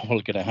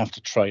probably going to have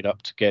to trade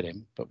up to get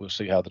him, but we'll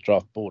see how the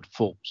draft board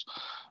falls.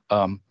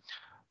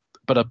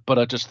 But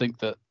I just think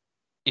that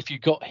if you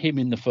got him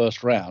in the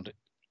first round,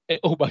 it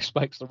almost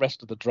makes the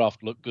rest of the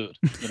draft look good.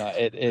 And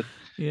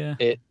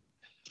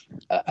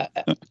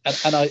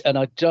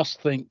I just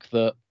think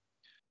that,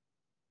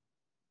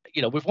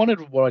 we've wanted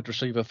a wide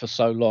receiver for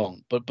so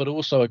long, but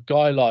also a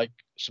guy like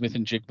Smith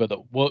and Jigba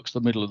that works the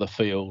middle of the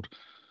field,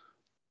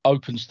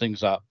 opens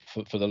things up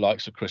for the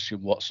likes of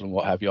Christian Watson and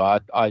what have you.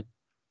 I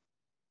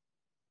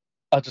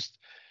just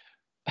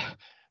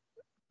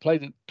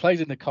played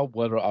in the cold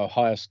weather at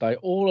Ohio State.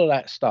 All of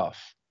that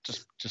stuff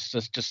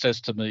just says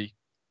to me,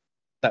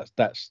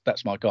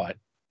 that's my guy,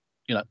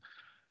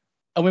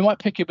 and we might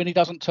pick him and he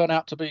doesn't turn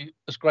out to be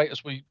as great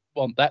as we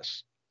want. That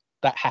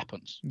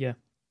happens,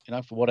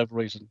 for whatever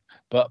reason.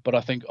 But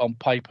I think on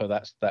paper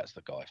that's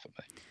the guy for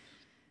me.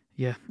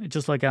 Yeah,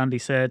 just like Andy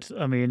said,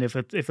 I mean, if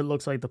it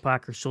looks like the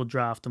Packers should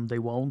draft him, they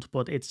won't.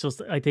 But it's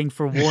just, I think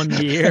for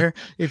 1 year,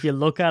 if you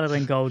look at it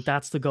and go,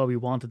 that's the guy we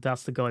wanted,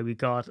 that's the guy we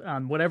got,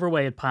 and whatever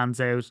way it pans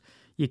out,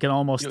 you can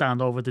almost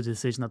stand over the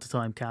decision at the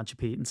time, can't you,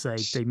 Pete, and say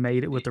they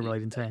made it with the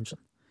right intention.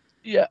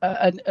 Yeah,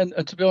 and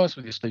to be honest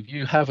with you, Steve,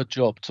 you have a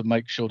job to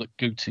make sure that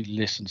Guti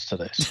listens to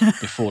this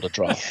before the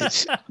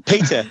draft.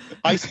 Peter,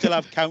 I still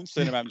have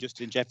counselling around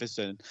Justin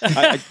Jefferson.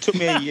 It took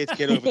me a year to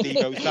get over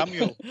Deebo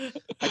Samuel.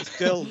 I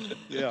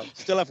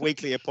still have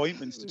weekly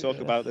appointments to talk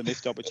about the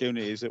missed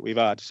opportunities that we've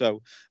had.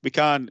 So we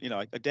can't,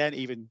 I don't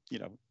even,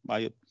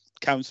 my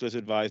counsellors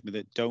advised me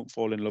that don't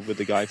fall in love with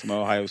the guy from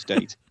Ohio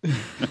State.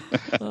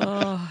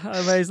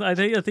 Amazing. I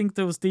think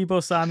there was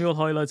Deebo Samuel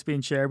highlights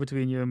being shared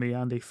between you and me,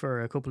 Andy,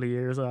 for a couple of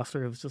years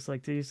after. It was just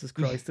like, Jesus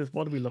Christ,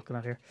 what are we looking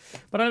at here?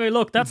 But anyway,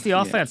 look, that's the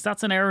offense.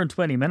 That's an hour and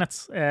 20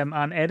 minutes. And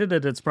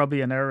edited, it's probably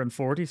an hour and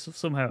 40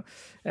 somehow.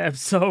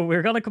 So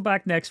we're going to come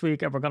back next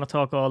week and we're going to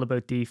talk all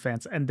about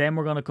defense. And then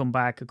we're going to come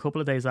back a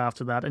couple of days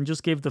after that and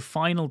just give the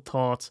final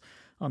thoughts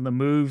on the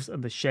moves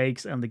and the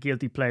shakes and the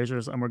guilty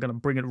pleasures, and we're going to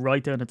bring it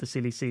right down into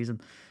silly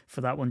season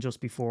for that one just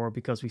before,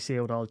 because we see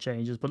how it all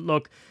changes. But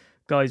look,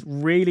 guys,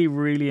 really,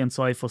 really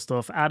insightful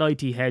stuff. At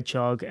IT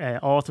Hedgehog,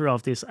 author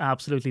of this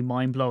absolutely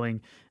mind-blowing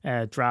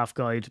draft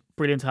guide.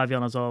 Brilliant to have you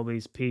on as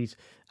always, Pete.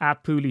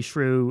 At Pooley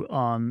Shrew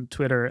on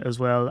Twitter as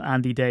well.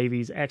 Andy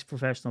Davies,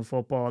 ex-professional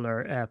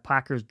footballer,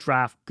 Packers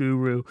draft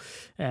guru.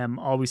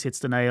 Always hits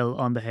the nail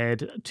on the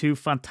head. 2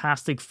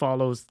 fantastic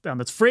follows,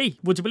 and it's free.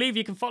 Would you believe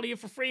you can follow you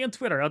for free on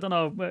Twitter? I don't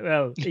know.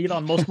 Well,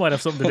 Elon Musk might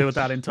have something to do with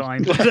that in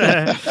time, but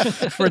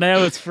for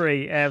now it's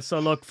free. So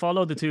look,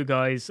 follow the 2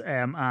 guys,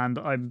 and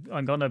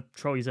I'm going to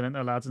throw you in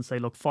there, lads, and say,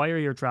 look, fire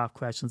your draft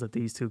questions at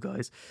these 2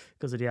 guys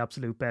because they're the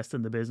absolute best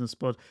in the business.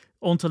 But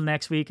until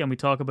next week, and we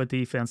talk about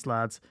defense,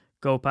 lads,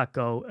 go Pack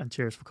Go, and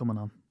cheers for coming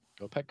on.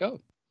 Go Pack Go.